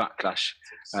following the backlash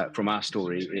from our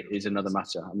story is another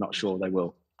matter. I'm not sure they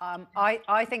will.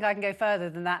 I think I can go further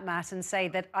than that, Matt, and say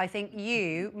that I think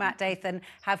you, Matt Dathan,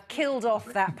 have killed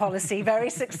off that policy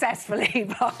very successfully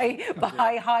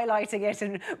by highlighting it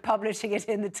and publishing it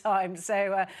in the Times.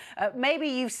 So maybe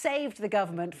you've saved the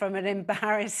government from an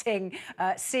embarrassing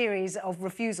series of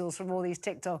refusals from all these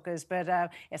TikTokers.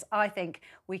 But yes, I think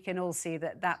we can all see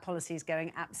that that policy is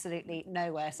going absolutely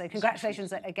nowhere. So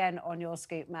congratulations again on your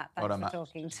scoop, Matt. Thanks for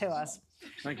talking to us.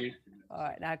 Thank you. All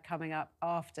right, now coming up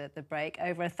after the break,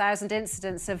 over 1,000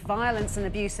 incidents of violence and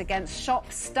abuse against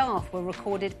shop staff were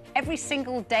recorded every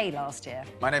single day last year.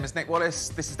 My name is Nick Wallis.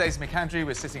 This is Daisy McAndrew.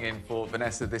 We're sitting in for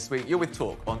Vanessa this week. You're with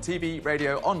Talk on TV,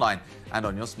 radio, online and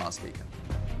on your smart speaker.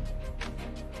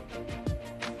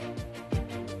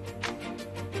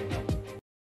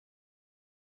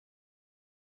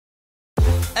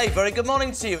 Hey, very good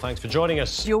morning to you. Thanks for joining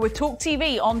us. You're with Talk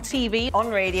TV,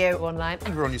 on radio, online.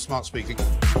 And we're on your smart speaker.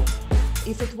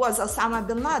 if it was Osama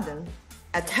bin Laden,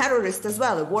 a terrorist as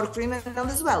well, a war criminal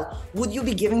as well, would you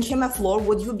be giving him a floor?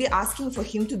 Would you be asking for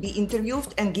him to be interviewed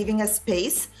and giving a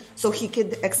space so he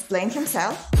could explain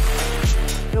himself?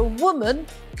 A woman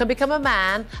can become a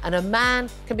man and a man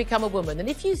can become a woman. And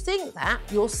if you think that,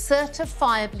 you're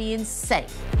certifiably insane.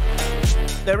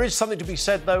 There is something to be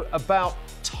said, though, about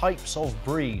types of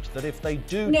breed, that if they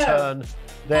do turn,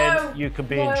 then you can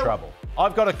be in trouble.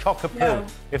 I've got a cockapoo. No.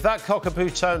 If that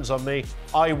cockapoo turns on me,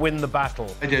 I win the battle.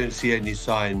 I don't see any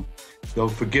sign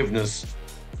of forgiveness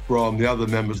from the other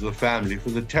members of the family for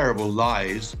the terrible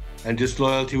lies and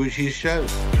disloyalty which he's shown.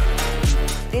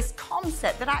 This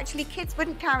concept that actually kids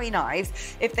wouldn't carry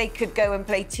knives if they could go and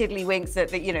play tiddlywinks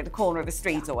at the corner of the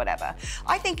street or whatever.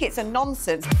 I think it's a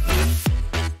nonsense.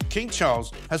 King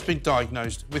Charles has been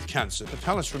diagnosed with cancer. The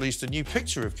palace released a new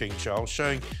picture of King Charles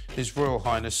showing His Royal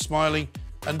Highness smiling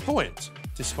and buoyant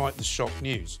despite the shock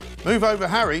news. Move over,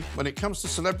 Harry. When it comes to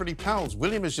celebrity pals,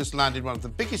 William has just landed one of the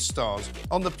biggest stars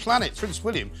on the planet. Prince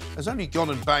William has only gone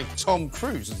and bagged Tom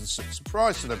Cruise as a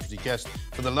surprise celebrity guest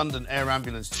for the London Air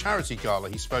Ambulance charity gala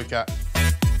he spoke at.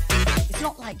 It's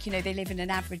not like, they live in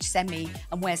an average semi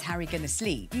and where's Harry going to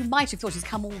sleep? You might have thought he's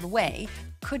come all the way.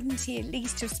 Couldn't he at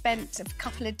least have spent a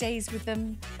couple of days with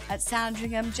them at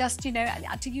Sandringham, just,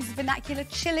 to use the vernacular,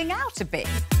 chilling out a bit?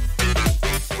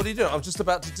 What are you doing? I'm just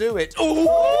about to do it. Ooh!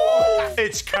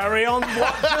 It's Carry On.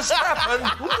 What just happened?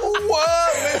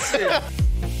 Whoa, listen.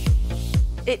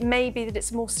 It may be that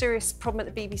it's a more serious problem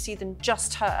at the BBC than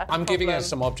just her. I'm giving her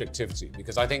some objectivity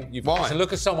because I think you've Why? got to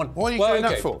look at someone. What are you doing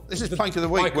that for? This is Plank of the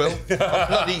Week, Will. A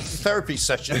bloody therapy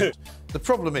session. The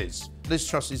problem is, Liz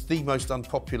Truss is the most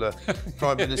unpopular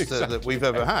Prime Minister that we've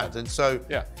ever had, and so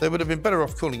they would have been better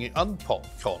off calling it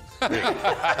Unpopcon.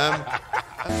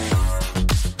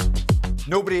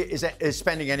 Nobody is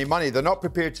spending any money. They're not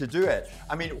prepared to do it.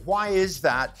 I mean, why is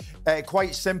that?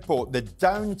 Quite simple. The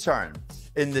downturn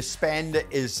in the spend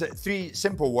is three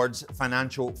simple words: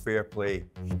 financial fair play.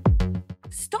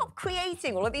 Stop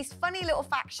creating all of these funny little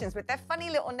factions with their funny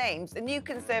little names. The New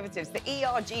Conservatives, the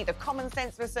ERG, the Common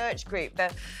Sense Research Group,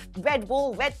 the Red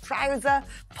Wall, Red Trouser,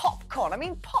 Popcorn. I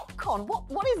mean, popcorn,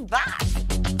 what is that?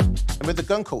 And with the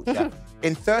gun culture,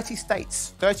 in 30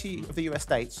 states, 30 of the US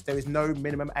states, there is no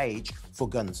minimum age for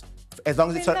guns. As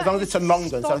long as it's a long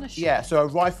gun. So a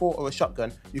rifle or a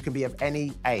shotgun, you can be of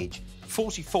any age.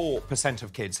 44%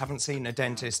 of kids haven't seen a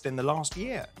dentist in the last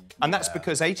year. And that's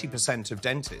because 80% of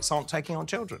dentists aren't taking on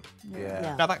children.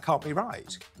 Now, that can't be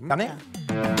right, can it?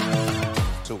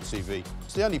 talkTV.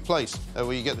 It's the only place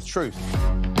where you get the truth.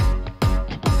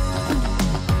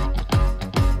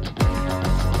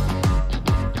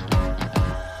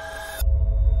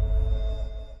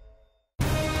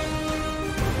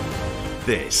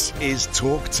 This is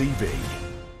talkTV.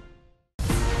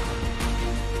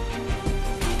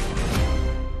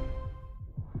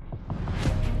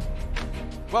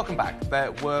 Welcome back.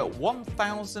 There were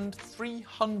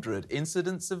 1,300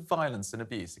 incidents of violence and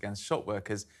abuse against shop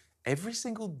workers every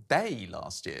single day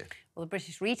last year. Well, the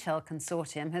British Retail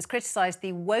Consortium has criticised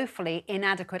the woefully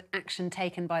inadequate action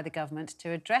taken by the government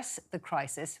to address the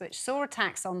crisis, which saw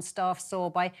attacks on staff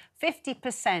soar by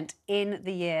 50% in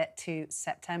the year to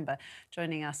September.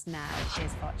 Joining us now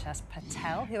is Varchas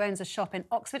Patel, who owns a shop in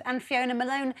Oxford, and Fiona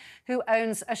Malone, who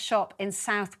owns a shop in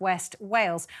South West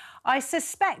Wales. I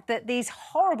suspect that these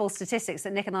horrible statistics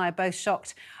that Nick and I are both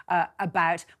shocked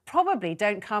about probably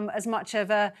don't come as much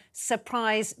of a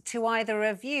surprise to either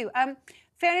of you.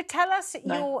 Fiona, tell us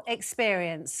your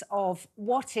experience of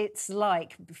what it's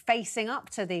like facing up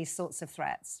to these sorts of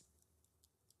threats.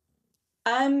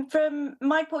 From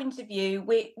my point of view,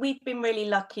 we've been really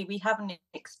lucky. We haven't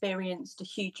experienced a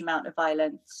huge amount of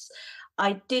violence.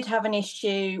 I did have an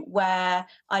issue where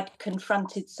I'd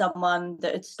confronted someone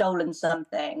that had stolen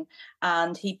something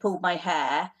and he pulled my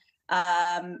hair.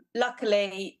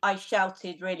 Luckily, I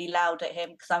shouted really loud at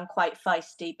him because I'm quite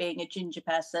feisty, being a ginger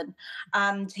person,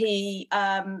 and he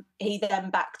then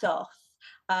backed off.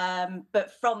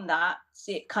 But from that,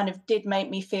 it kind of did make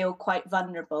me feel quite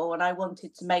vulnerable, and I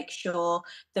wanted to make sure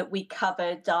that we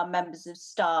covered our members of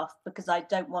staff because I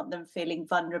don't want them feeling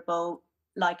vulnerable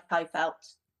like I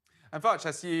felt. And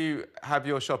Varchas, you have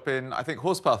your shop in, I think,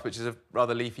 Horsepath, which is a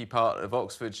rather leafy part of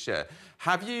Oxfordshire.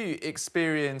 Have you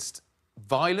experienced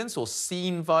violence or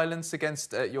seen violence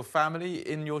against your family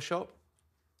in your shop?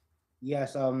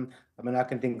 Yes, I mean, I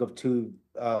can think of two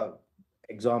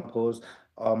examples.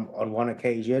 On one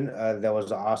occasion, there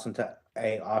was an arson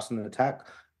attack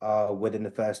within the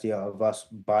first year of us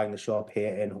buying the shop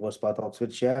here in Horsepath,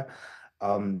 Oxfordshire.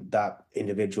 That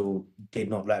individual did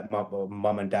not let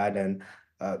mum and dad, and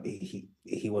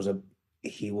he was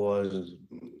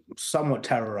somewhat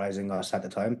terrorizing us at the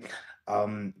time,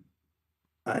 and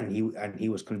he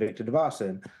was convicted of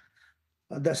arson.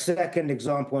 The second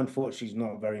example, unfortunately, is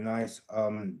not very nice.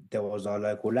 There was our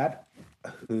local lad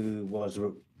who was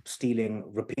stealing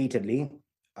repeatedly,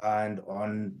 and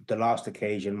on the last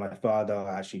occasion, my father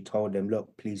actually told him,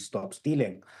 "Look, please stop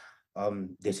stealing.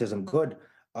 This isn't good."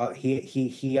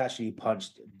 He actually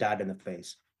punched Dad in the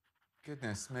face.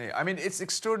 Goodness me. I mean, it's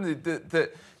extraordinary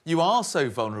that you are so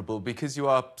vulnerable because you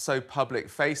are so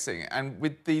public-facing. And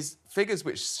with these figures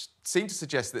which seem to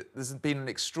suggest that there's been an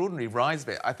extraordinary rise of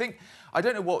it, I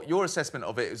don't know what your assessment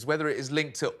of it is, whether it is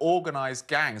linked to organised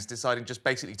gangs deciding just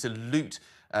basically to loot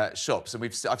shops. And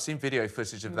I've seen video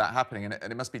footage of that happening, and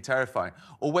it must be terrifying.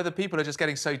 Or whether people are just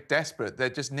getting so desperate, they're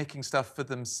just nicking stuff for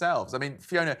themselves. I mean,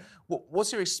 Fiona,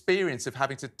 what's your experience of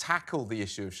having to tackle the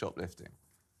issue of shoplifting?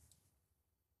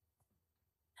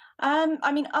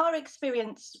 I mean, our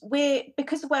experience,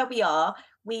 because of where we are,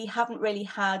 we haven't really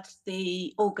had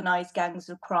the organised gangs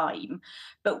of crime,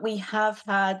 but we have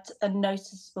had a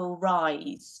noticeable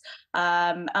rise.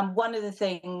 And one of the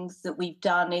things that we've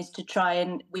done is to try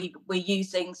and we're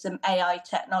using some AI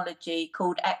technology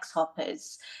called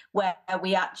X-hoppers, where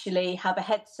we actually have a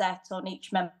headset on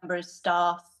each member of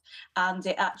staff, and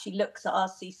it actually looks at our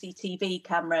CCTV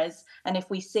cameras, and if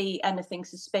we see anything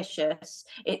suspicious,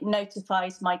 it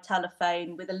notifies my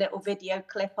telephone with a little video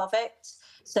clip of it.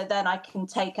 So then I can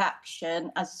take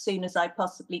action as soon as I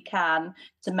possibly can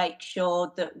to make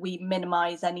sure that we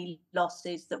minimise any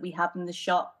losses that we have in the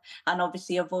shop and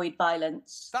obviously avoid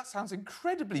violence. That sounds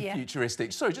incredibly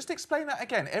futuristic. Sorry, just explain that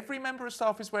again. Every member of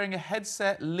staff is wearing a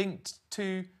headset linked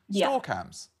to store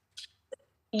cams?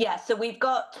 Yeah, so we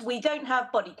don't have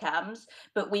body cams,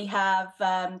 but we have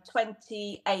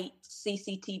 28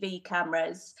 CCTV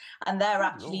cameras, and they're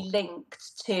actually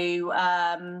linked to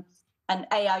an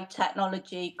AI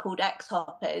technology called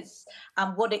X-hoppers.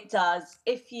 And what it does,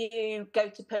 if you go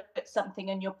to put something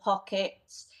in your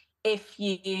pocket, if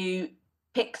you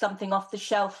pick something off the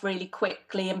shelf really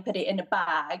quickly and put it in a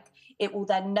bag, it will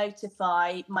then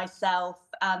notify myself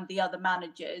and the other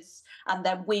managers, and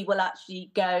then we will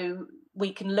actually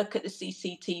we can look at the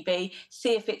CCTV,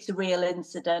 see if it's a real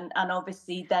incident, and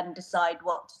obviously then decide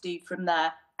what to do from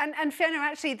there. And Fiona,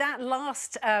 actually, that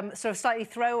last sort of slightly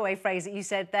throwaway phrase that you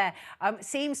said there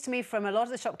seems to me from a lot of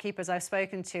the shopkeepers I've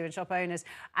spoken to and shop owners,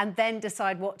 and then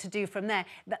decide what to do from there.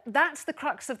 That's the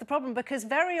crux of the problem, because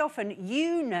very often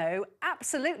you know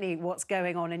absolutely what's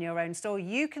going on in your own store.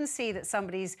 You can see that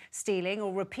somebody's stealing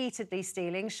or repeatedly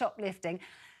stealing, shoplifting.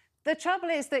 The trouble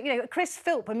is that, you know, Chris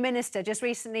Philp, a minister, just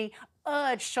recently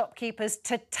urged shopkeepers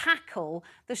to tackle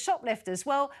the shoplifters.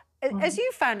 Well, as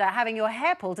you found out, having your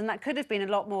hair pulled, and that could have been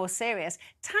a lot more serious,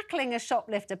 tackling a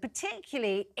shoplifter,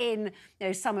 particularly in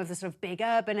some of the sort of big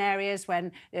urban areas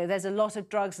when there's a lot of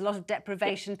drugs, a lot of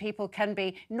deprivation, people can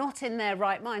be not in their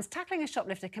right minds. Tackling a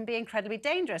shoplifter can be incredibly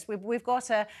dangerous. We've got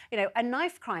a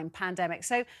knife crime pandemic.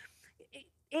 So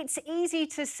it's easy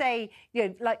to say,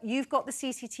 like, you've got the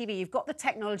CCTV, you've got the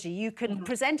technology, you could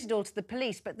present it all to the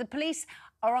police, but the police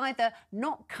are either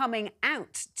not coming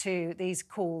out to these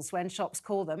calls when shops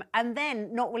call them, and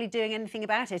then not really doing anything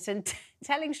about it and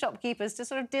telling shopkeepers to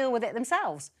sort of deal with it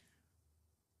themselves.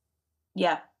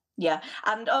 Yeah.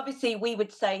 And obviously we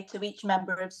would say to each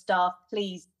member of staff,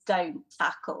 please don't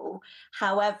tackle.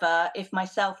 However, if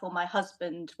myself or my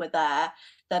husband were there,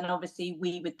 then obviously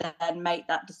we would then make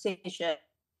that decision.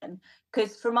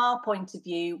 Because from our point of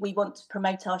view, we want to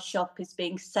promote our shop as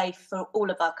being safe for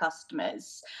all of our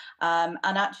customers. And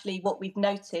actually what we've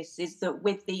noticed is that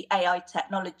with the AI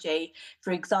technology,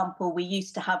 for example, we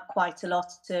used to have quite a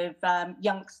lot of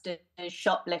youngsters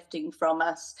shoplifting from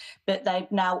us, but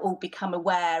they've now all become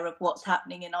aware of what's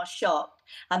happening in our shop,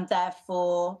 and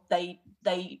therefore they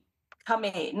come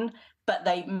in, but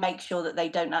they make sure that they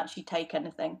don't actually take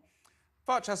anything.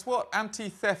 Farchas, what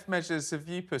anti-theft measures have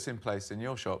you put in place in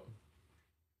your shop?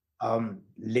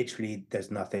 Literally, there's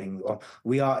nothing.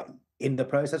 We are in the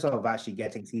process of actually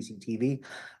getting CCTV,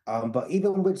 but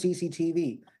even with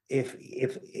CCTV,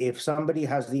 if somebody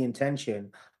has the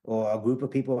intention, or a group of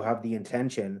people have the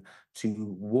intention to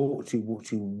walk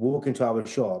into our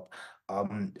shop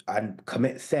and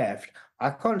commit theft, I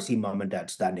can't see mum and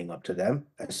dad standing up to them.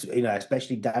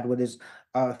 Especially dad with his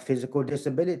physical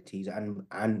disabilities,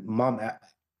 and mum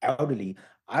elderly.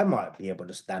 I might be able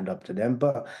to stand up to them,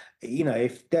 but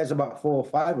if there's about 4 or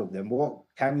 5 of them, what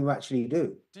can you actually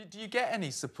do? Do you get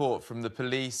any support from the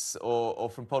police or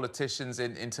from politicians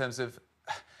in terms of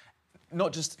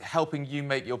not just helping you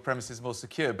make your premises more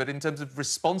secure, but in terms of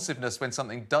responsiveness when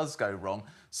something does go wrong,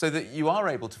 so that you are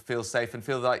able to feel safe and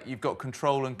feel like you've got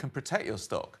control and can protect your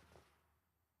stock?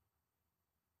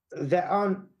 there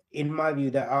aren't, in my view,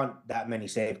 there aren't that many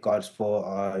safeguards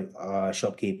for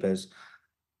shopkeepers.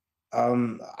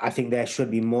 I think there should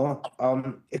be more.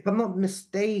 If I'm not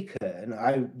mistaken,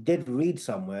 I did read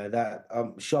somewhere that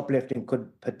shoplifting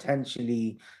could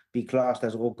potentially be classed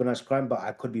as organized crime, but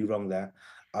I could be wrong there.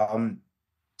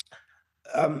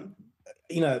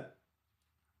 You know,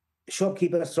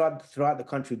 shopkeepers throughout the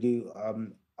country do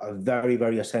a very,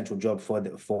 very essential job for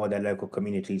their local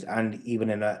communities, and even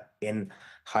in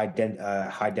high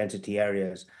density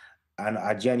areas. And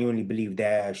I genuinely believe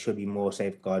there should be more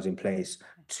safeguards in place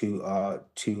to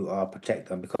protect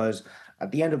them, because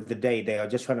at the end of the day, they are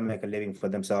just trying to make a living for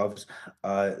themselves.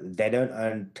 They don't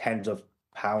earn tens of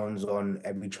pounds on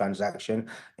every transaction.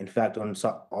 In fact, on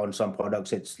some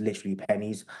products, it's literally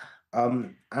pennies.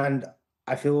 And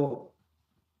I feel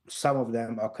some of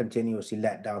them are continuously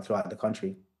let down throughout the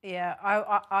country. Yeah,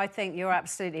 I think you're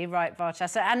absolutely right,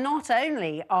 Varchas. And not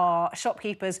only are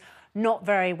shopkeepers not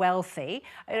very wealthy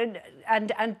and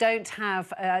don't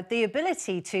have the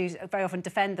ability to very often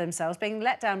defend themselves, being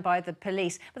let down by the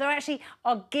police, but they actually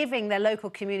are giving their local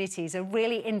communities a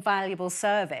really invaluable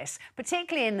service,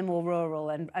 particularly in the more rural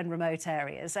and remote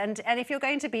areas. And if you're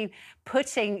going to be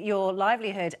putting your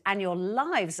livelihood and your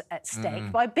lives at stake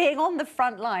by being on the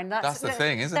front line, that's the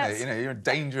thing, isn't it? You know, you're in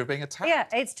danger of being attacked. Yeah,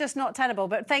 it's just not tenable.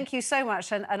 But thank you so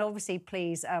much, and obviously,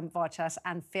 please, Varchas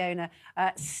and Fiona,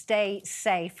 stay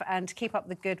safe and keep up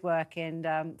the good work in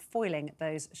foiling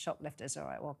those shoplifters. All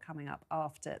right, well, coming up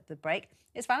after the break,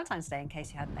 it's Valentine's Day, in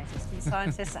case you hadn't noticed, and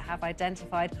scientists have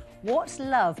identified what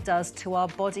love does to our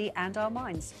body and our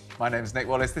minds. My name's Nick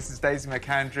Wallis, this is Daisy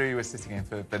McAndrew, we're sitting in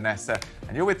for Vanessa,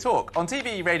 and you're with Talk on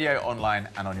TV, radio, online,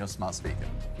 and on your smart speaker.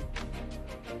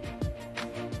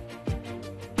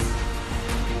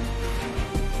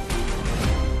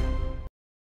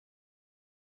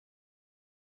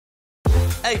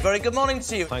 Hey, very good morning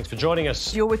to you. Thanks for joining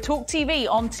us. You're with Talk TV,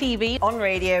 on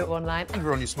radio, online. And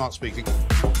we're on your smart speaker.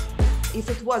 If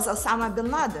it was Osama bin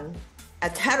Laden, a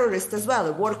terrorist as well,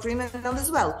 a war criminal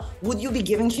as well, would you be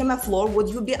giving him a floor? Would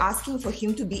you be asking for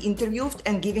him to be interviewed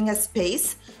and giving a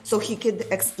space so he could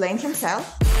explain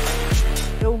himself?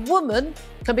 A woman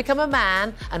can become a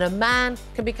man and a man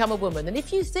can become a woman. And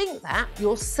if you think that,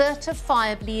 you're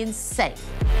certifiably insane.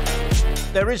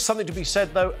 There is something to be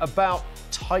said, though, about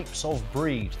types of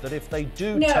breed, that if they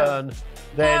do turn,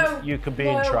 then you can be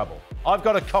in trouble. I've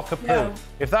got a cockapoo. No.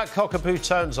 If that cockapoo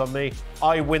turns on me,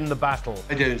 I win the battle.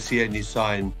 I don't see any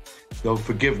sign of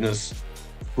forgiveness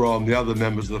from the other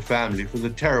members of the family for the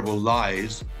terrible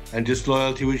lies and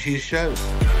disloyalty which he's shown.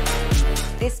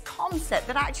 This concept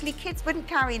that actually kids wouldn't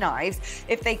carry knives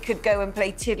if they could go and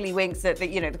play tiddlywinks at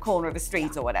the corner of the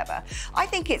street or whatever. I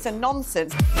think it's a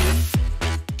nonsense.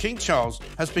 King Charles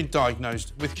has been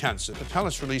diagnosed with cancer. The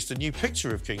palace released a new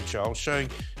picture of King Charles showing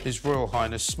His Royal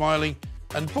Highness smiling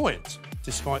and buoyant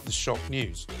despite the shock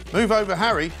news. Move over,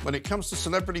 Harry. When it comes to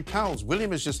celebrity pals, William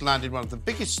has just landed one of the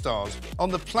biggest stars on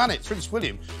the planet. Prince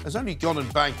William has only gone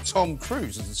and bagged Tom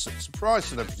Cruise as a surprise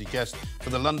celebrity guest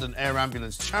for the London Air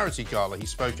Ambulance charity gala he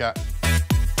spoke at.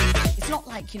 It's not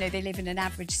like, they live in an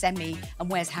average semi and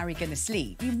where's Harry going to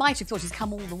sleep? You might have thought he's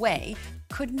come all the way.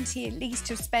 Couldn't he at least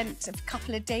have spent a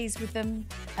couple of days with them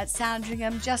at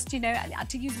Sandringham, just, to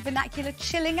use the vernacular,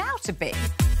 chilling out a bit?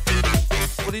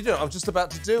 What are you doing? I was just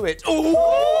about to do it. Ooh!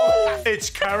 It's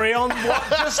Carry On. What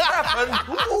just happened?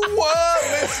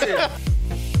 Whoa, listen.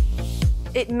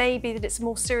 It may be that it's a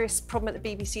more serious problem at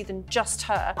the BBC than just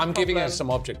her. I'm giving her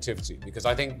some objectivity because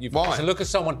I think you've Why? got to look at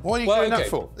someone. What are you doing that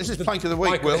for? This is Plank of the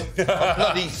Week, Will. A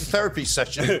bloody therapy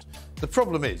session. The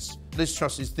problem is, Liz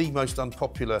Truss is the most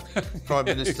unpopular Prime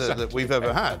Minister that we've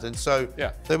ever had, and so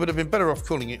they would have been better off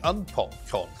calling it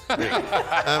Unpopcon.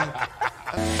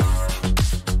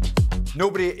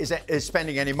 Nobody is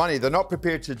spending any money. They're not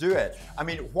prepared to do it. I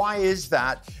mean, why is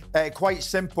that? Quite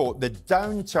simple. The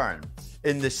downturn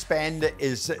in the spend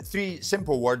is three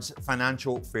simple words: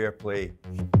 financial fair play.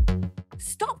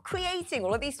 Stop creating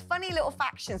all of these funny little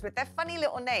factions with their funny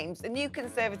little names. The New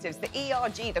Conservatives, the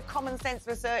ERG, the Common Sense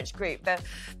Research Group, the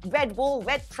Red Wall,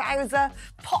 Red Trouser,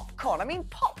 Popcorn. I mean,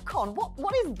 popcorn,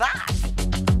 what is that?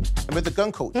 And with the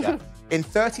gun culture, in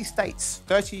 30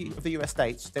 of the US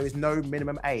states, there is no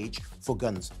minimum age for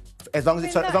guns. As long as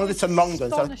it's a long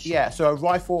gun. So a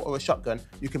rifle or a shotgun,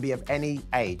 you can be of any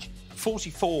age.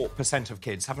 44% of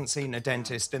kids haven't seen a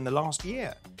dentist in the last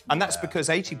year. And that's because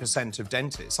 80% of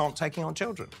dentists aren't taking on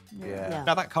children.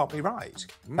 Now, that can't be right,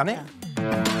 can it?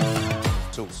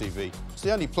 Talk TV. It's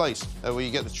the only place where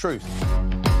you get the truth.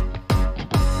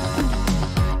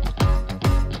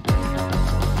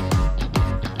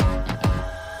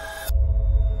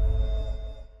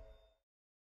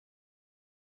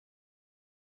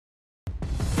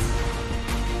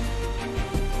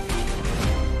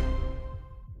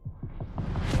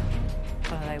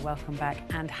 welcome back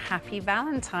and happy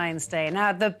Valentine's Day.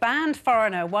 Now, the band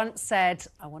Foreigner once said,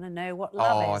 I want to know what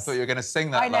love is. Oh, I thought you were going to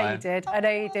sing that I know line.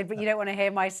 you did, but you don't want to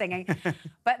hear my singing.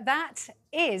 But that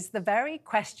is the very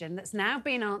question that's now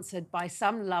been answered by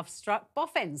some love-struck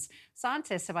boffins.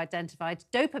 Scientists have identified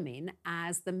dopamine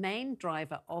as the main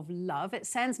driver of love. It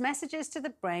sends messages to the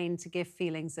brain to give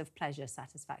feelings of pleasure,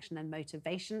 satisfaction and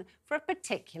motivation for a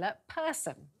particular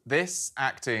person. This,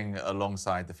 acting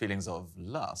alongside the feelings of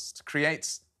lust,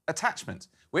 creates attachment,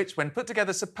 which, when put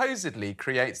together, supposedly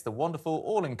creates the wonderful,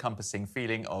 all-encompassing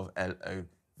feeling of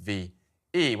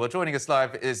L-O-V-E. Well, joining us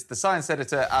live is the science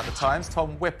editor at The Times,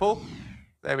 Tom Whipple.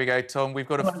 There we go, Tom. We've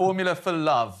got a formula for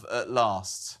love at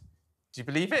last. Do you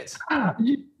believe it?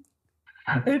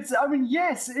 It's, I mean,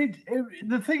 yes.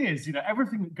 The thing is, you know,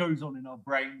 everything that goes on in our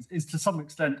brains is to some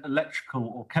extent electrical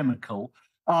or chemical.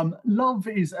 Love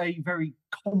is a very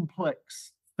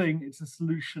complex thing. It's a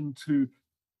solution to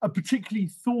a particularly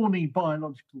thorny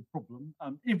biological problem.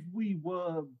 If we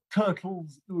were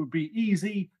turtles, it would be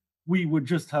easy. We would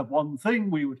just have one thing.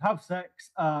 We would have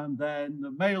sex, and then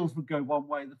the males would go one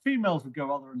way, the females would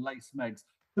go other and lay some eggs.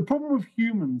 The problem with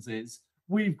humans is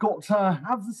we've got to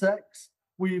have the sex,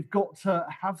 we've got to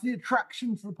have the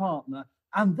attraction to the partner,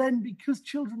 and then because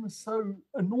children are so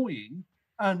annoying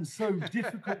and so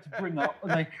difficult to bring up,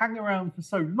 and they hang around for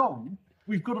so long,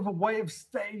 we've got to have a way of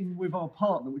staying with our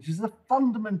partner, which is a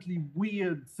fundamentally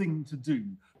weird thing to do.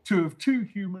 To have two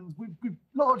humans with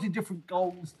largely different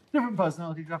goals, different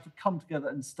personalities, who have to come together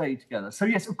and stay together. So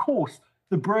yes, of course,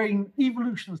 the brain,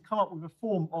 evolution has come up with a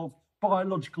form of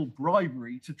biological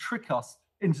bribery to trick us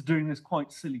into doing this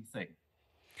quite silly thing.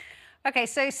 OK,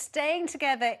 so staying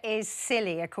together is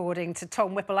silly, according to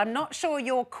Tom Whipple. I'm not sure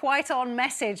you're quite on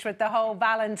message with the whole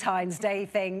Valentine's Day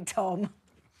thing, Tom.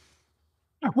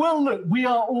 Well, look, we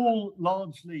are all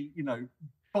largely, you know,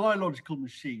 biological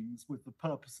machines with the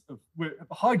purpose of, we're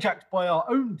hijacked by our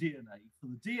own DNA for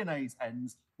the DNA's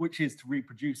ends, which is to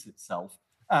reproduce itself.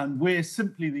 And we're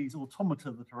simply these automata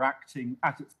that are acting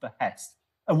at its behest.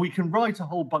 And we can write a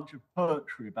whole bunch of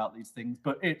poetry about these things,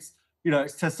 but it's, you know,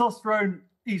 it's testosterone,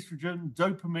 estrogen,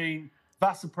 dopamine,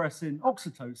 vasopressin,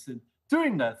 oxytocin,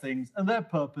 doing their things, and their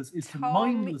purpose is to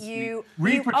mindlessly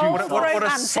reproduce. What a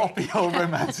soppy old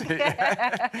romantic.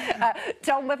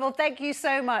 Tom Whipple, thank you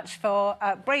so much for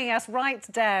bringing us right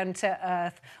down to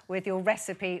earth with your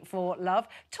recipe for love.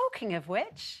 Talking of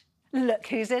which, look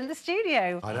who's in the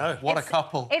studio. I know. What a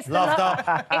couple. It's the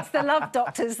love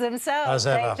doctors themselves, As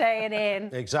ever. AJ and Ian.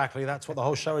 Exactly. That's what the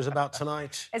whole show is about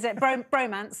tonight. Is it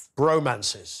bromance?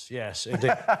 Bromances, yes,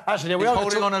 indeed. Actually, we are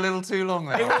holding on a little too long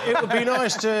there. It would be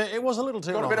nice to... It was a little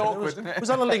too long. Got a bit awkward, didn't it? It was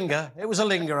on a linger. It was a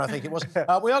linger, I think it was. We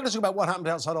are going to talk about what happened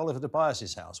outside Oliver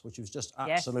Tobias's house, which was just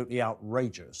absolutely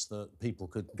outrageous that people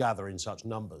could gather in such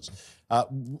numbers,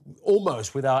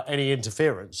 almost without any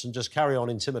interference, and just carry on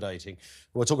intimidating.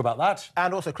 We'll talk about that.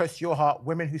 And also, close to your heart,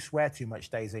 women who swear too much,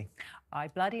 Daisy. I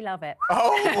bloody love it.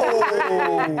 Oh,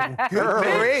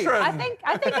 great! I think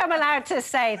I'm allowed to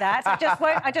say that.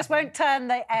 I just won't turn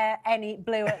the air any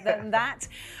bluer than that.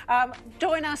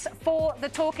 Join us for the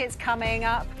talk. It's coming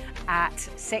up at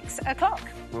 6 o'clock.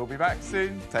 We'll be back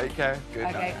soon. Take care. Good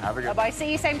night. Have a good Bye-bye.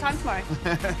 See you same time tomorrow.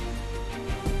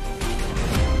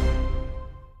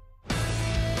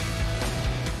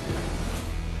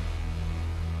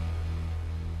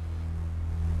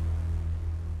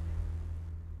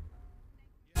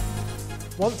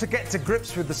 Want to get to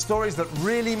grips with the stories that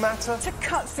really matter? To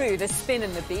cut through the spin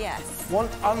and the BS. Want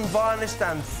unvarnished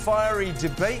and fiery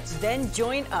debate? Then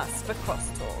join us for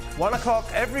Crosstalk. 1 o'clock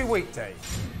every weekday.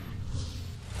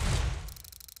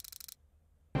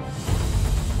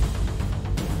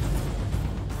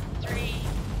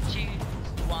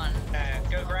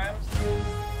 Go Grams.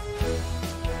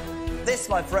 This,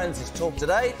 my friends, is Talk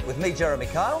Today with me, Jeremy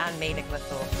Kyle. And me, Nicola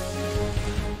Thorpe.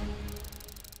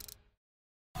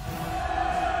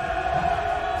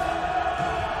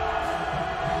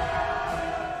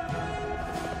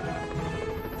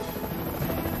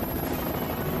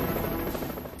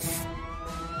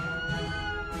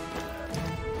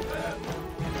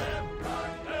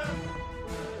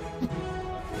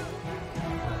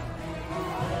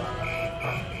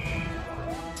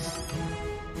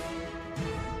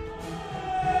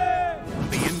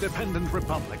 Independent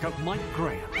Republic of Mike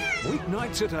Graham.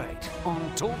 Weeknights at 8 on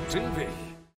talkTV.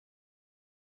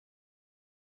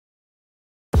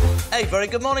 Hey, very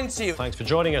good morning to you. Thanks for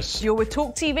joining us. You're with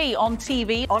talkTV,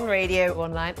 on radio,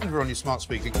 online. And we're on your smart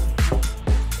speaking.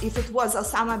 If it was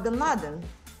Osama bin Laden,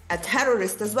 a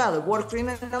terrorist as well, a war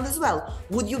criminal as well,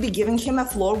 would you be giving him a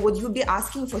floor? Would you be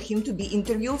asking for him to be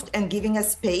interviewed and giving a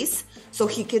space so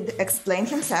he could explain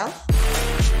himself?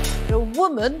 A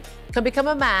woman can become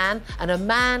a man and a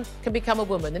man can become a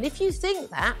woman. And if you think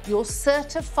that, you're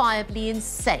certifiably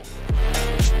insane.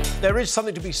 There is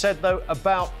something to be said, though,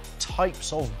 about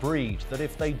types of breed, that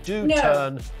if they do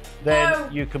turn,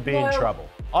 then you can be in trouble.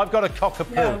 I've got a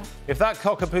cockapoo. No. If that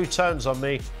cockapoo turns on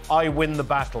me, I win the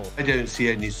battle. I don't see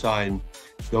any sign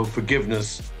of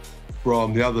forgiveness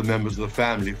from the other members of the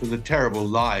family for the terrible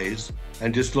lies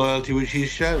and disloyalty which he's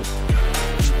shown.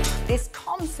 This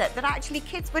concept that actually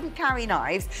kids wouldn't carry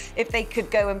knives if they could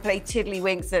go and play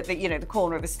tiddlywinks at the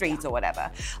corner of the street or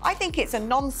whatever. I think it's a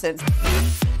nonsense.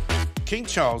 King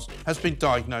Charles has been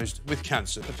diagnosed with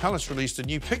cancer. The palace released a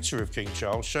new picture of King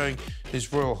Charles showing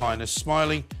His Royal Highness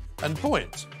smiling and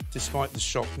buoyant despite the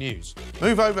shock news.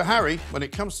 Move over, Harry. When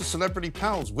it comes to celebrity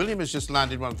pals, William has just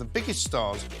landed one of the biggest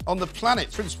stars on the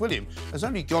planet. Prince William has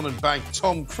only gone and bagged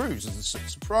Tom Cruise as a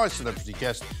surprise celebrity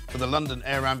guest for the London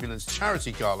Air Ambulance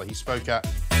charity gala he spoke at.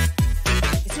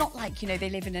 It's not like, they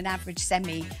live in an average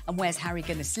semi and where's Harry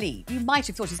going to sleep? You might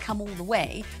have thought he's come all the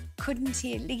way. Couldn't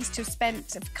he at least have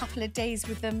spent a couple of days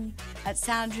with them at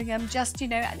Sandringham, just, to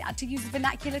use the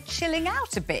vernacular, chilling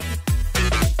out a bit?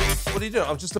 What are you doing? I'm just